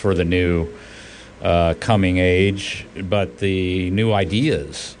products for the new coming age, but the new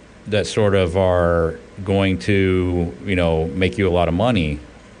ideas that sort of are going to, make you a lot of money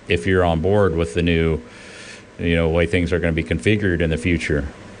if you're on board with the new, way things are going to be configured in the future.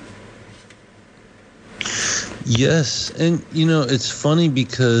 Yes, and it's funny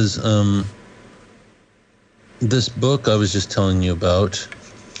because this book I was just telling you about,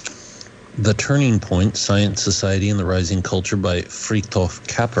 The Turning Point, Science, Society, and the Rising Culture by Fritjof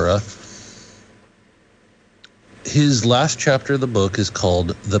Capra, his last chapter of the book is called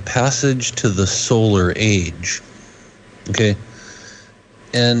The Passage to the Solar Age. Okay.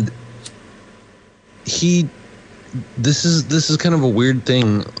 And this is kind of a weird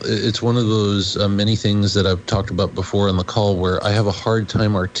thing. It's one of those many things that I've talked about before on the call where I have a hard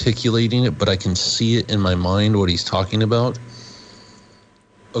time articulating it, but I can see it in my mind what he's talking about.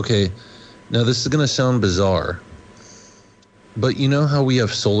 Okay, now this is going to sound bizarre, but you know how we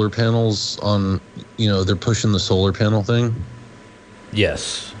have solar panels on, they're pushing the solar panel thing?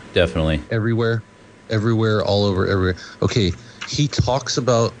 Yes, definitely. Everywhere, all over, everywhere. Okay. He talks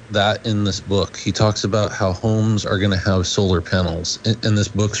about that in this book. He talks about how homes are going to have solar panels. And this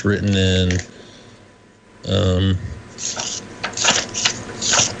book's written in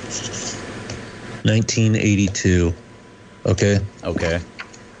 1982. Okay? Okay.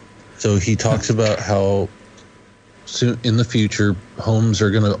 So he talks about how soon in the future homes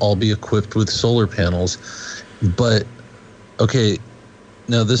are going to all be equipped with solar panels. But, okay,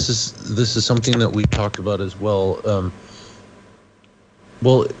 now this is something that we talked about as well.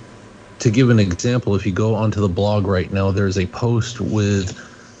 Well, to give an example, if you go onto the blog right now, there's a post with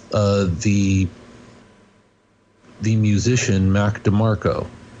the musician Mac DeMarco.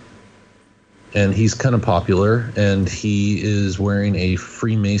 And he's kind of popular, and he is wearing a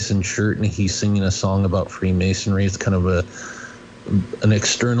Freemason shirt, and he's singing a song about Freemasonry. It's kind of an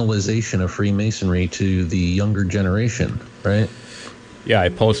externalization of Freemasonry to the younger generation, right? Yeah, I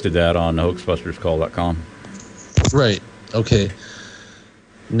posted that on hoaxbusterscall.com. Right, okay.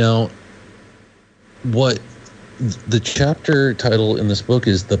 Now, what the chapter title in this book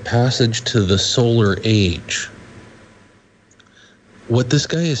is The Passage to the Solar Age. What this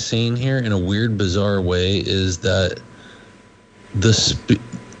guy is saying here in a weird, bizarre way is that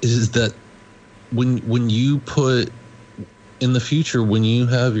when you put in the future, when you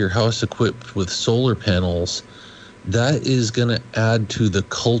have your house equipped with solar panels, that is going to add to the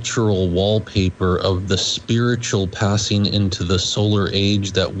cultural wallpaper of the spiritual passing into the solar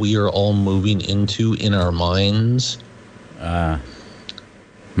age that we are all moving into in our minds.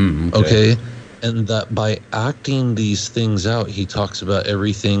 Okay. And that by acting these things out, he talks about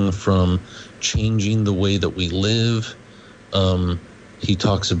everything from changing the way that we live. He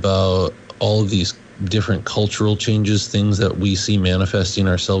talks about all of these different cultural changes, things that we see manifesting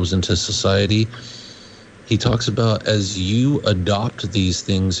ourselves into society. He talks about as you adopt these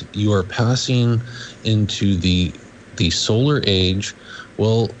things, you are passing into the solar age.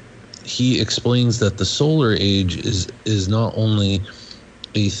 Well, he explains that the solar age is not only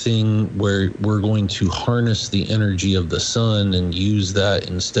a thing where we're going to harness the energy of the sun and use that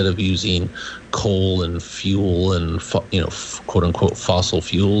instead of using coal and fuel and quote unquote fossil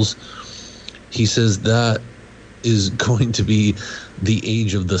fuels. He says that is going to be the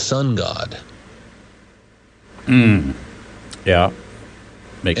age of the sun god. Yeah,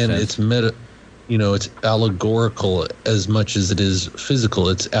 makes sense. And it's allegorical as much as it is physical.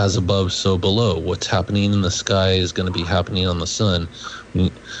 It's as above, so below. What's happening in the sky is going to be happening on the sun,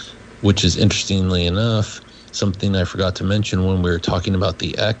 which is, interestingly enough, something I forgot to mention when we were talking about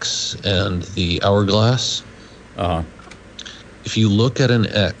the X and the hourglass. If you look at an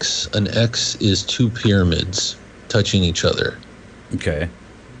X is two pyramids touching each other. Okay.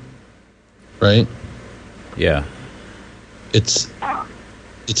 Right? Yeah. It's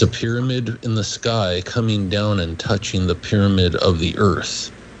a pyramid in the sky coming down and touching the pyramid of the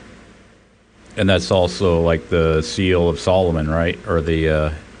earth. And that's also like the Seal of Solomon, right? Or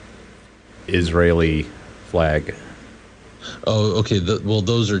the Israeli flag. Oh, okay.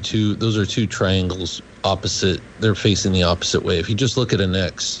 Those are two triangles opposite. They're facing the opposite way. If you just look at an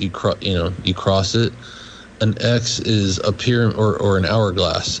X, you cross it. An X is a pyramid or an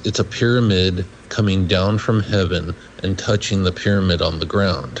hourglass. It's a pyramid coming down from heaven and touching the pyramid on the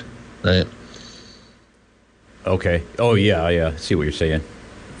ground, right? Okay. Oh, yeah. See what you're saying.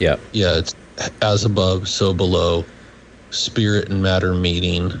 Yeah. Yeah, it's as above, so below, spirit and matter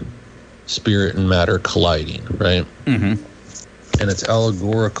meeting, spirit and matter colliding, right? Mm-hmm. And it's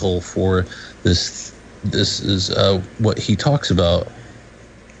allegorical for this. This is what he talks about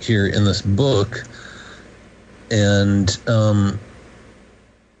here in this book. And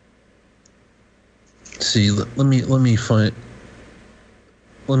see, let me find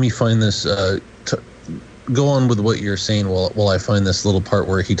this. Go on with what you're saying while I find this little part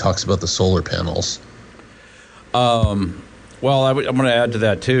where he talks about the solar panels. Well, I'm going to add to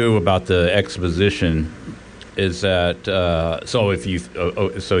that too about the exposition. Is that so? If you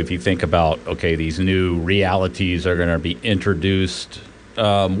think about these new realities are going to be introduced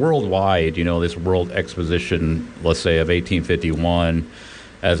worldwide. This World Exposition, let's say of 1851,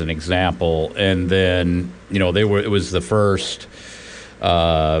 as an example. And then, it was the first,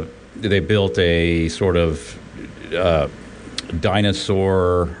 they built a sort of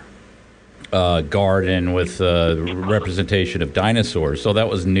dinosaur garden with representation of dinosaurs. So that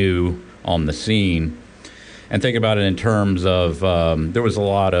was new on the scene. And think about it in terms of there was a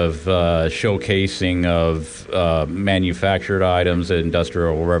lot of showcasing of manufactured items. The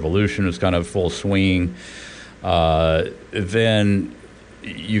Industrial Revolution was kind of full swing. Then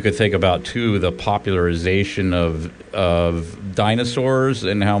you could think about, too, the popularization of dinosaurs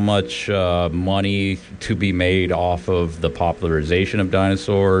and how much money to be made off of the popularization of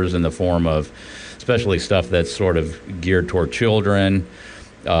dinosaurs in the form of especially stuff that's sort of geared toward children.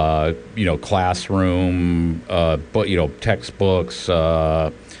 Classroom, textbooks,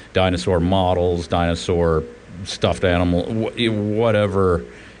 dinosaur models, dinosaur stuffed animal, whatever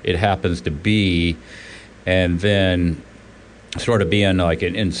it happens to be, and then sort of being like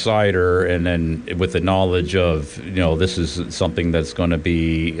an insider, and then with the knowledge of, this is something that's going to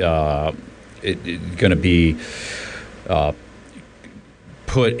be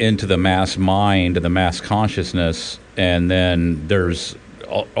put into the mass mind, the mass consciousness, and then there's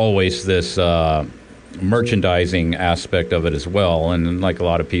always this merchandising aspect of it as well. And like a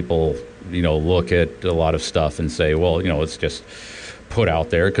lot of people, look at a lot of stuff and say, well, it's just put out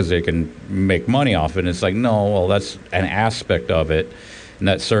there because they can make money off it. And it's like, no, well, that's an aspect of it. And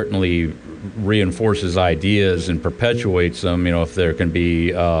that certainly reinforces ideas and perpetuates them, if there can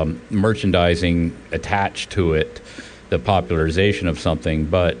be merchandising attached to it, the popularization of something.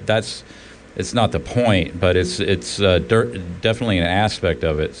 But it's not the point, but it's definitely an aspect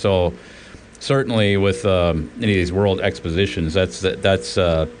of it. So certainly with any of these world expositions, that's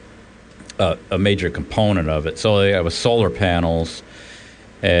a major component of it. So they have solar panels,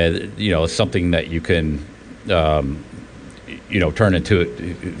 something that you can turn into it.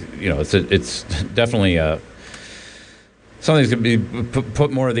 It's definitely something's going to be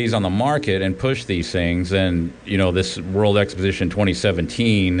put more of these on the market and push these things. And, this World Exposition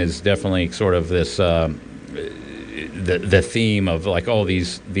 2017 is definitely sort of this, the theme of like,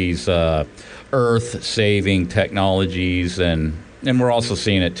 these earth-saving technologies. And we're also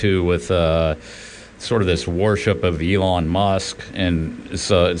seeing it, too, with sort of this worship of Elon Musk. And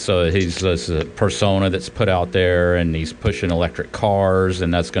so he's this persona that's put out there, and he's pushing electric cars,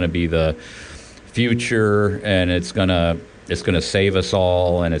 and that's going to be the future, and it's going to save us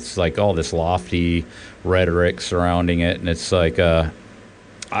all, and it's like all this lofty rhetoric surrounding it. And it's like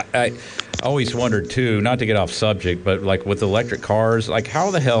I always wondered too, not to get off subject, but like with electric cars, like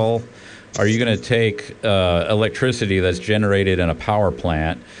how the hell are you going to take electricity that's generated in a power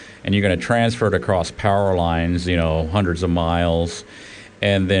plant and you're going to transfer it across power lines, hundreds of miles,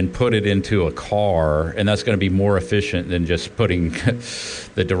 and then put it into a car, and that's going to be more efficient than just putting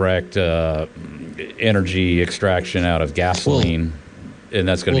the direct energy extraction out of gasoline, and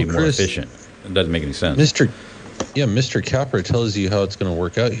that's going to be more efficient. It doesn't make any sense. Mr. Capra tells you how it's going to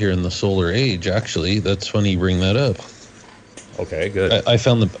work out here in the solar age. Actually, that's funny you bring that up. Okay, good. I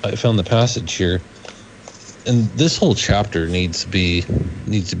found the passage here, and this whole chapter needs to be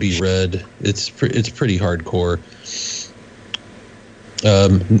read. It's pretty hardcore.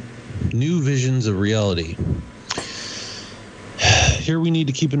 New visions of reality. Here we need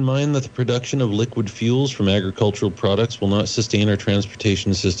to keep in mind that the production of liquid fuels from agricultural products will not sustain our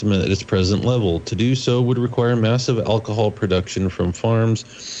transportation system at its present level. To do so would require massive alcohol production from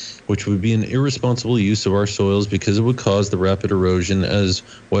farms, which would be an irresponsible use of our soils because it would cause the rapid erosion, as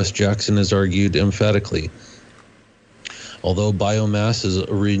Wes Jackson has argued emphatically. Although biomass is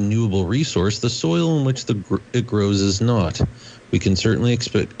a renewable resource, the soil in which it grows is not. We can certainly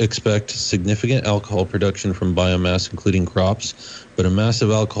expect significant alcohol production from biomass, including crops, but a massive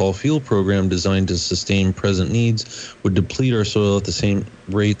alcohol fuel program designed to sustain present needs would deplete our soil at the same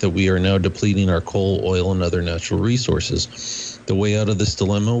rate that we are now depleting our coal, oil, and other natural resources. The way out of this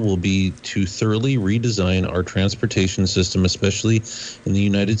dilemma will be to thoroughly redesign our transportation system, especially in the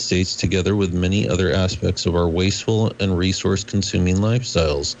United States, together with many other aspects of our wasteful and resource-consuming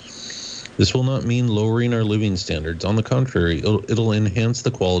lifestyles. This will not mean lowering our living standards. On the contrary, it'll enhance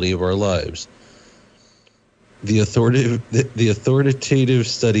the quality of our lives. The authoritative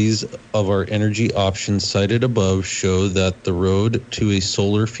studies of our energy options cited above show that the road to a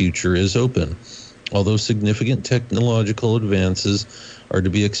solar future is open. Although significant technological advances are to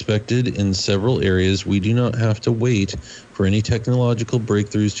be expected in several areas, we do not have to wait for any technological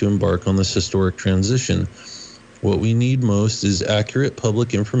breakthroughs to embark on this historic transition. What we need most is accurate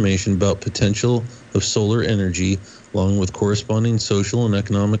public information about potential of solar energy, along with corresponding social and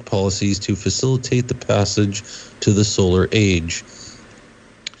economic policies to facilitate the passage to the solar age.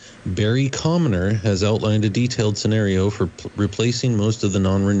 Barry Commoner has outlined a detailed scenario for replacing most of the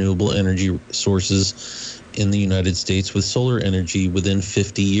non-renewable energy sources in the United States with solar energy within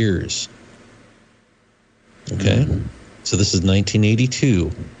 50 years. Okay? So this is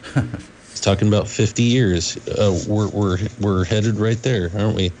 1982. He's talking about 50 years. We're headed right there,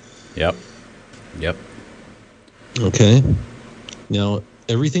 aren't we? Yep. Okay. Now,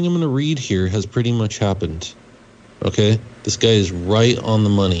 everything I'm going to read here has pretty much happened. Okay? This guy is right on the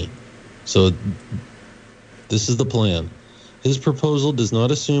money. So this is the plan. His proposal does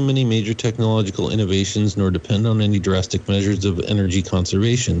not assume any major technological innovations nor depend on any drastic measures of energy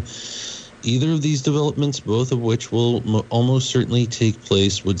conservation. Either of these developments, both of which will almost certainly take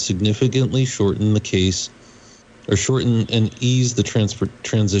place, would significantly shorten the case, or shorten and ease the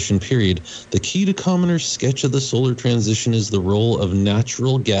transition period. The key to Commoner's sketch of the solar transition is the role of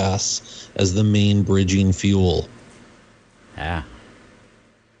natural gas as the main bridging fuel.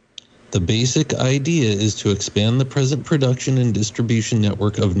 The basic idea is to expand the present production and distribution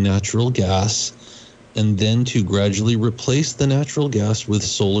network of natural gas and then to gradually replace the natural gas with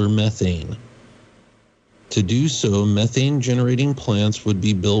solar methane. To do so, methane-generating plants would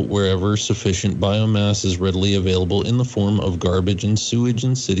be built wherever sufficient biomass is readily available in the form of garbage and sewage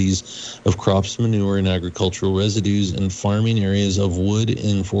in cities, of crops, manure, and agricultural residues, and farming areas, of wood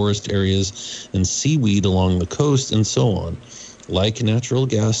in forest areas, and seaweed along the coast, and so on. Like natural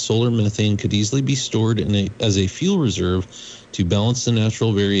gas, solar methane could easily be stored as a fuel reserve to balance the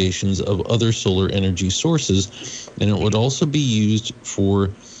natural variations of other solar energy sources, and it would also be used for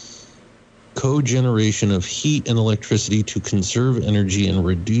cogeneration of heat and electricity to conserve energy and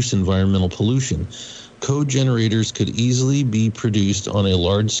reduce environmental pollution. Cogenerators could easily be produced on a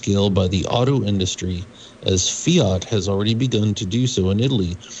large scale by the auto industry, as Fiat has already begun to do so in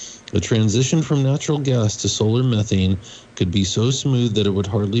Italy. The transition from natural gas to solar methane could be so smooth that it would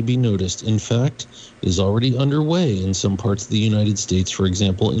hardly be noticed. In fact, it is already underway in some parts of the United States, for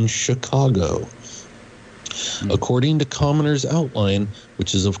example, in Chicago. According to Commoner's outline,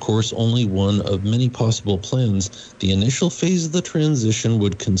 which is of course only one of many possible plans, the initial phase of the transition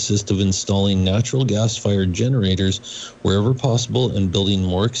would consist of installing natural gas-fired generators wherever possible and building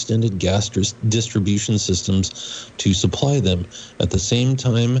more extended gas distribution systems to supply them. At the same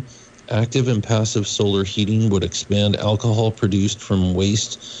time, active and passive solar heating would expand. Alcohol produced from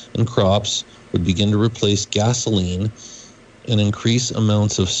waste and crops would begin to replace gasoline, and increased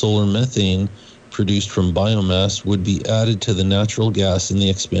amounts of solar methane produced from biomass would be added to the natural gas in the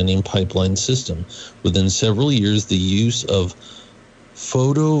expanding pipeline system. Within several years, the use of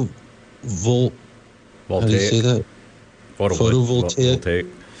Photovoltaic.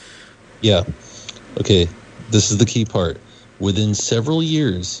 Yeah. Okay. This is the key part. Within several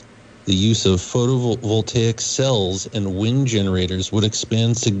years, the use of photovoltaic cells and wind generators would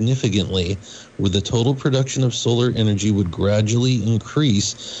expand significantly, with the total production of solar energy would gradually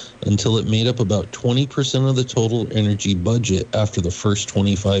increase until it made up about 20% of the total energy budget after the first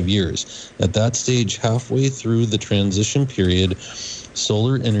 25 years. At that stage, halfway through the transition period,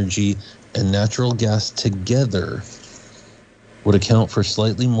 solar energy and natural gas together would account for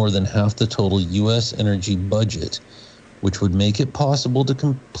slightly more than half the total U.S. energy budget, which would make it possible to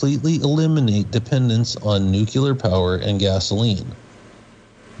completely eliminate dependence on nuclear power and gasoline.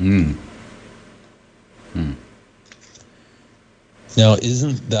 Now,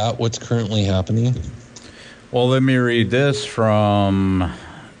 isn't that what's currently happening? Well, let me read this from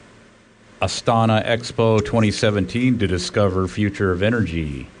Astana EXPO 2017 to discover future of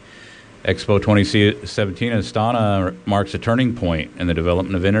energy. EXPO 2017 in Astana marks a turning point in the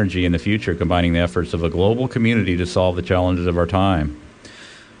development of energy in the future, combining the efforts of a global community to solve the challenges of our time.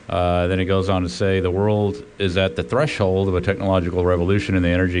 Then it goes on to say the world is at the threshold of a technological revolution in the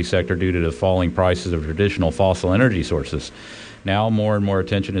energy sector due to the falling prices of traditional fossil energy sources. Now more and more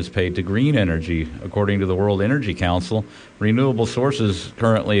attention is paid to green energy. According to the World Energy Council, renewable sources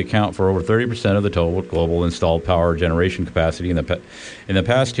currently account for over 30% of the total global installed power generation capacity. In the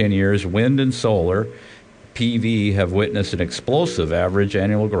past 10 years, wind and solar PV have witnessed an explosive average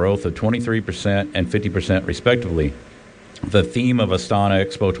annual growth of 23% and 50% respectively. The theme of Astana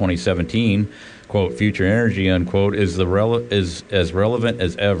Expo 2017, quote, future energy, unquote, is as relevant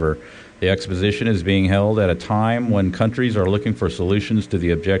as ever. The exposition is being held at a time when countries are looking for solutions to the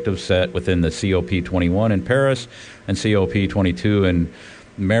objectives set within the COP21 in Paris and COP22 in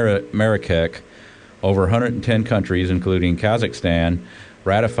Marrakech. Over 110 countries, including Kazakhstan,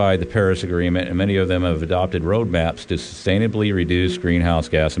 ratified the Paris Agreement, and many of them have adopted roadmaps to sustainably reduce greenhouse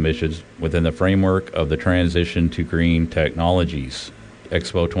gas emissions within the framework of the transition to green technologies.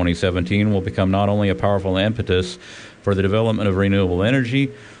 Expo 2017 will become not only a powerful impetus for the development of renewable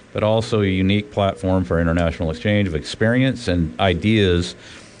energy, but also a unique platform for international exchange of experience and ideas,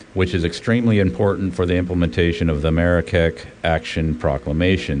 which is extremely important for the implementation of the Marrakech Action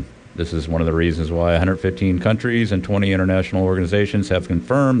Proclamation. This is one of the reasons why 115 countries and 20 international organizations have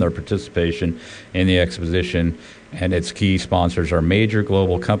confirmed their participation in the exposition, and its key sponsors are major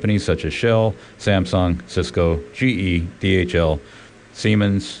global companies such as Shell, Samsung, Cisco, GE, DHL,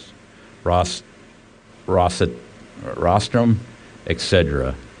 Siemens, Rostrum,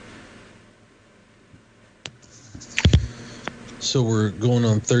 etc. So we're going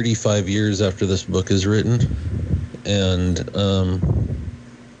on 35 years after this book is written, and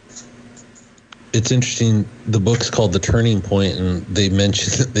it's interesting. The book's called The Turning Point, and they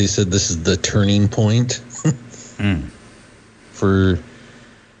said this is the turning point for.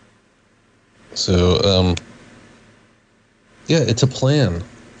 So, yeah, it's a plan.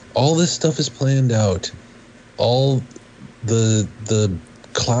 All this stuff is planned out. All the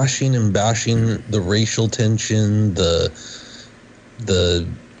clashing and bashing, the racial tension, the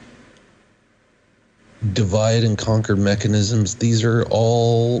divide and conquer mechanisms, these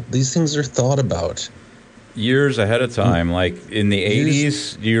things are thought about years ahead of time. Like in the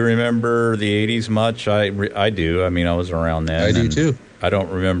 80s, do you remember the 80s much? I do. I mean, I was around then. I do too. I don't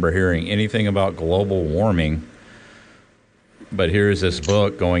remember hearing anything about global warming, but here's this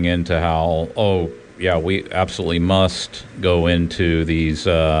book going into how, we absolutely must go into these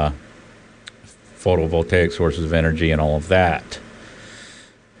photovoltaic sources of energy and all of that.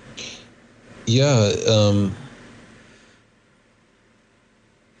 Yeah,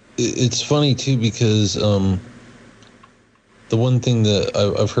 it's funny too because the one thing that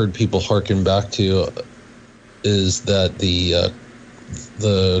I've heard people harken back to is that the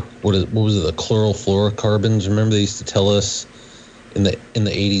chlorofluorocarbons. Remember, they used to tell us in the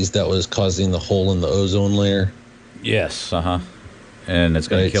 80s that was causing the hole in the ozone layer. Yes, and it's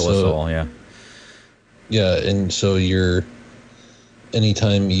going to kill us all. Yeah, yeah, and so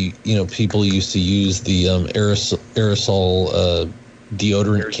anytime people used to use the aerosol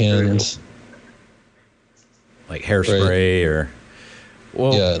deodorant cans, like hairspray, right?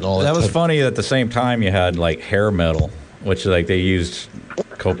 And all that was funny. At the same time, you had like hair metal, which like they used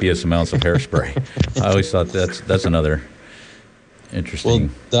copious amounts of hairspray. I always thought that's another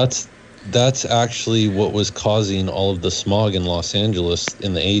interesting. Well, that's actually what was causing all of the smog in Los Angeles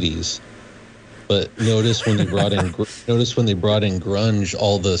in the 80s. But notice when they brought in grunge,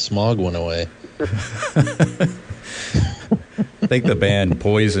 all the smog went away. I think the band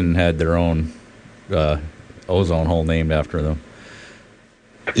Poison had their own ozone hole named after them.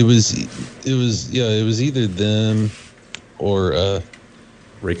 It was either them or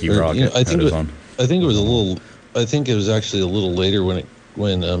Ricky Rocket. I think it was actually a little later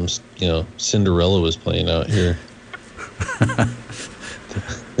when Cinderella was playing out here.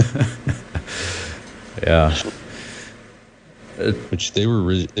 Yeah, which they were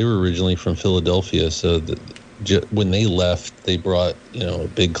originally from Philadelphia, so when they left, they brought a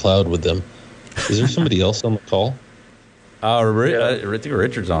big cloud with them. Is there somebody else on the call? I think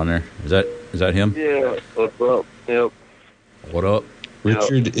Richard's on there. Is that him? Yeah. What's up? Yep. What up?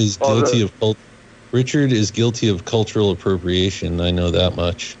 Richard is guilty of cultural appropriation. I know that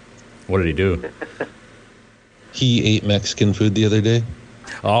much. What did he do? He ate Mexican food the other day.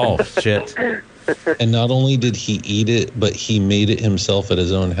 Oh shit. And not only did he eat it, but he made it himself at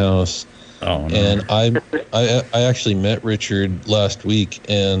his own house. Oh no. And I actually met Richard last week,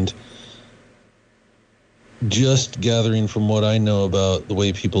 and just gathering from what I know about the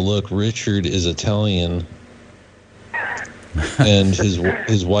way people look, Richard is Italian, and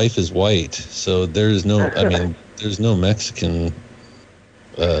his wife is white. So there's no Mexican.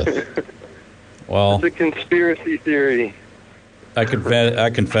 Well, it's a conspiracy theory. I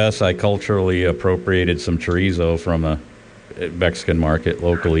confess I culturally appropriated some chorizo from a Mexican market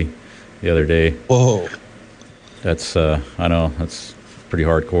locally the other day. Whoa. That's, I know, that's pretty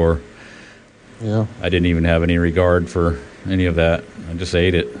hardcore. Yeah. I didn't even have any regard for any of that. I just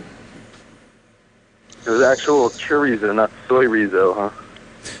ate it. It was actual chorizo, not soy rizo, huh?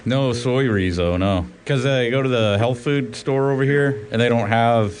 No, soy rizo, no. Because I go to the health food store over here, and they don't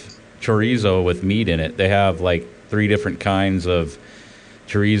have chorizo with meat in it. They have, like, 3 different kinds of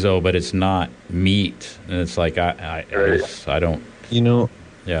chorizo, but it's not meat, and it's like I don't.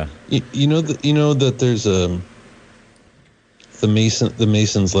 Yeah. You know that there's the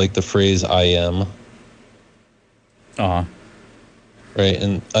Masons like the phrase "I am." Uh-huh. Right,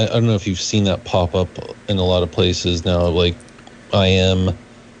 and I don't know if you've seen that pop up in a lot of places now, like "I am,"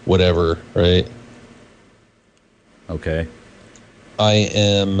 whatever, right? Okay. I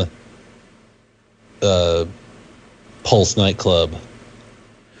am. Pulse nightclub.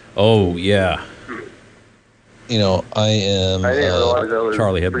 Oh, yeah. You know, I am... I didn't realize that was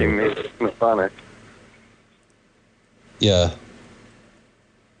Charlie pretty Masonic. Yeah.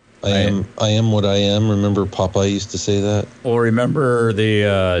 I am what I am. Remember Popeye used to say that? Well, remember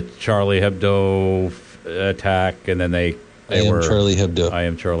the Charlie Hebdo attack, and then they were... Charlie Hebdo. I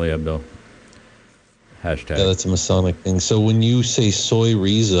am Charlie Hebdo. Hashtag. Yeah, that's a Masonic thing. So when you say soy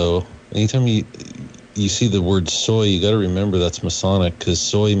Rizo, anytime you see the word soy, you got to remember that's Masonic, because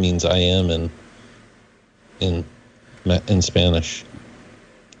soy means I am in Spanish.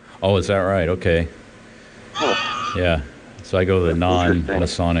 Oh, is that right? Okay. Yeah. So I go the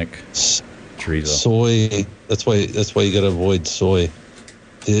non-Masonic chorizo. Soy. That's why you got to avoid soy.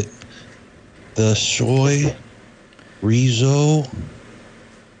 The soy Rizo.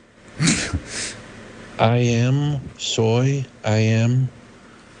 I am soy. I am.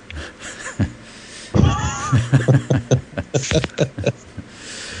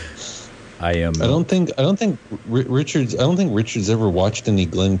 I am. I don't think Richard's ever watched any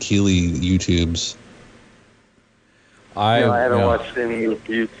Glean Kealey YouTubes. I haven't watched any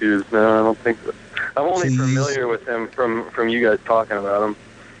YouTubes. No, I don't think so. I'm only familiar with him from you guys talking about him.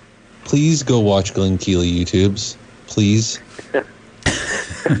 Please go watch Glean Kealey YouTubes, please.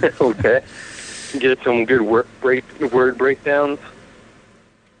 Okay. Get some good word breakdowns.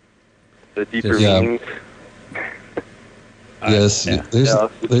 The deeper meanings. Yes,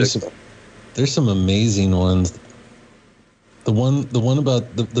 there's some amazing ones. The one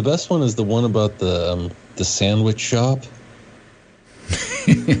about the best one is the one about the sandwich shop.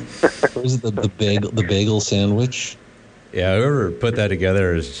 Or is it the bagel sandwich? Yeah, whoever put that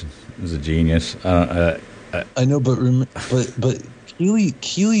together is a genius. I know, but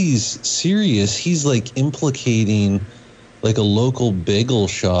Kealey's serious. He's like implicating like a local bagel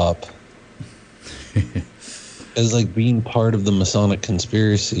shop as like being part of the Masonic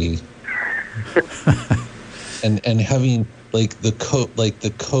conspiracy, and having like the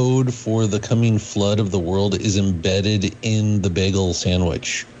code for the coming flood of the world is embedded in the bagel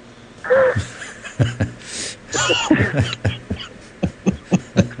sandwich.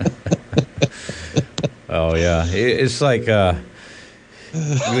 Oh yeah, it's like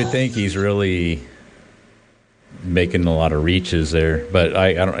you would think he's really making a lot of reaches there, but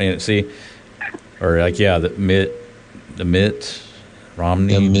I don't see, or like the Mitt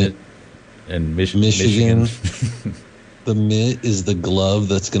Romney, Mitt, and Michigan. The mitt is the glove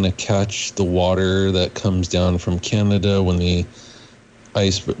that's going to catch the water that comes down from Canada when the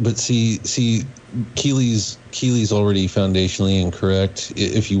ice. But see, Kealey's already foundationally incorrect.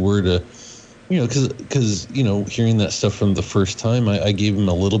 If you were to, because hearing that stuff from the first time, I gave him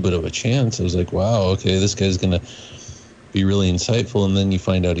a little bit of a chance. I was like, wow, okay, this guy's going to be really insightful. And then you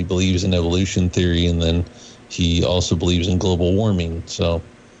find out he believes in evolution theory, and then he also believes in global warming. So.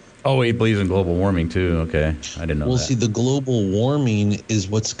 Oh, he believes in global warming too. Okay, I didn't know that. Well, see, the global warming is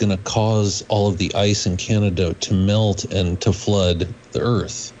what's going to cause all of the ice in Canada to melt and to flood the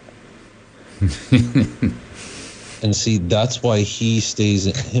Earth. And see, that's why he stays.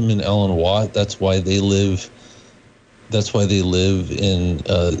 Him and Alan Watt. That's why they live. That's why they live in,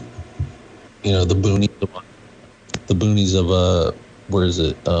 the boonies of where is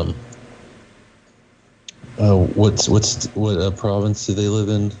it? What province do they live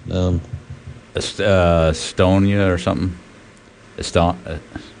in? Estonia or something.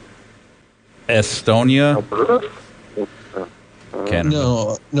 Estonia.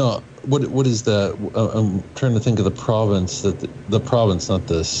 Canada. No. What is that? I'm trying to think of the province. The province, not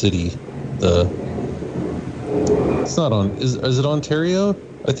the city. It's not on. Is it Ontario?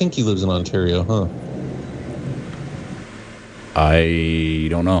 I think he lives in Ontario, huh? I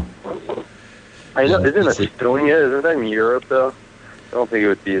don't know. I know. Isn't Estonia? Isn't that in Europe though? I don't think it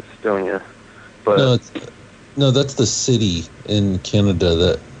would be Estonia. But no, that's the city in Canada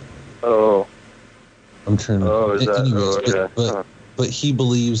that. Oh. I'm trying to. Oh, is that? Anyways, but he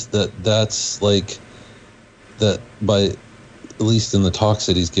believes that's like that by, at least in the talks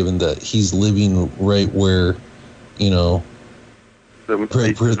that he's given, that he's living right where, right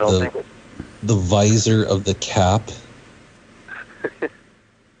where the visor of the cap.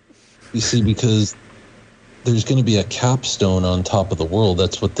 You see, because there's going to be a capstone on top of the world.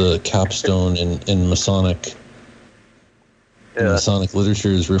 That's what the capstone in Masonic Masonic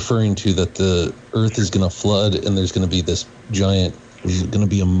literature is referring to, that the Earth is going to flood and there's going to be this giant. There's going to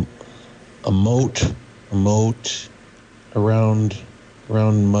be a moat around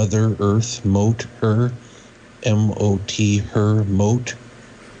Mother Earth. Moat her, M-O-T her, moat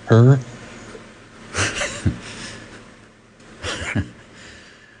her.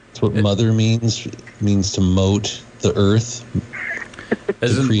 What mother means to moat the earth.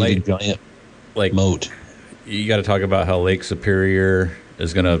 Isn't create a giant moat. You got to talk about how Lake Superior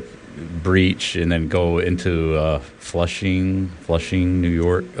is going to breach and then go into Flushing, New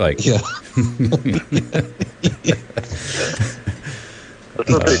York. That's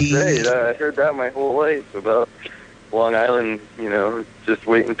what they say. I heard that my whole life about Long Island. Just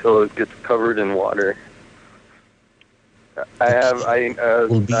wait until it gets covered in water. I have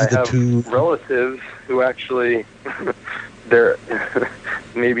relatives who actually they're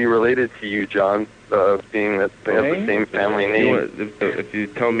maybe related to you, John, being that they have the same family name. If you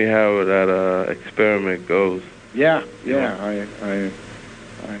tell me how that experiment goes. I'm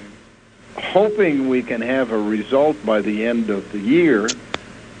hoping we can have a result by the end of the year.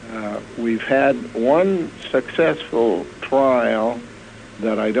 We've had one successful trial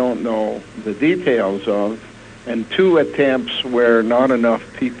that I don't know the details of, and 2 attempts where not enough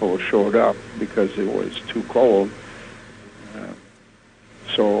people showed up because it was too cold.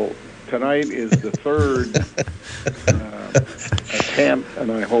 So tonight is the 3rd attempt,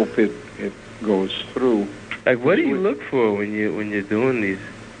 and I hope it goes through. Like, what do you look for when you're doing these?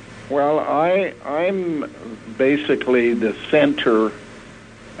 Well, I'm basically the center,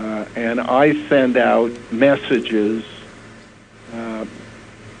 and I send out messages,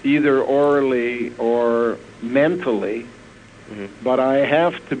 either orally or mentally, but I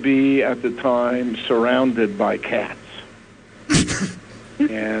have to be at the time surrounded by cats.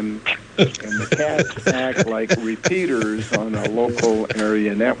 and the cats act like repeaters on a local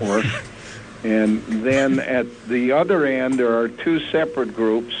area network. And then at the other end, there are 2 separate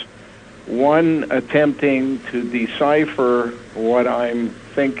groups, one attempting to decipher what I'm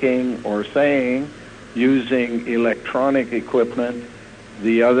thinking or saying using electronic equipment,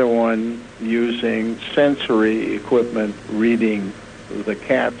 the other one using sensory equipment, reading the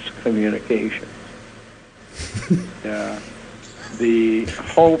cat's communications. The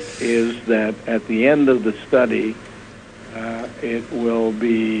hope is that at the end of the study, it will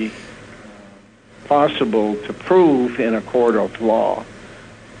be possible to prove in a court of law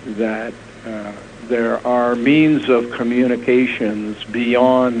that there are means of communications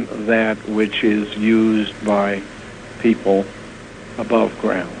beyond that which is used by people above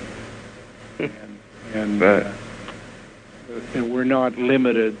ground. And we're not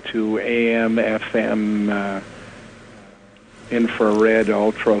limited to AM, FM, infrared,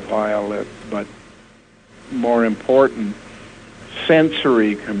 ultraviolet, but more important,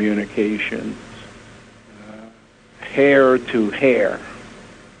 sensory communications, hair to hair.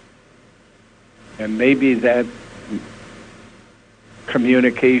 And maybe that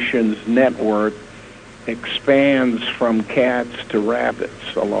communications network expands from cats to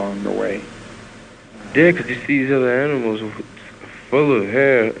rabbits along the way. Yeah, because you see these other animals full of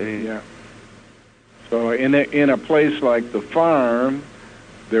hair. Yeah. So in a place like the farm,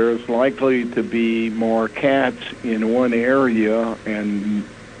 there's likely to be more cats in one area and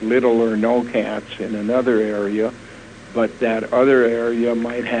little or no cats in another area, but that other area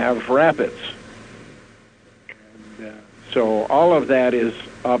might have rabbits. And, so all of that is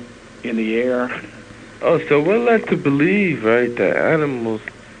up in the air. Oh, so we're led to believe, right, that animals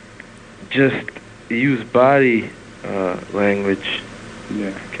just use body language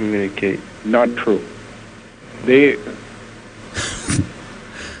to communicate. Not true. They...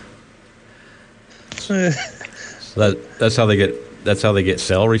 So that's how they get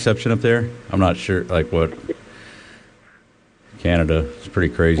cell reception up there. I'm not sure, like what Canada. It's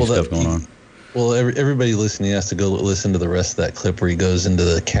pretty crazy stuff going on. Well, everybody listening has to go listen to the rest of that clip where he goes into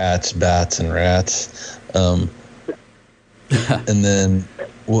the cats, bats, and rats. And then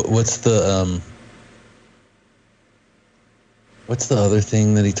what's the other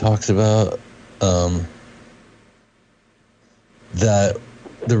thing that he talks about? That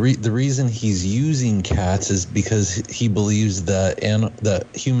the reason he's using cats is because he believes that that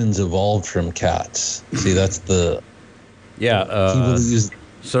humans evolved from cats. See, that's the he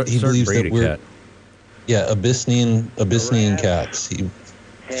believes that we're Abyssinian cats.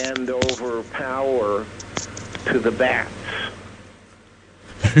 Hand over power to the bats.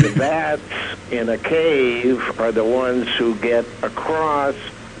 The bats in a cave are the ones who get across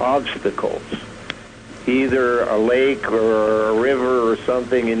obstacles. Either a lake or a river or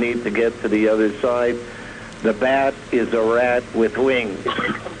something, you need to get to the other side. The bat is a rat with wings.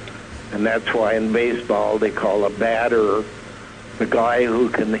 And that's why in baseball they call a batter the guy who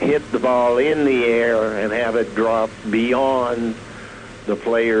can hit the ball in the air and have it drop beyond the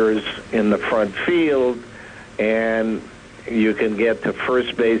players in the front field, and you can get to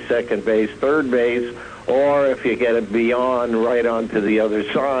first base, second base, third base, or if you get it beyond right onto the other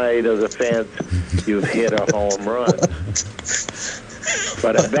side of the fence, you've hit a home run.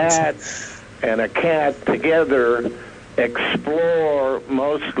 But a bat and a cat together explore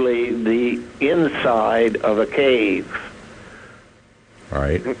mostly the inside of a cave.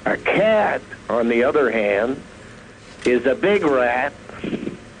 Right. A cat, on the other hand, is a big rat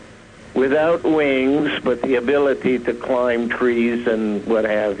without wings, but the ability to climb trees and what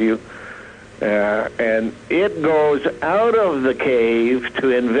have you. And it goes out of the cave to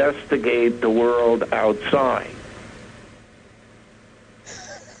investigate the world outside.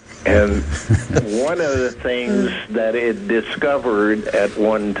 And one of the things that it discovered at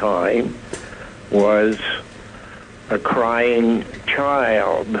one time was a crying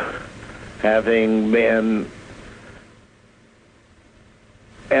child, having been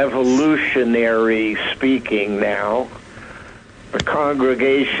evolutionary speaking now, a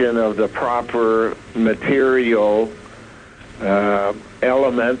congregation of the proper material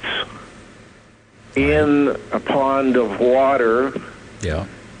elements in a pond of water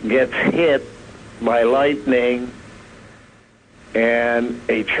gets hit by lightning, and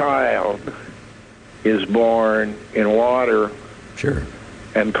a child is born in water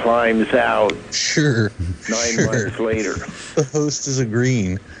and climbs out 9 months later. The host is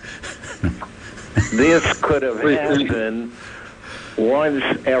agreeing. This could have happened once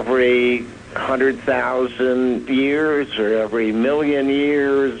every 100,000 years or every million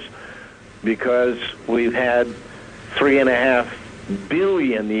years, because we've had 3.5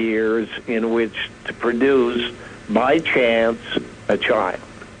 billion years in which to produce, by chance, a child.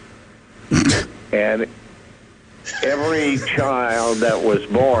 And every child that was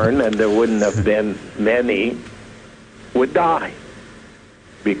born, and there wouldn't have been many, would die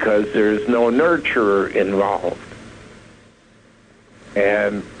because there's no nurturer involved.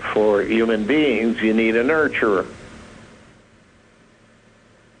 And for human beings, you need a nurturer.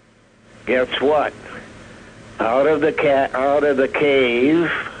 Guess what? Out of the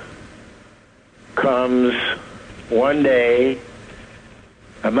cave comes one day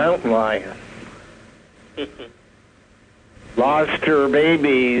a mountain lion. Lost her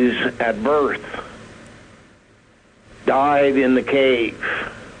babies at birth. Died in the cave.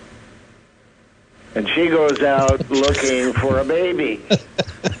 And she goes out looking for a baby.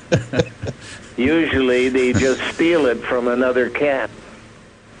 Usually they just steal it from another cat.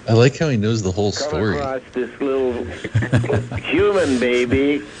 I like how he knows the whole story. Come across this little human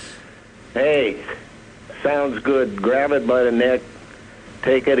baby. Hey, sounds good. Grab it by the neck,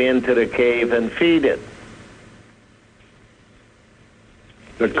 take it into the cave and feed it.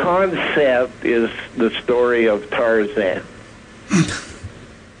 The concept is the story of Tarzan.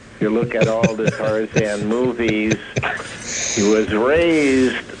 If you look at all the Tarzan movies, he was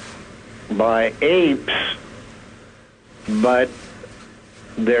raised by apes, but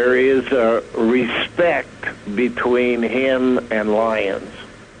there is a respect between him and lions.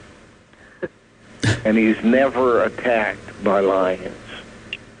 And he's never attacked by lions.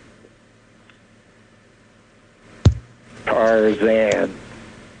 Tarzan.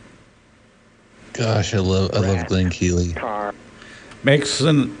 Gosh, I love Glean Kealey.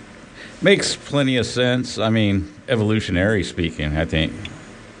 Makes plenty of sense. I mean, evolutionary speaking, I think.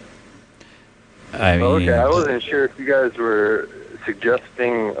 Okay, I wasn't sure if you guys were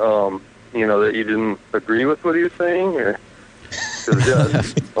suggesting, that you didn't agree with what he was saying, or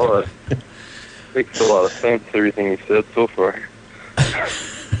because makes a lot of sense. Everything he said so far.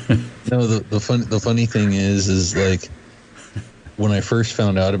 No, the funny thing is like, when I first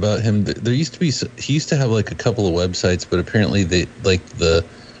found out about him, there used to be, he used to have like a couple of websites, but apparently they the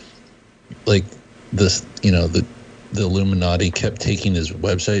Illuminati kept taking his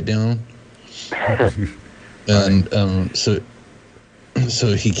website down. And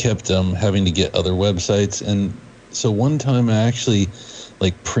so he kept having to get other websites. And so one time I actually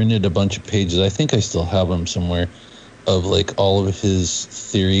like printed a bunch of pages, I think I still have them somewhere, of like all of his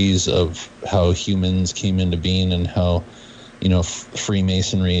theories of how humans came into being and how,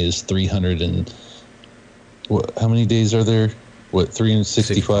 Freemasonry is 300 and how many days are there?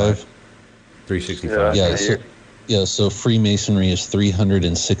 365? 365. So Freemasonry is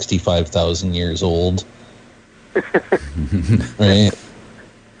 365,000 years old. Right?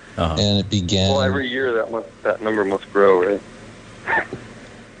 Uh-huh. And it began... Well, every year that number must grow, right?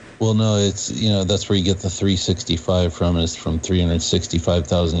 Well, no, it's, that's where you get the 365 from, is from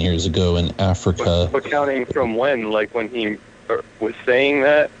 365,000 years ago in Africa. But counting from when? Like when he was saying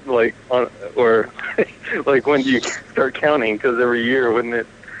that? Or like when do you start counting? Because every year, wouldn't it?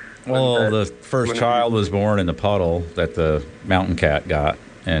 Well, the first child was born in the puddle that the mountain cat got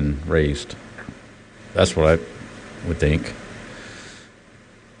and raised. That's what I would think.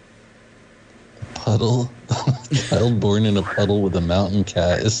 puddle. Child born in a puddle with a mountain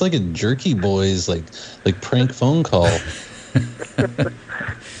cat. It's like a Jerky Boys like prank phone call.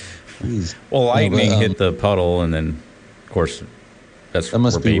 Jeez. Well, lightning hit the puddle, and then, of course, that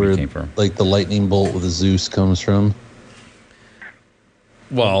must be where baby came from. Like the lightning bolt with a Zeus comes from.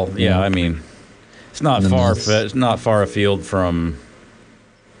 Well, yeah, I mean, it's not far afield from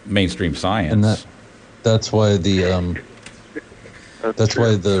mainstream science. And that's why the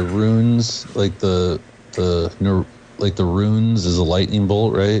runes, like the runes, is a lightning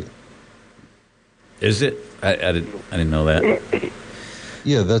bolt, right? Is it? I didn't know that.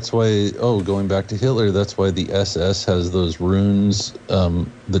 Yeah, that's why. Oh, going back to Hitler, that's why the SS has those runes,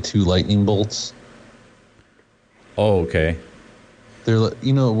 the 2 lightning bolts. Oh, okay. They're like,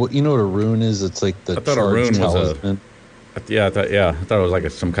 you know what a rune is? It's like the. I thought a rune was I thought it was like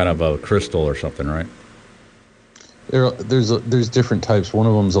some kind of a crystal or something, right? There's different types. One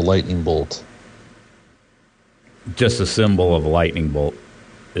of them's a lightning bolt. Just a symbol of a lightning bolt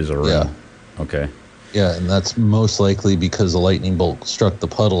is a rune. Yeah. Okay. Yeah, and that's most likely because the lightning bolt struck the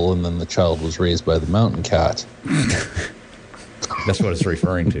puddle, and then the child was raised by the mountain cat. That's what it's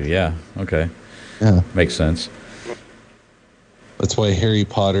referring to. Yeah. Okay. Yeah. Makes sense. That's why Harry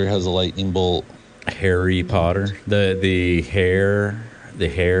Potter has a lightning bolt. Harry Potter, the hair,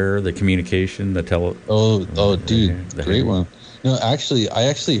 the communication, the tele. Oh, dude, the great hair. one. No, actually,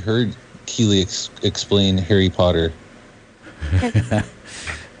 I heard Kealey explain Harry Potter.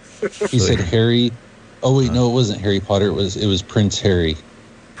 He said Harry. Oh wait, no, it wasn't Harry Potter. It was Prince Harry.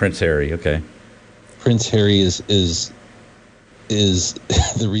 Prince Harry. Okay. Prince Harry is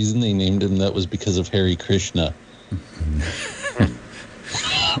the reason they named him that was because of Hare Krishna.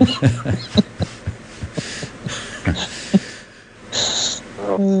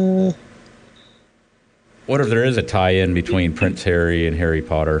 What if there is a tie-in between Prince Harry and Harry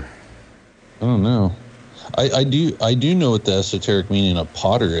Potter? I don't know. I do know what the esoteric meaning of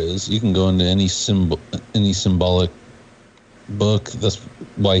Potter is. You can go into any symbolic book. That's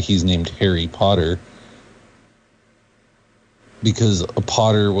why he's named Harry Potter. Because a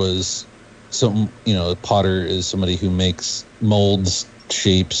potter was a potter is somebody who molds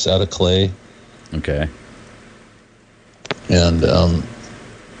shapes out of clay. Okay. And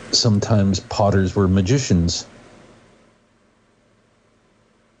sometimes potters were magicians.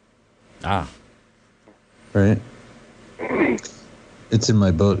 Ah. Right? It's in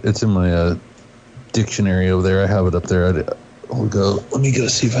my book. It's in my dictionary over there. I have it up there. Let me go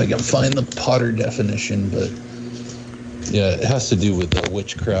see if I can find the Potter definition. But yeah, it has to do with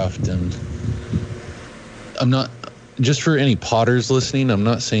witchcraft. And I'm not, just for any potters listening, I'm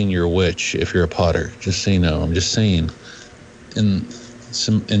not saying you're a witch if you're a potter. Just so you know. I'm just saying in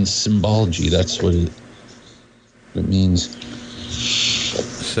symbology, that's what it means. It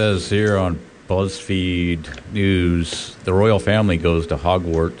says here on BuzzFeed News, the royal family goes to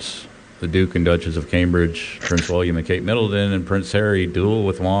Hogwarts. The Duke and Duchess of Cambridge, Prince William and Kate Middleton, and Prince Harry duel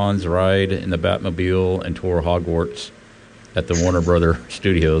with wands, ride in the Batmobile, and tour Hogwarts at the Warner Brother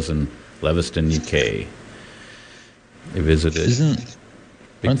Studios in Leviston, UK. They visited.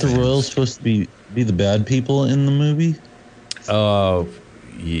 Aren't the royals supposed to be the bad people in the movie?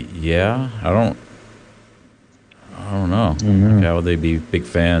 Yeah. I don't know. How would they be big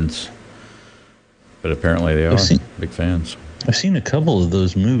fans? But apparently they are big fans. I've seen a couple of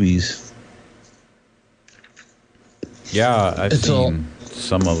those movies. Yeah, I've seen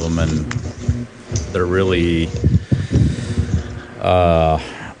some of them, and they're really...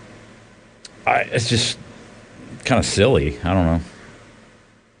 it's just kind of silly. I don't know.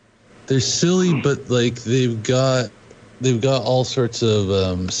 They're silly, but like they've got all sorts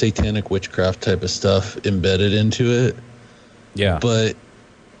of satanic witchcraft type of stuff embedded into it. Yeah. But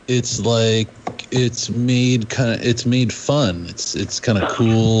it's like it's made fun. It's kind of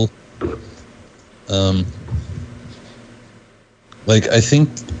cool. Like I think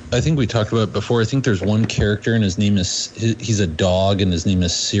we talked about it before. I think there's one character and his name is he's a dog and his name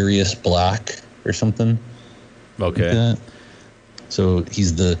is Sirius Black or something. Okay. Like that. So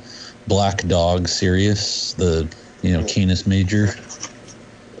he's the black dog Sirius, the Canis Major.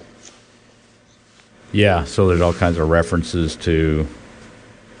 Yeah, so there's all kinds of references to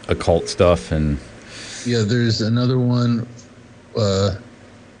occult stuff and yeah, there's another one. I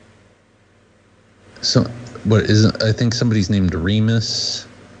think somebody's named Remus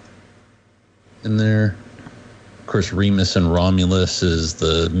in there. Of course, Remus and Romulus is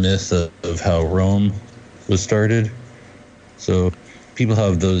the myth of how Rome was started. So people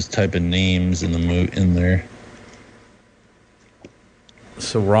have those type of names in there.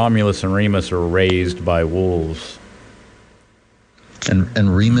 So Romulus and Remus are raised by wolves.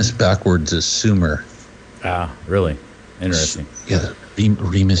 And Remus backwards is Sumer. Ah, really? Interesting. Yeah,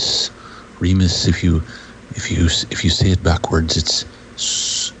 Remus. If you say it backwards, it's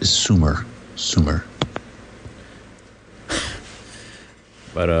Sumer.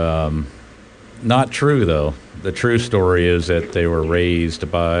 But not true though. The true story is that they were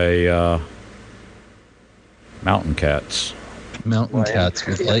raised by mountain cats. Mountain cats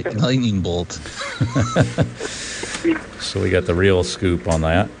with lightning bolt. So we got the real scoop on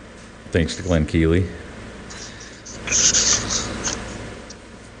that, thanks to Glean Kealey.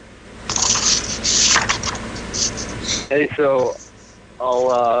 Hey, so I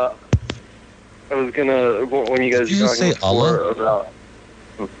was gonna, when you guys were talking before about.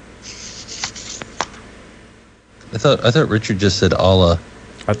 I thought Richard just said Allah.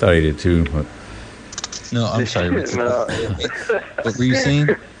 I thought he did too. But... No, I'm sorry, Richard. No. What were you saying?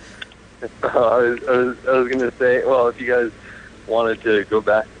 I was gonna say, well, if you guys wanted to go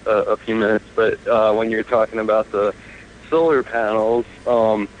back a few minutes, but when you were talking about the solar panels,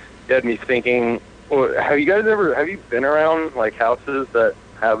 you had me thinking. Have you been around like houses that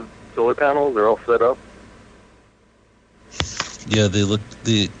have solar panels? They're all set up. Yeah, they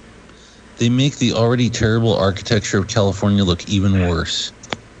make the already terrible architecture of California look even worse.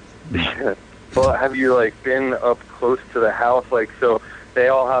 Well, have you like been up close to the house? Like, so they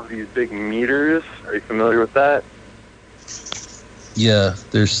all have these big meters. Are you familiar with that? Yeah,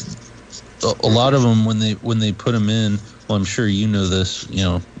 there's a lot of them when they put them in. Well, I'm sure you know this. You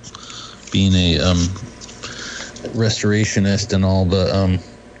know, being a restorationist and all,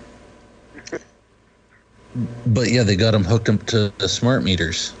 but yeah, they got them hooked up to the smart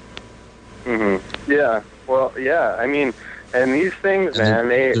meters. Mm-hmm. Yeah. Well, yeah. I mean, and these things, man,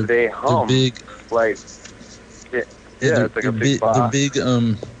 they hum. They're big. Like, it's like a big box. They're big.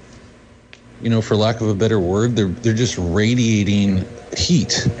 You know, for lack of a better word, they're just radiating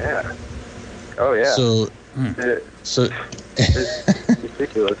heat. Yeah. Oh yeah. So it's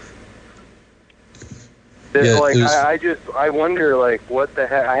ridiculous. Yeah, like I wonder like what the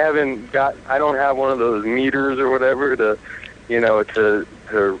heck. I don't have one of those meters or whatever to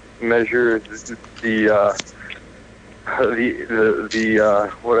measure the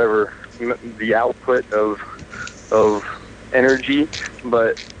output of energy,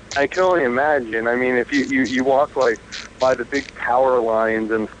 but I can only imagine. I mean, if you walk like by the big power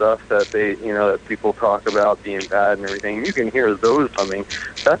lines and stuff that that people talk about being bad and everything, you can hear those humming.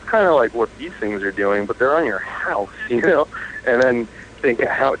 That's kind of like what these things are doing, but they're on your house, and then think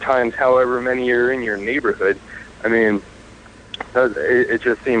times however many are in your neighborhood. I mean, it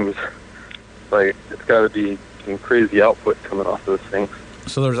just seems like it's got to be some crazy output coming off those things.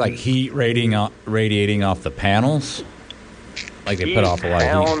 So there's like heat radiating off the panels? Like they put off a lot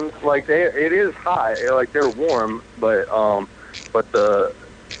of heat? Like it is hot, like they're warm, but then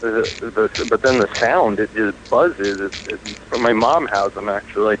the sound, it just buzzes. It's my mom has them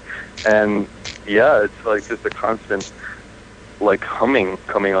actually, and yeah, it's like just a constant like humming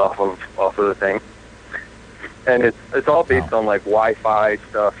coming off of the thing, and it's all based on like Wi-Fi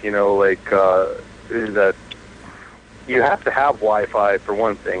stuff, like that. You have to have Wi-Fi for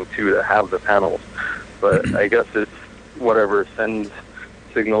one thing too to have the panels, but I guess it's whatever sends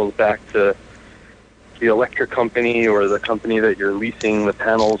signals back to the electric company or the company that you're leasing the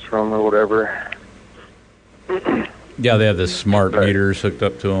panels from or whatever. Yeah, they have the smart meters hooked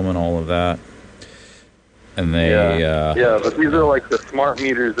up to them and all of that. And they but these are like the smart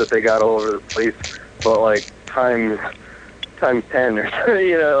meters that they got all over the place, but like times 10 or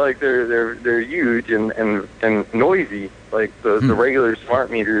like they're huge and noisy. Like the regular smart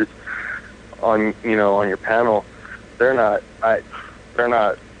meters on your panel, they're not like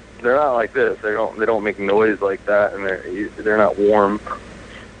this. They don't make noise like that, and they're not warm.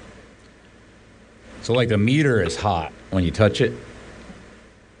 So like the meter is hot when you touch it?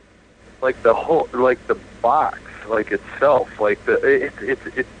 Like the box, like itself, like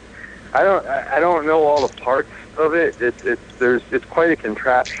it's I don't know all the parts of it. It's quite a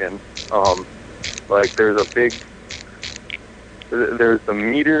contraption. Like there's the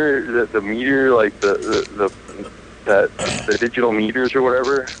meter, like the digital meters or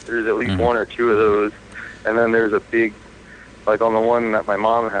whatever. There's at least one or two of those, and then there's a big, like on the one that my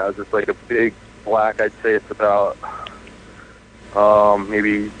mom has, it's like a big black. I'd say it's about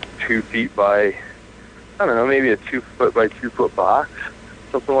maybe 2 feet by, I don't know, maybe a 2 foot by 2 foot box,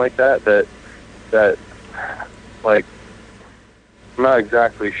 something like that. That like, I'm not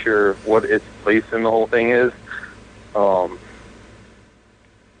exactly sure what its place in the whole thing is. But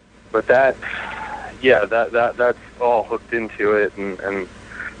that's all hooked into it, and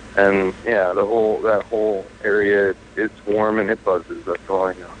And yeah, that whole area, it's warm and it buzzes. That's all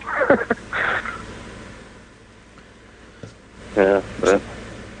I know. Yeah, but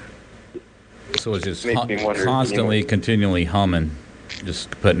so it's just makes me wonder, constantly, continually humming,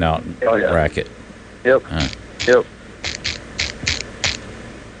 just putting out racket. Yep. Yep.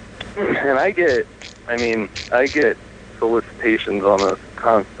 And I get solicitations on this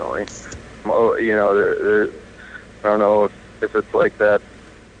constantly. You know, I don't know if it's like that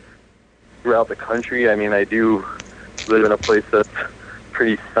throughout the country. I mean, I do live in a place that's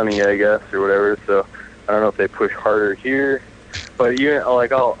pretty sunny, I guess, or whatever, so I don't know if they push harder here. But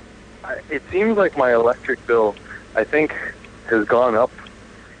it seems like my electric bill, I think, has gone up.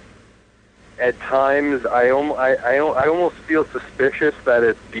 At times, I almost feel suspicious that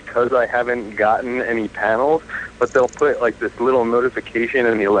it's because I haven't gotten any panels, but they'll put like this little notification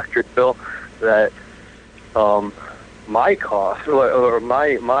in the electric bill that my cost or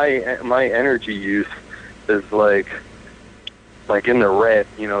my energy use is like in the red.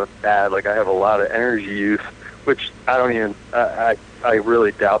 You know, it's bad. Like I have a lot of energy use, which I don't even. I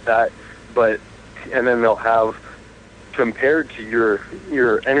really doubt that. And then they'll have, compared to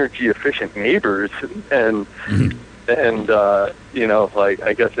your energy efficient neighbors, and you know, like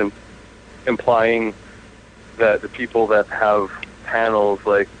I guess implying that the people that have panels,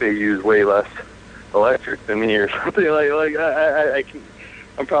 like they use way less electric than me or something.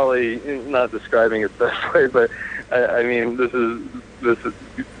 I'm probably not describing it the best way, but I mean this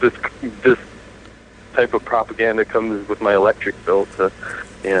type of propaganda comes with my electric bill to,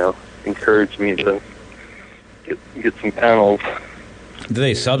 you know, encourage me to get some panels. Do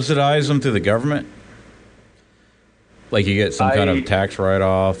they subsidize them through the government? Like you get some kind of tax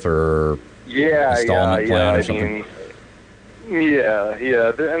write-off or installment plan or something? Yeah,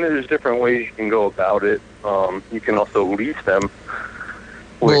 and there's different ways you can go about it. You can also lease them.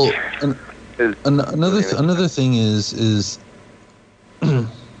 Well, another thing is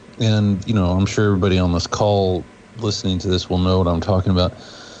and, you know, I'm sure everybody on this call listening to this will know what I'm talking about.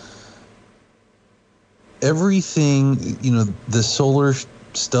 Everything, you know, the solar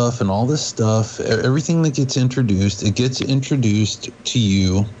stuff and all this stuff, everything that gets introduced, it gets introduced to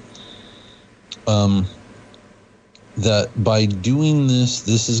you that by doing this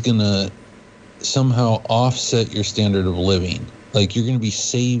is going to somehow offset your standard of living. Like you're going to be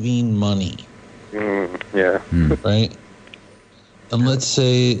saving money. Right? And let's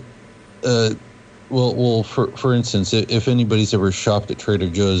say, for instance, if anybody's ever shopped at Trader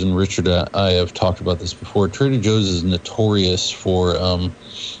Joe's, and Richard and I have talked about this before, Trader Joe's is notorious for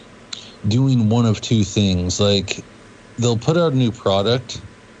doing one of two things. Like, they'll put out a new product,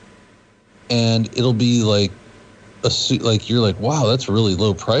 and it'll be like you're like, wow, that's a really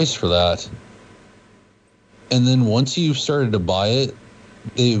low price for that. And then once you've started to buy it,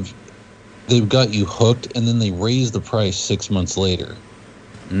 they've got you hooked, and then they raise the price 6 months later.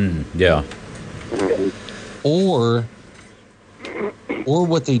 Yeah. Or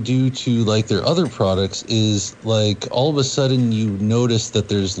what they do to like their other products is like all of a sudden you notice that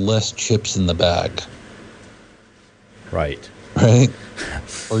there's less chips in the bag. Right.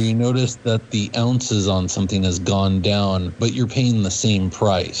 Or you notice that the ounces on something has gone down, but you're paying the same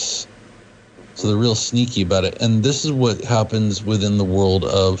price. So they're real sneaky about it. And this is what happens within the world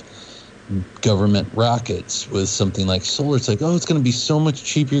of government rackets with something like solar. It's like, oh, it's going to be so much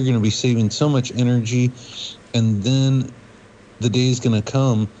cheaper. You're going to be saving so much energy. And then the day is going to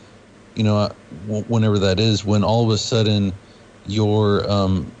come, you know, whenever that is, when all of a sudden your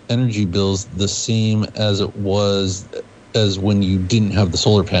energy bill's the same as it was as when you didn't have the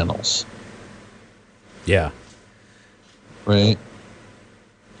solar panels. Yeah. Right?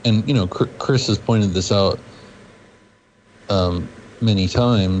 And, you know, Chris has pointed this out many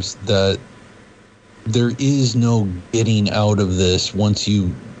times, that there is no getting out of this once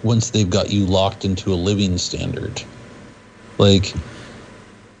they've got you locked into a living standard. Like,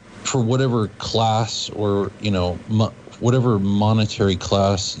 for whatever class or, you know, whatever monetary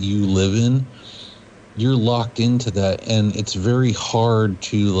class you live in, you're locked into that, and it's very hard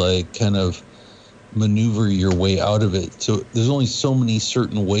to like kind of maneuver your way out of it. So there's only so many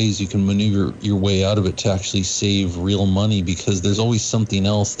certain ways you can maneuver your way out of it to actually save real money, because there's always something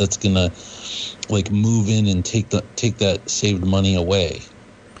else that's gonna like move in and take that saved money away.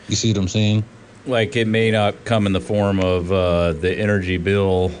 You see what I'm saying? Like, it may not come in the form of the energy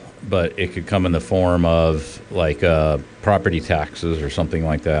bill, but it could come in the form of like property taxes or something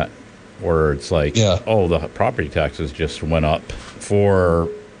like that, where it's like, oh, the property taxes just went up for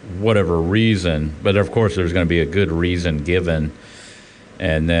whatever reason, but of course there's going to be a good reason given,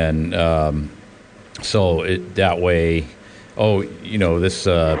 and then so that way oh, this,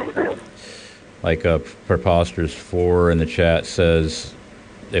 like Preposterous 4 in the chat says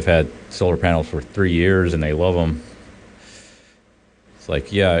they've had solar panels for 3 years and they love them. It's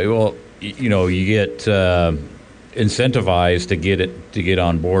like, yeah, well, you get incentivized to get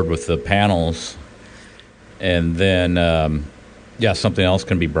on board with the panels, and then something else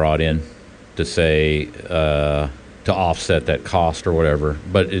can be brought in to say to offset that cost or whatever.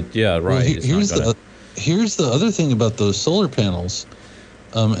 But right. Well, here's the other thing about those solar panels,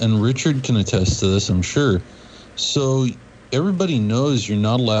 and Richard can attest to this, I'm sure. So everybody knows you're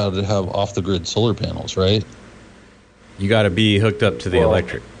not allowed to have off the grid solar panels, right? You got to be hooked up to the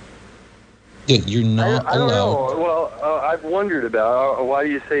electric. Yeah, you're not I don't allowed. know. Well, I've wondered about why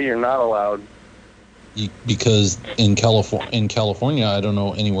do you say you're not allowed? Because in California, I don't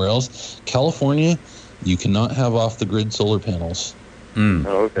know anywhere else. California, you cannot have off the grid solar panels.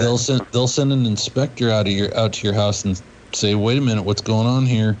 Okay. They'll send an inspector out to your house and say, "Wait a minute, what's going on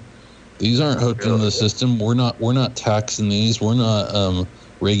here? These aren't hooked into the system. We're not taxing these. We're not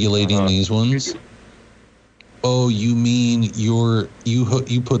regulating these ones." Oh, you mean you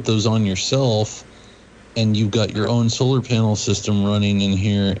put those on yourself, and you've got your own solar panel system running in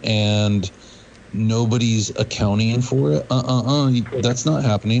here, and nobody's accounting for it? That's not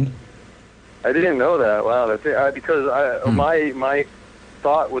happening. I didn't know that. Wow, that's because my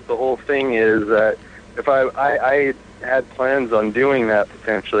thought with the whole thing is that if I had plans on doing that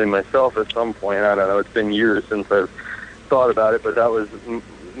potentially myself at some point. I don't know. It's been years since I've thought about it, but that was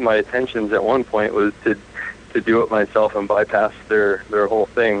my intentions at one point, was to do it myself and bypass their whole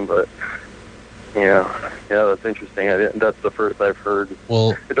thing. But yeah, that's interesting. That's the first I've heard.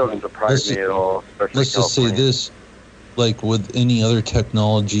 Well, it doesn't surprise me at all. Let's just say this: like with any other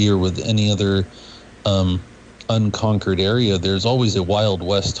technology or with any other unconquered area, there's always a Wild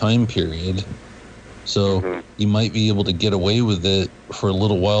West time period. So you might be able to get away with it for a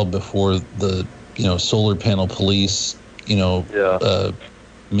little while before the solar panel police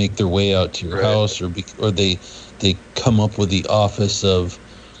make their way out to your house, or they come up with the office of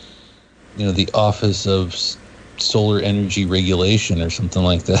solar energy regulation or something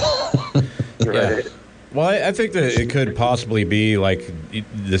like that. Right. Well, I think that it could possibly be like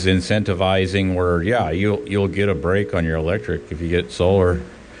this incentivizing where you'll get a break on your electric if you get solar,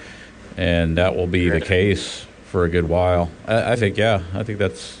 and that will be the case for a good while. I think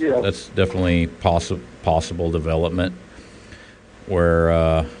that's definitely possible development. Where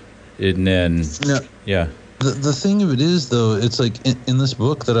and then the thing of it is, though, it's like in this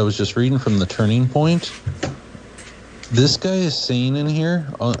book that I was just reading from The Turning Point, this guy is saying in here,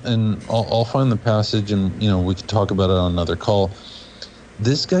 and I'll find the passage, and we can talk about it on another call.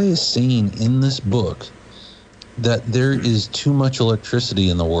 This guy is saying in this book that there is too much electricity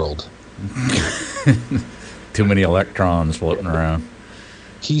in the world. Too many electrons floating around.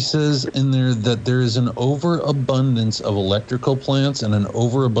 He says in there that there is an overabundance of electrical plants and an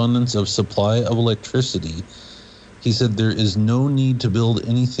overabundance of supply of electricity. He said there is no need to build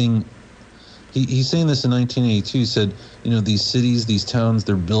anything. He's saying this in 1982. He said, these cities, these towns,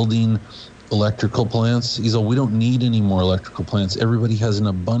 they're building electrical plants. He's like, we don't need any more electrical plants. Everybody has an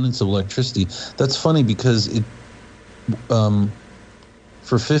abundance of electricity. That's funny because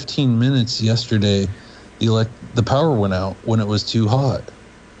for 15 minutes yesterday, the power went out when it was too hot.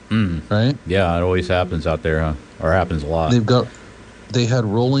 Right? Yeah, it always happens out there, huh? Or happens a lot. They had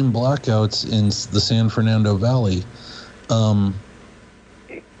rolling blackouts in the San Fernando Valley.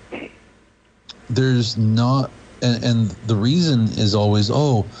 There's not, and the reason is always,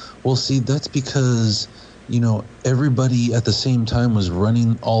 that's because, everybody at the same time was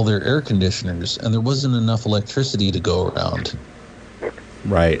running all their air conditioners, and there wasn't enough electricity to go around.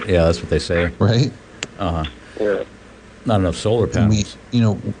 Right. Yeah, that's what they say. Right? Uh-huh. Yeah. Not enough solar panels.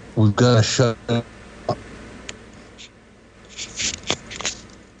 We've got to shut up.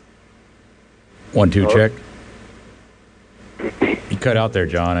 One, two, check. You cut out there,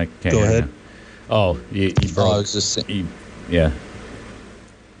 John. I can't Go hear ahead. You. Oh, you broke. I was just saying. Yeah.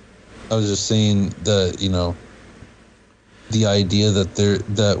 I was just saying that, the idea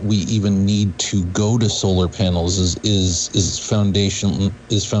that we even need to go to solar panels is foundationally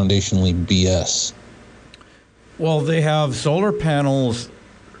BS. Well, they have solar panels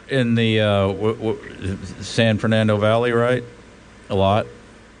in the San Fernando Valley, right? A lot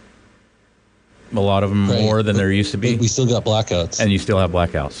of them, right. More than there used to be. We still got blackouts. And you still have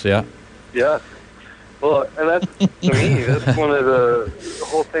blackouts, yeah. Yeah. Well, and that's, to me, that's one of the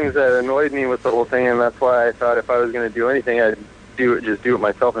whole things that annoyed me with the whole thing, and that's why I thought if I was going to do anything, I'd do it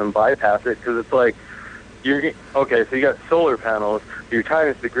myself and bypass it, because it's like, so you got solar panels, you're tied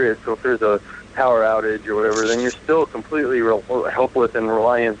into the grid, so if there's a power outage or whatever, then you're still completely helpless and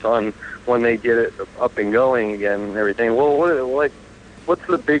reliant on when they get it up and going again and everything. Well, what's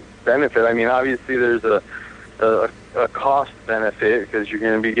the big benefit? I mean, obviously there's a cost benefit because you're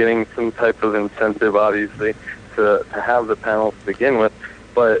going to be getting some type of incentive, obviously, to have the panels to begin with.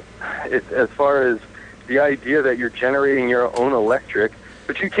 But as far as the idea that you're generating your own electric,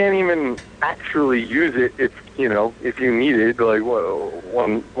 but you can't even actually use it if you need it, like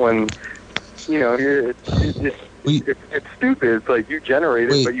when it's stupid. It's like you generate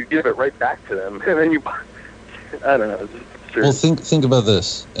it, but you give it right back to them, and then I don't know. Sure. Well, think about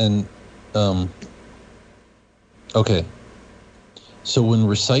this, and okay. So when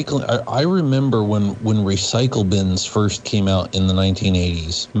recycling, I remember when recycle bins first came out in the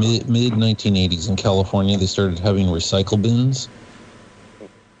 1980s, mid 1980s in California, they started having recycle bins.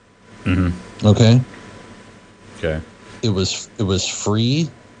 Mm-hmm. Okay. It was free,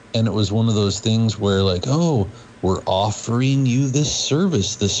 and it was one of those things where, like, oh, we're offering you this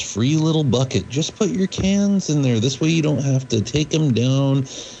service, this free little bucket. Just put your cans in there. This way you don't have to take them down.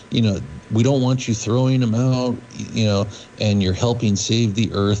 We don't want you throwing them out, and you're helping save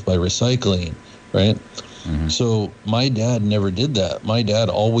the earth by recycling, right? Mm-hmm. So my dad never did that. My dad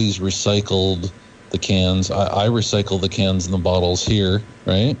always recycled the cans. I recycle the cans and the bottles here,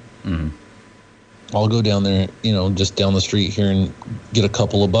 right? Mm-hmm. I'll go down there, just down the street here and get a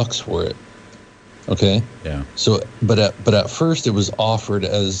couple of bucks for it. Okay? Yeah. So, but at first it was offered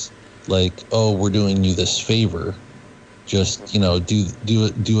as like, oh, we're doing you this favor. Just,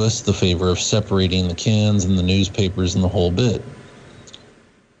 do us the favor of separating the cans and the newspapers and the whole bit.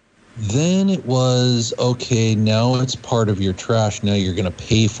 Then it was, okay, now it's part of your trash. Now you're going to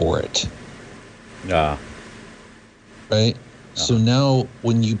pay for it. Yeah. Right? Yeah. So now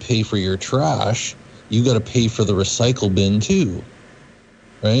when you pay for your trash, you got to pay for the recycle bin too.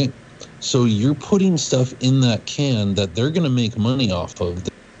 Right? So you're putting stuff in that can that they're going to make money off of.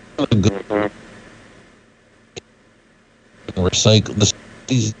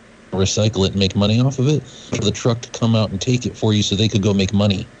 Recycle it and make money off of it, for the truck to come out and take it for you so they could go make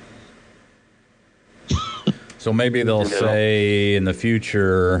money. So maybe they'll say in the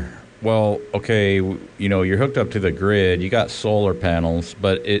future, well, okay, you're hooked up to the grid, you got solar panels,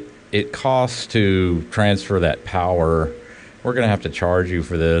 but it costs to transfer that power. We're going to have to charge you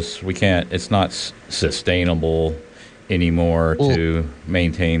for this. We can't, it's not sustainable anymore to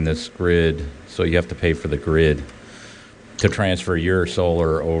maintain this grid, so you have to pay for the grid to transfer your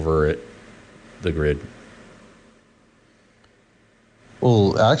solar over the grid.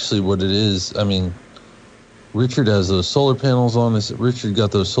 Well, actually what it is, I mean, Richard has those solar panels on his, Richard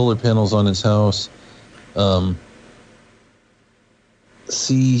got those solar panels on his house.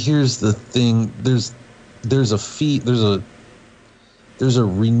 See, here's the thing. There's a fee, there's a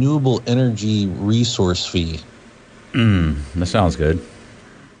renewable energy resource fee. That sounds good.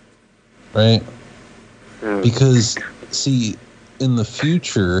 Right? Because, see, in the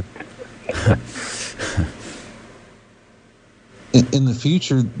future,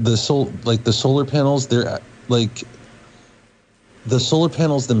 the solar panels, they're like, the solar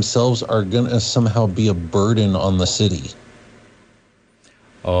panels themselves are going to somehow be a burden on the city.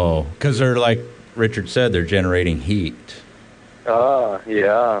 Oh, because they're, like Richard said, they're generating heat. Yeah.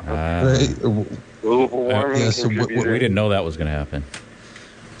 Right? Global warming. So we didn't know that was going to happen.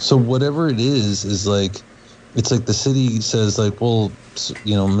 So whatever it is like, it's like the city says, like, well,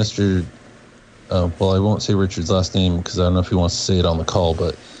 Mr. Well, I won't say Richard's last name because I don't know if he wants to say it on the call,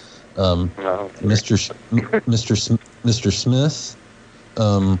 but Mr.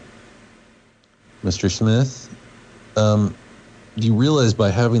 Smith, you realize by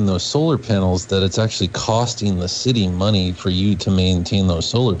having those solar panels that it's actually costing the city money for you to maintain those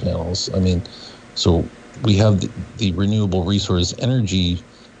solar panels. I mean, so we have the renewable resource energy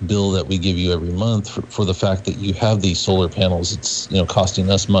bill that we give you every month for the fact that you have these solar panels. It's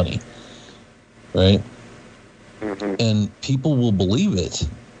costing us money, right? Mm-hmm. And people will believe it.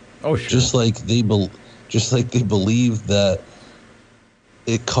 Oh, sure. Just like they believe that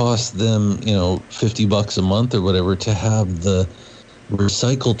it costs them $50 a month or whatever to have the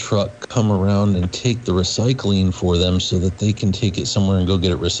recycle truck come around and take the recycling for them so that they can take it somewhere and go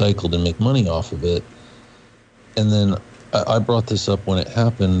get it recycled and make money off of it. And then I brought this up when it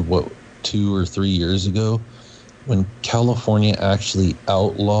happened, 2 or 3 years ago, when California actually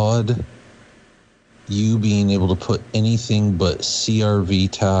outlawed you being able to put anything but CRV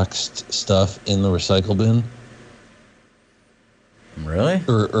taxed stuff in the recycle bin. Really?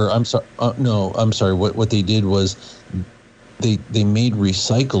 Or I'm sorry. No, I'm sorry. What they did was they made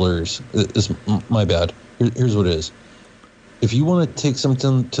recyclers. My bad. Here's what it is. if you want to take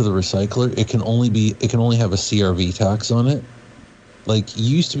something to the recycler, it can only have a CRV tax on it. Like,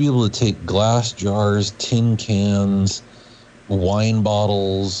 you used to be able to take glass jars, tin cans, wine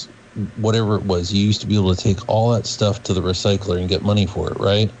bottles, whatever it was. You used to be able to take all that stuff to the recycler and get money for it,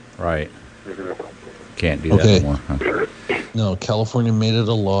 right? Right. Can't do that anymore. Huh? No, California made it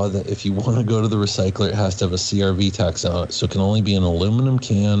a law that if you want to go to the recycler, it has to have a CRV tax on it. So it can only be an aluminum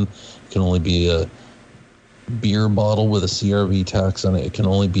can. It can only be a beer bottle with a CRV tax on it. It can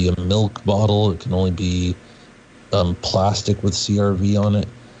only be a milk bottle. It can only be plastic with CRV on it.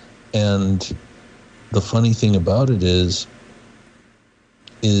 And the funny thing about it is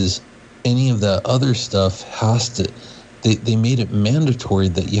any of that other stuff has to... They made it mandatory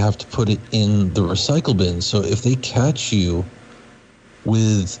that you have to put it in the recycle bin. So if they catch you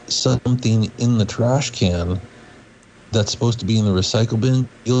with something in the trash can that's supposed to be in the recycle bin,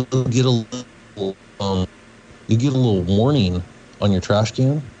 you'll get a little warning on your trash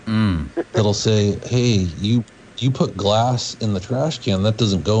can that'll say, "Hey, you put glass in the trash can. That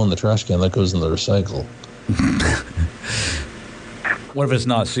doesn't go in the trash can. That goes in the recycle." What if it's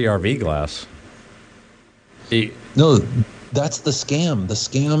not CRV glass? No, that's the scam. The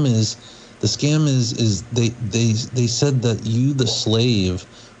scam is they said that you, the slave,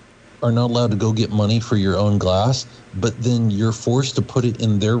 are not allowed to go get money for your own glass, but then you're forced to put it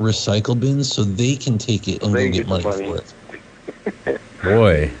in their recycle bin so they can take it and go get money for it.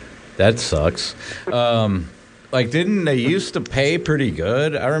 Boy, that sucks. Like, didn't they used to pay pretty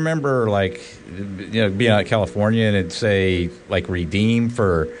good? I remember, like, you know, being out in California and it'd say, like, redeem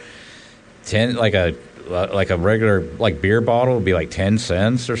for 10, like a regular, like, beer bottle would be like 10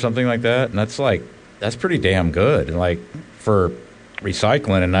 cents or something like that. And that's pretty damn good. And, like, for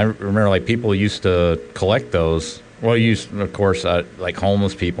recycling. And I remember, like, people used to collect those. Well, of course, like,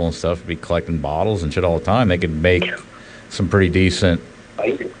 homeless people and stuff would be collecting bottles and shit all the time. They could make some pretty decent,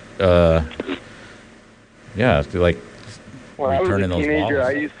 like, when I was a teenager,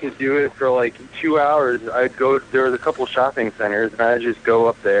 I used to do it for like 2 hours. I'd go, there was a couple shopping centers, and I'd just go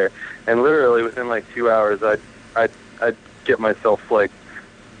up there, and literally within like 2 hours, I'd get myself, like,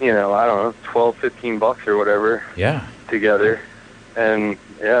 you know, I don't know, $12, $15 or whatever. Yeah. Together, and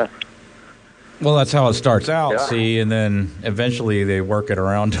yeah. Well, that's how it starts out, see, and then eventually they work it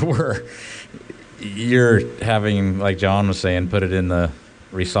around to where you're having, like John was saying, put it in the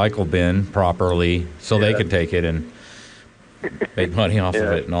recycle bin properly so they can take it and make money off of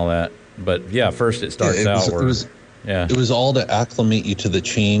it and all that. But yeah, first it starts it was all to acclimate you to the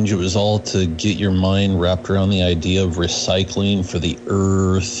change. It was all to get your mind wrapped around the idea of recycling for the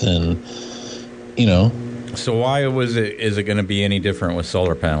earth, and you know. So why is it going to be any different with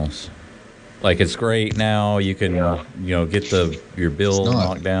solar panels? Like, it's great now, you can get your bill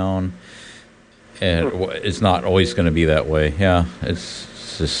knocked down, and it's not always going to be that way. Yeah, it's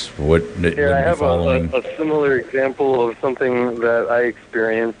just what I have a similar example of something that I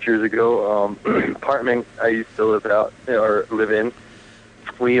experienced years ago. Apartment I used to live in.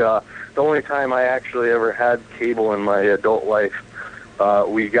 We the only time I actually ever had cable in my adult life,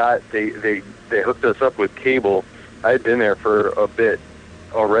 they hooked us up with cable. I had been there for a bit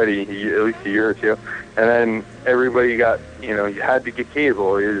already, at least a year or two, and then everybody got, you had to get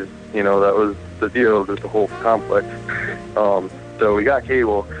cable. That was the deal, just the whole complex. So we got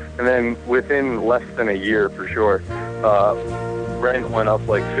cable, and then within less than a year, for sure, rent went up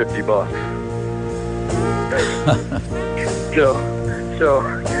like $50. So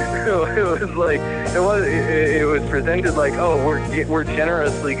it was like it was presented like, oh, we're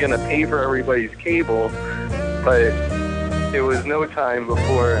generously gonna pay for everybody's cable, but it was no time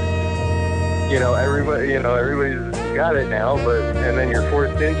before everybody's got it now, and then you're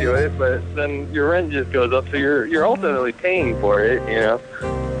forced into it, but then your rent just goes up, so you're ultimately paying for it. It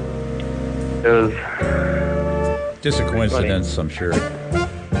was just a coincidence, funny. I'm sure.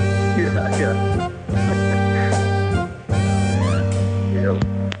 Yeah.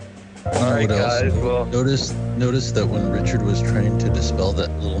 All right, guys. Well, notice that when Richard was trying to dispel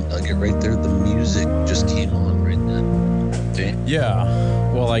that little nugget right there, the music just came on right then. Okay. Yeah.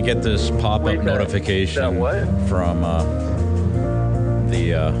 Well, I get this pop-up notification from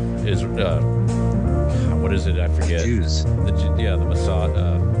what is it? I forget. The Jews. The Mossad.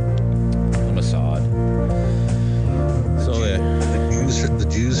 The Mossad. The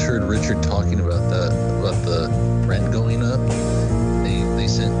Jews heard Richard talking about the rent going up. They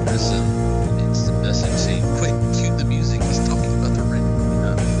sent Chris an instant message saying, "Quick, cue the music. He's talking about the rent going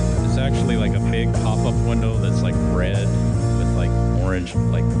up." It's actually like a big pop-up window that's like red with like orange,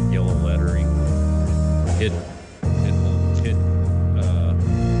 like yellow lettering. Hit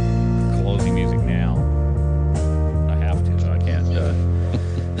closing music now. I have to.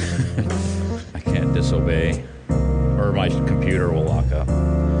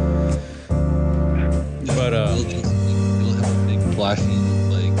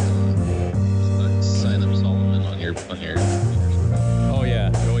 your. Oh yeah,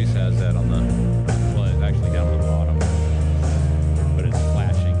 it always has that on the. Well, it's actually down on the bottom, but it's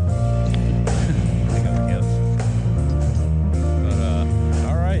flashing. I got a gift. But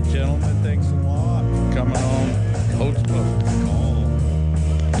all right, gentlemen, thanks a lot for coming on. Host call.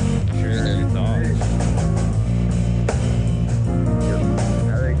 Share your thoughts.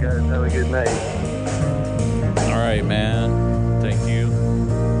 All right, guys, have a good night. All right, man. Thank you.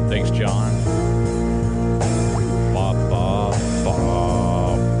 Thanks, John. Ba ba ba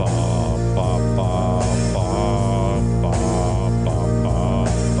ba ba ba ba ba ba ba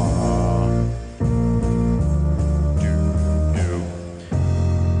ba.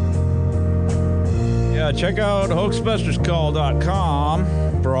 Yeah, check out hoaxbusterscall.com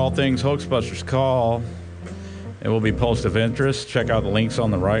for all things Hoaxbusters Call. It will be posts of interest. Check out the links on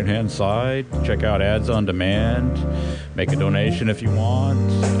the right-hand side. Check out ads on demand. Make a donation if you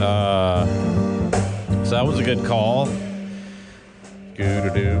want. So that was a good call.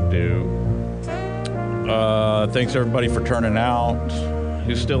 Thanks everybody for turning out.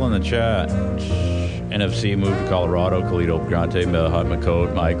 Who's still in the chat? NFC moved to Colorado. Khalid Grante, Hut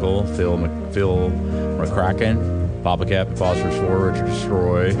McCode, Michael, Phil McCracken, Papa Cap, Phosphorus 4,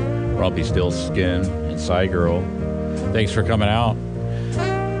 RichDstroi, Rumpy Stillskin, and Psy Girl. Thanks for coming out.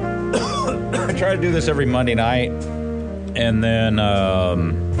 I try to do this every Monday night, and then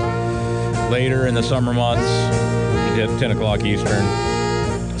later in the summer months, at 10 o'clock Eastern.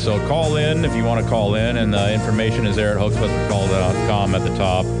 So call in if you want to call in, and the information is there at hoaxbusterscall.com at the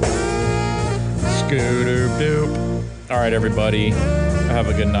top. Scoo-doop-doop. All right, everybody. Have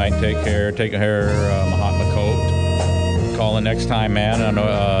a good night. Take care. Take care, Mahatma Coat. Call in next time, man. I know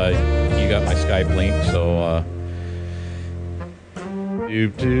you got my Skype link, so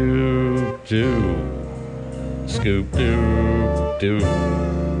doop doop doop, scoop doop doop,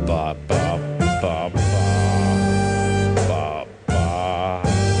 ba ba ba ba ba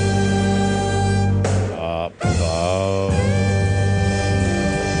ba ba ba.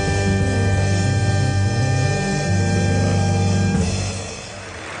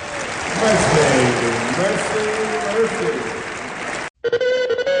 Mercy.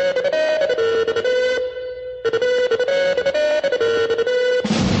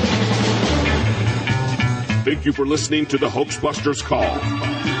 Thank you for listening to the Hoaxbusters Call.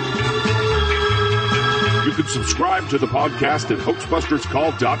 You can subscribe to the podcast at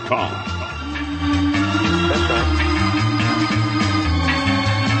hoaxbusterscall.com. That's right.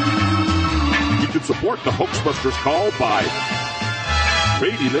 You can support the Hoaxbusters Call by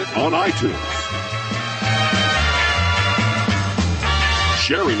rating it on iTunes,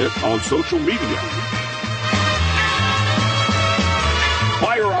 sharing it on social media,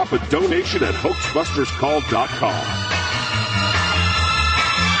 fire off a donation at hoaxbusterscall.com.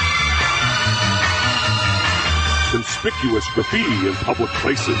 Conspicuous graffiti in public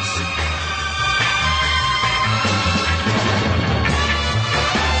places.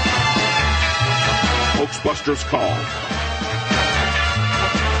 Hoaxbusters Call.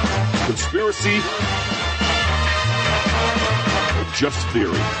 Conspiracy or just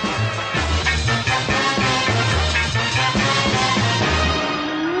theory?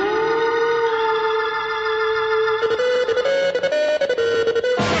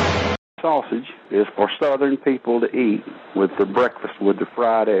 Sausage is for Southern people to eat with their breakfast with their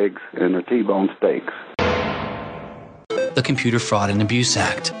fried eggs and their T-bone steaks. The Computer Fraud and Abuse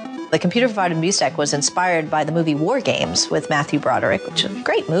Act. The Computer Fraud and Abuse Act was inspired by the movie War Games with Matthew Broderick, which is a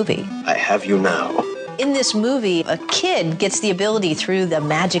great movie. I have you now. In this movie, a kid gets the ability through the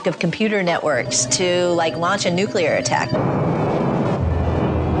magic of computer networks to, launch a nuclear attack.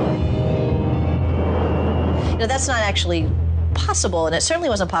 That's not actually possible, and it certainly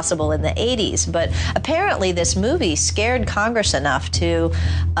wasn't possible in the 80s, but apparently this movie scared Congress enough to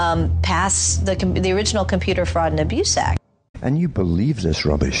pass the original Computer Fraud and Abuse Act. And you believe this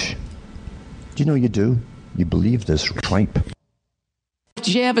rubbish. Do you know you do? You believe this tripe. Did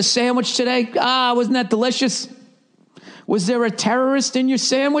you have a sandwich today? Wasn't that delicious? Was there a terrorist in your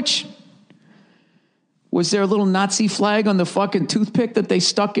sandwich? Was there a little Nazi flag on the fucking toothpick that they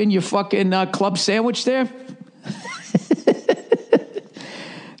stuck in your fucking club sandwich there?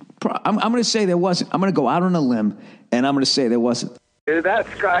 I'm going to say there wasn't. I'm going to go out on a limb, and I'm going to say there wasn't. That's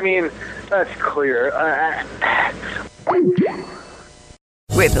clear.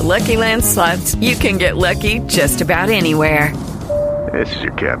 With the Lucky Land Slots, you can get lucky just about anywhere. This is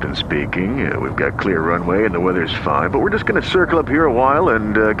your captain speaking. We've got clear runway and the weather's fine, but we're just going to circle up here a while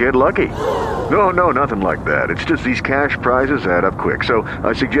and get lucky. No, nothing like that. It's just these cash prizes add up quick. So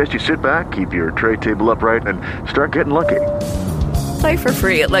I suggest you sit back, keep your tray table upright, and start getting lucky. Play for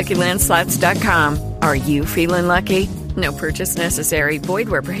free at LuckyLandSlots.com. Are you feeling lucky? No purchase necessary. Void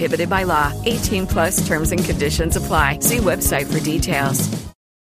where prohibited by law. 18+ terms and conditions apply. See website for details.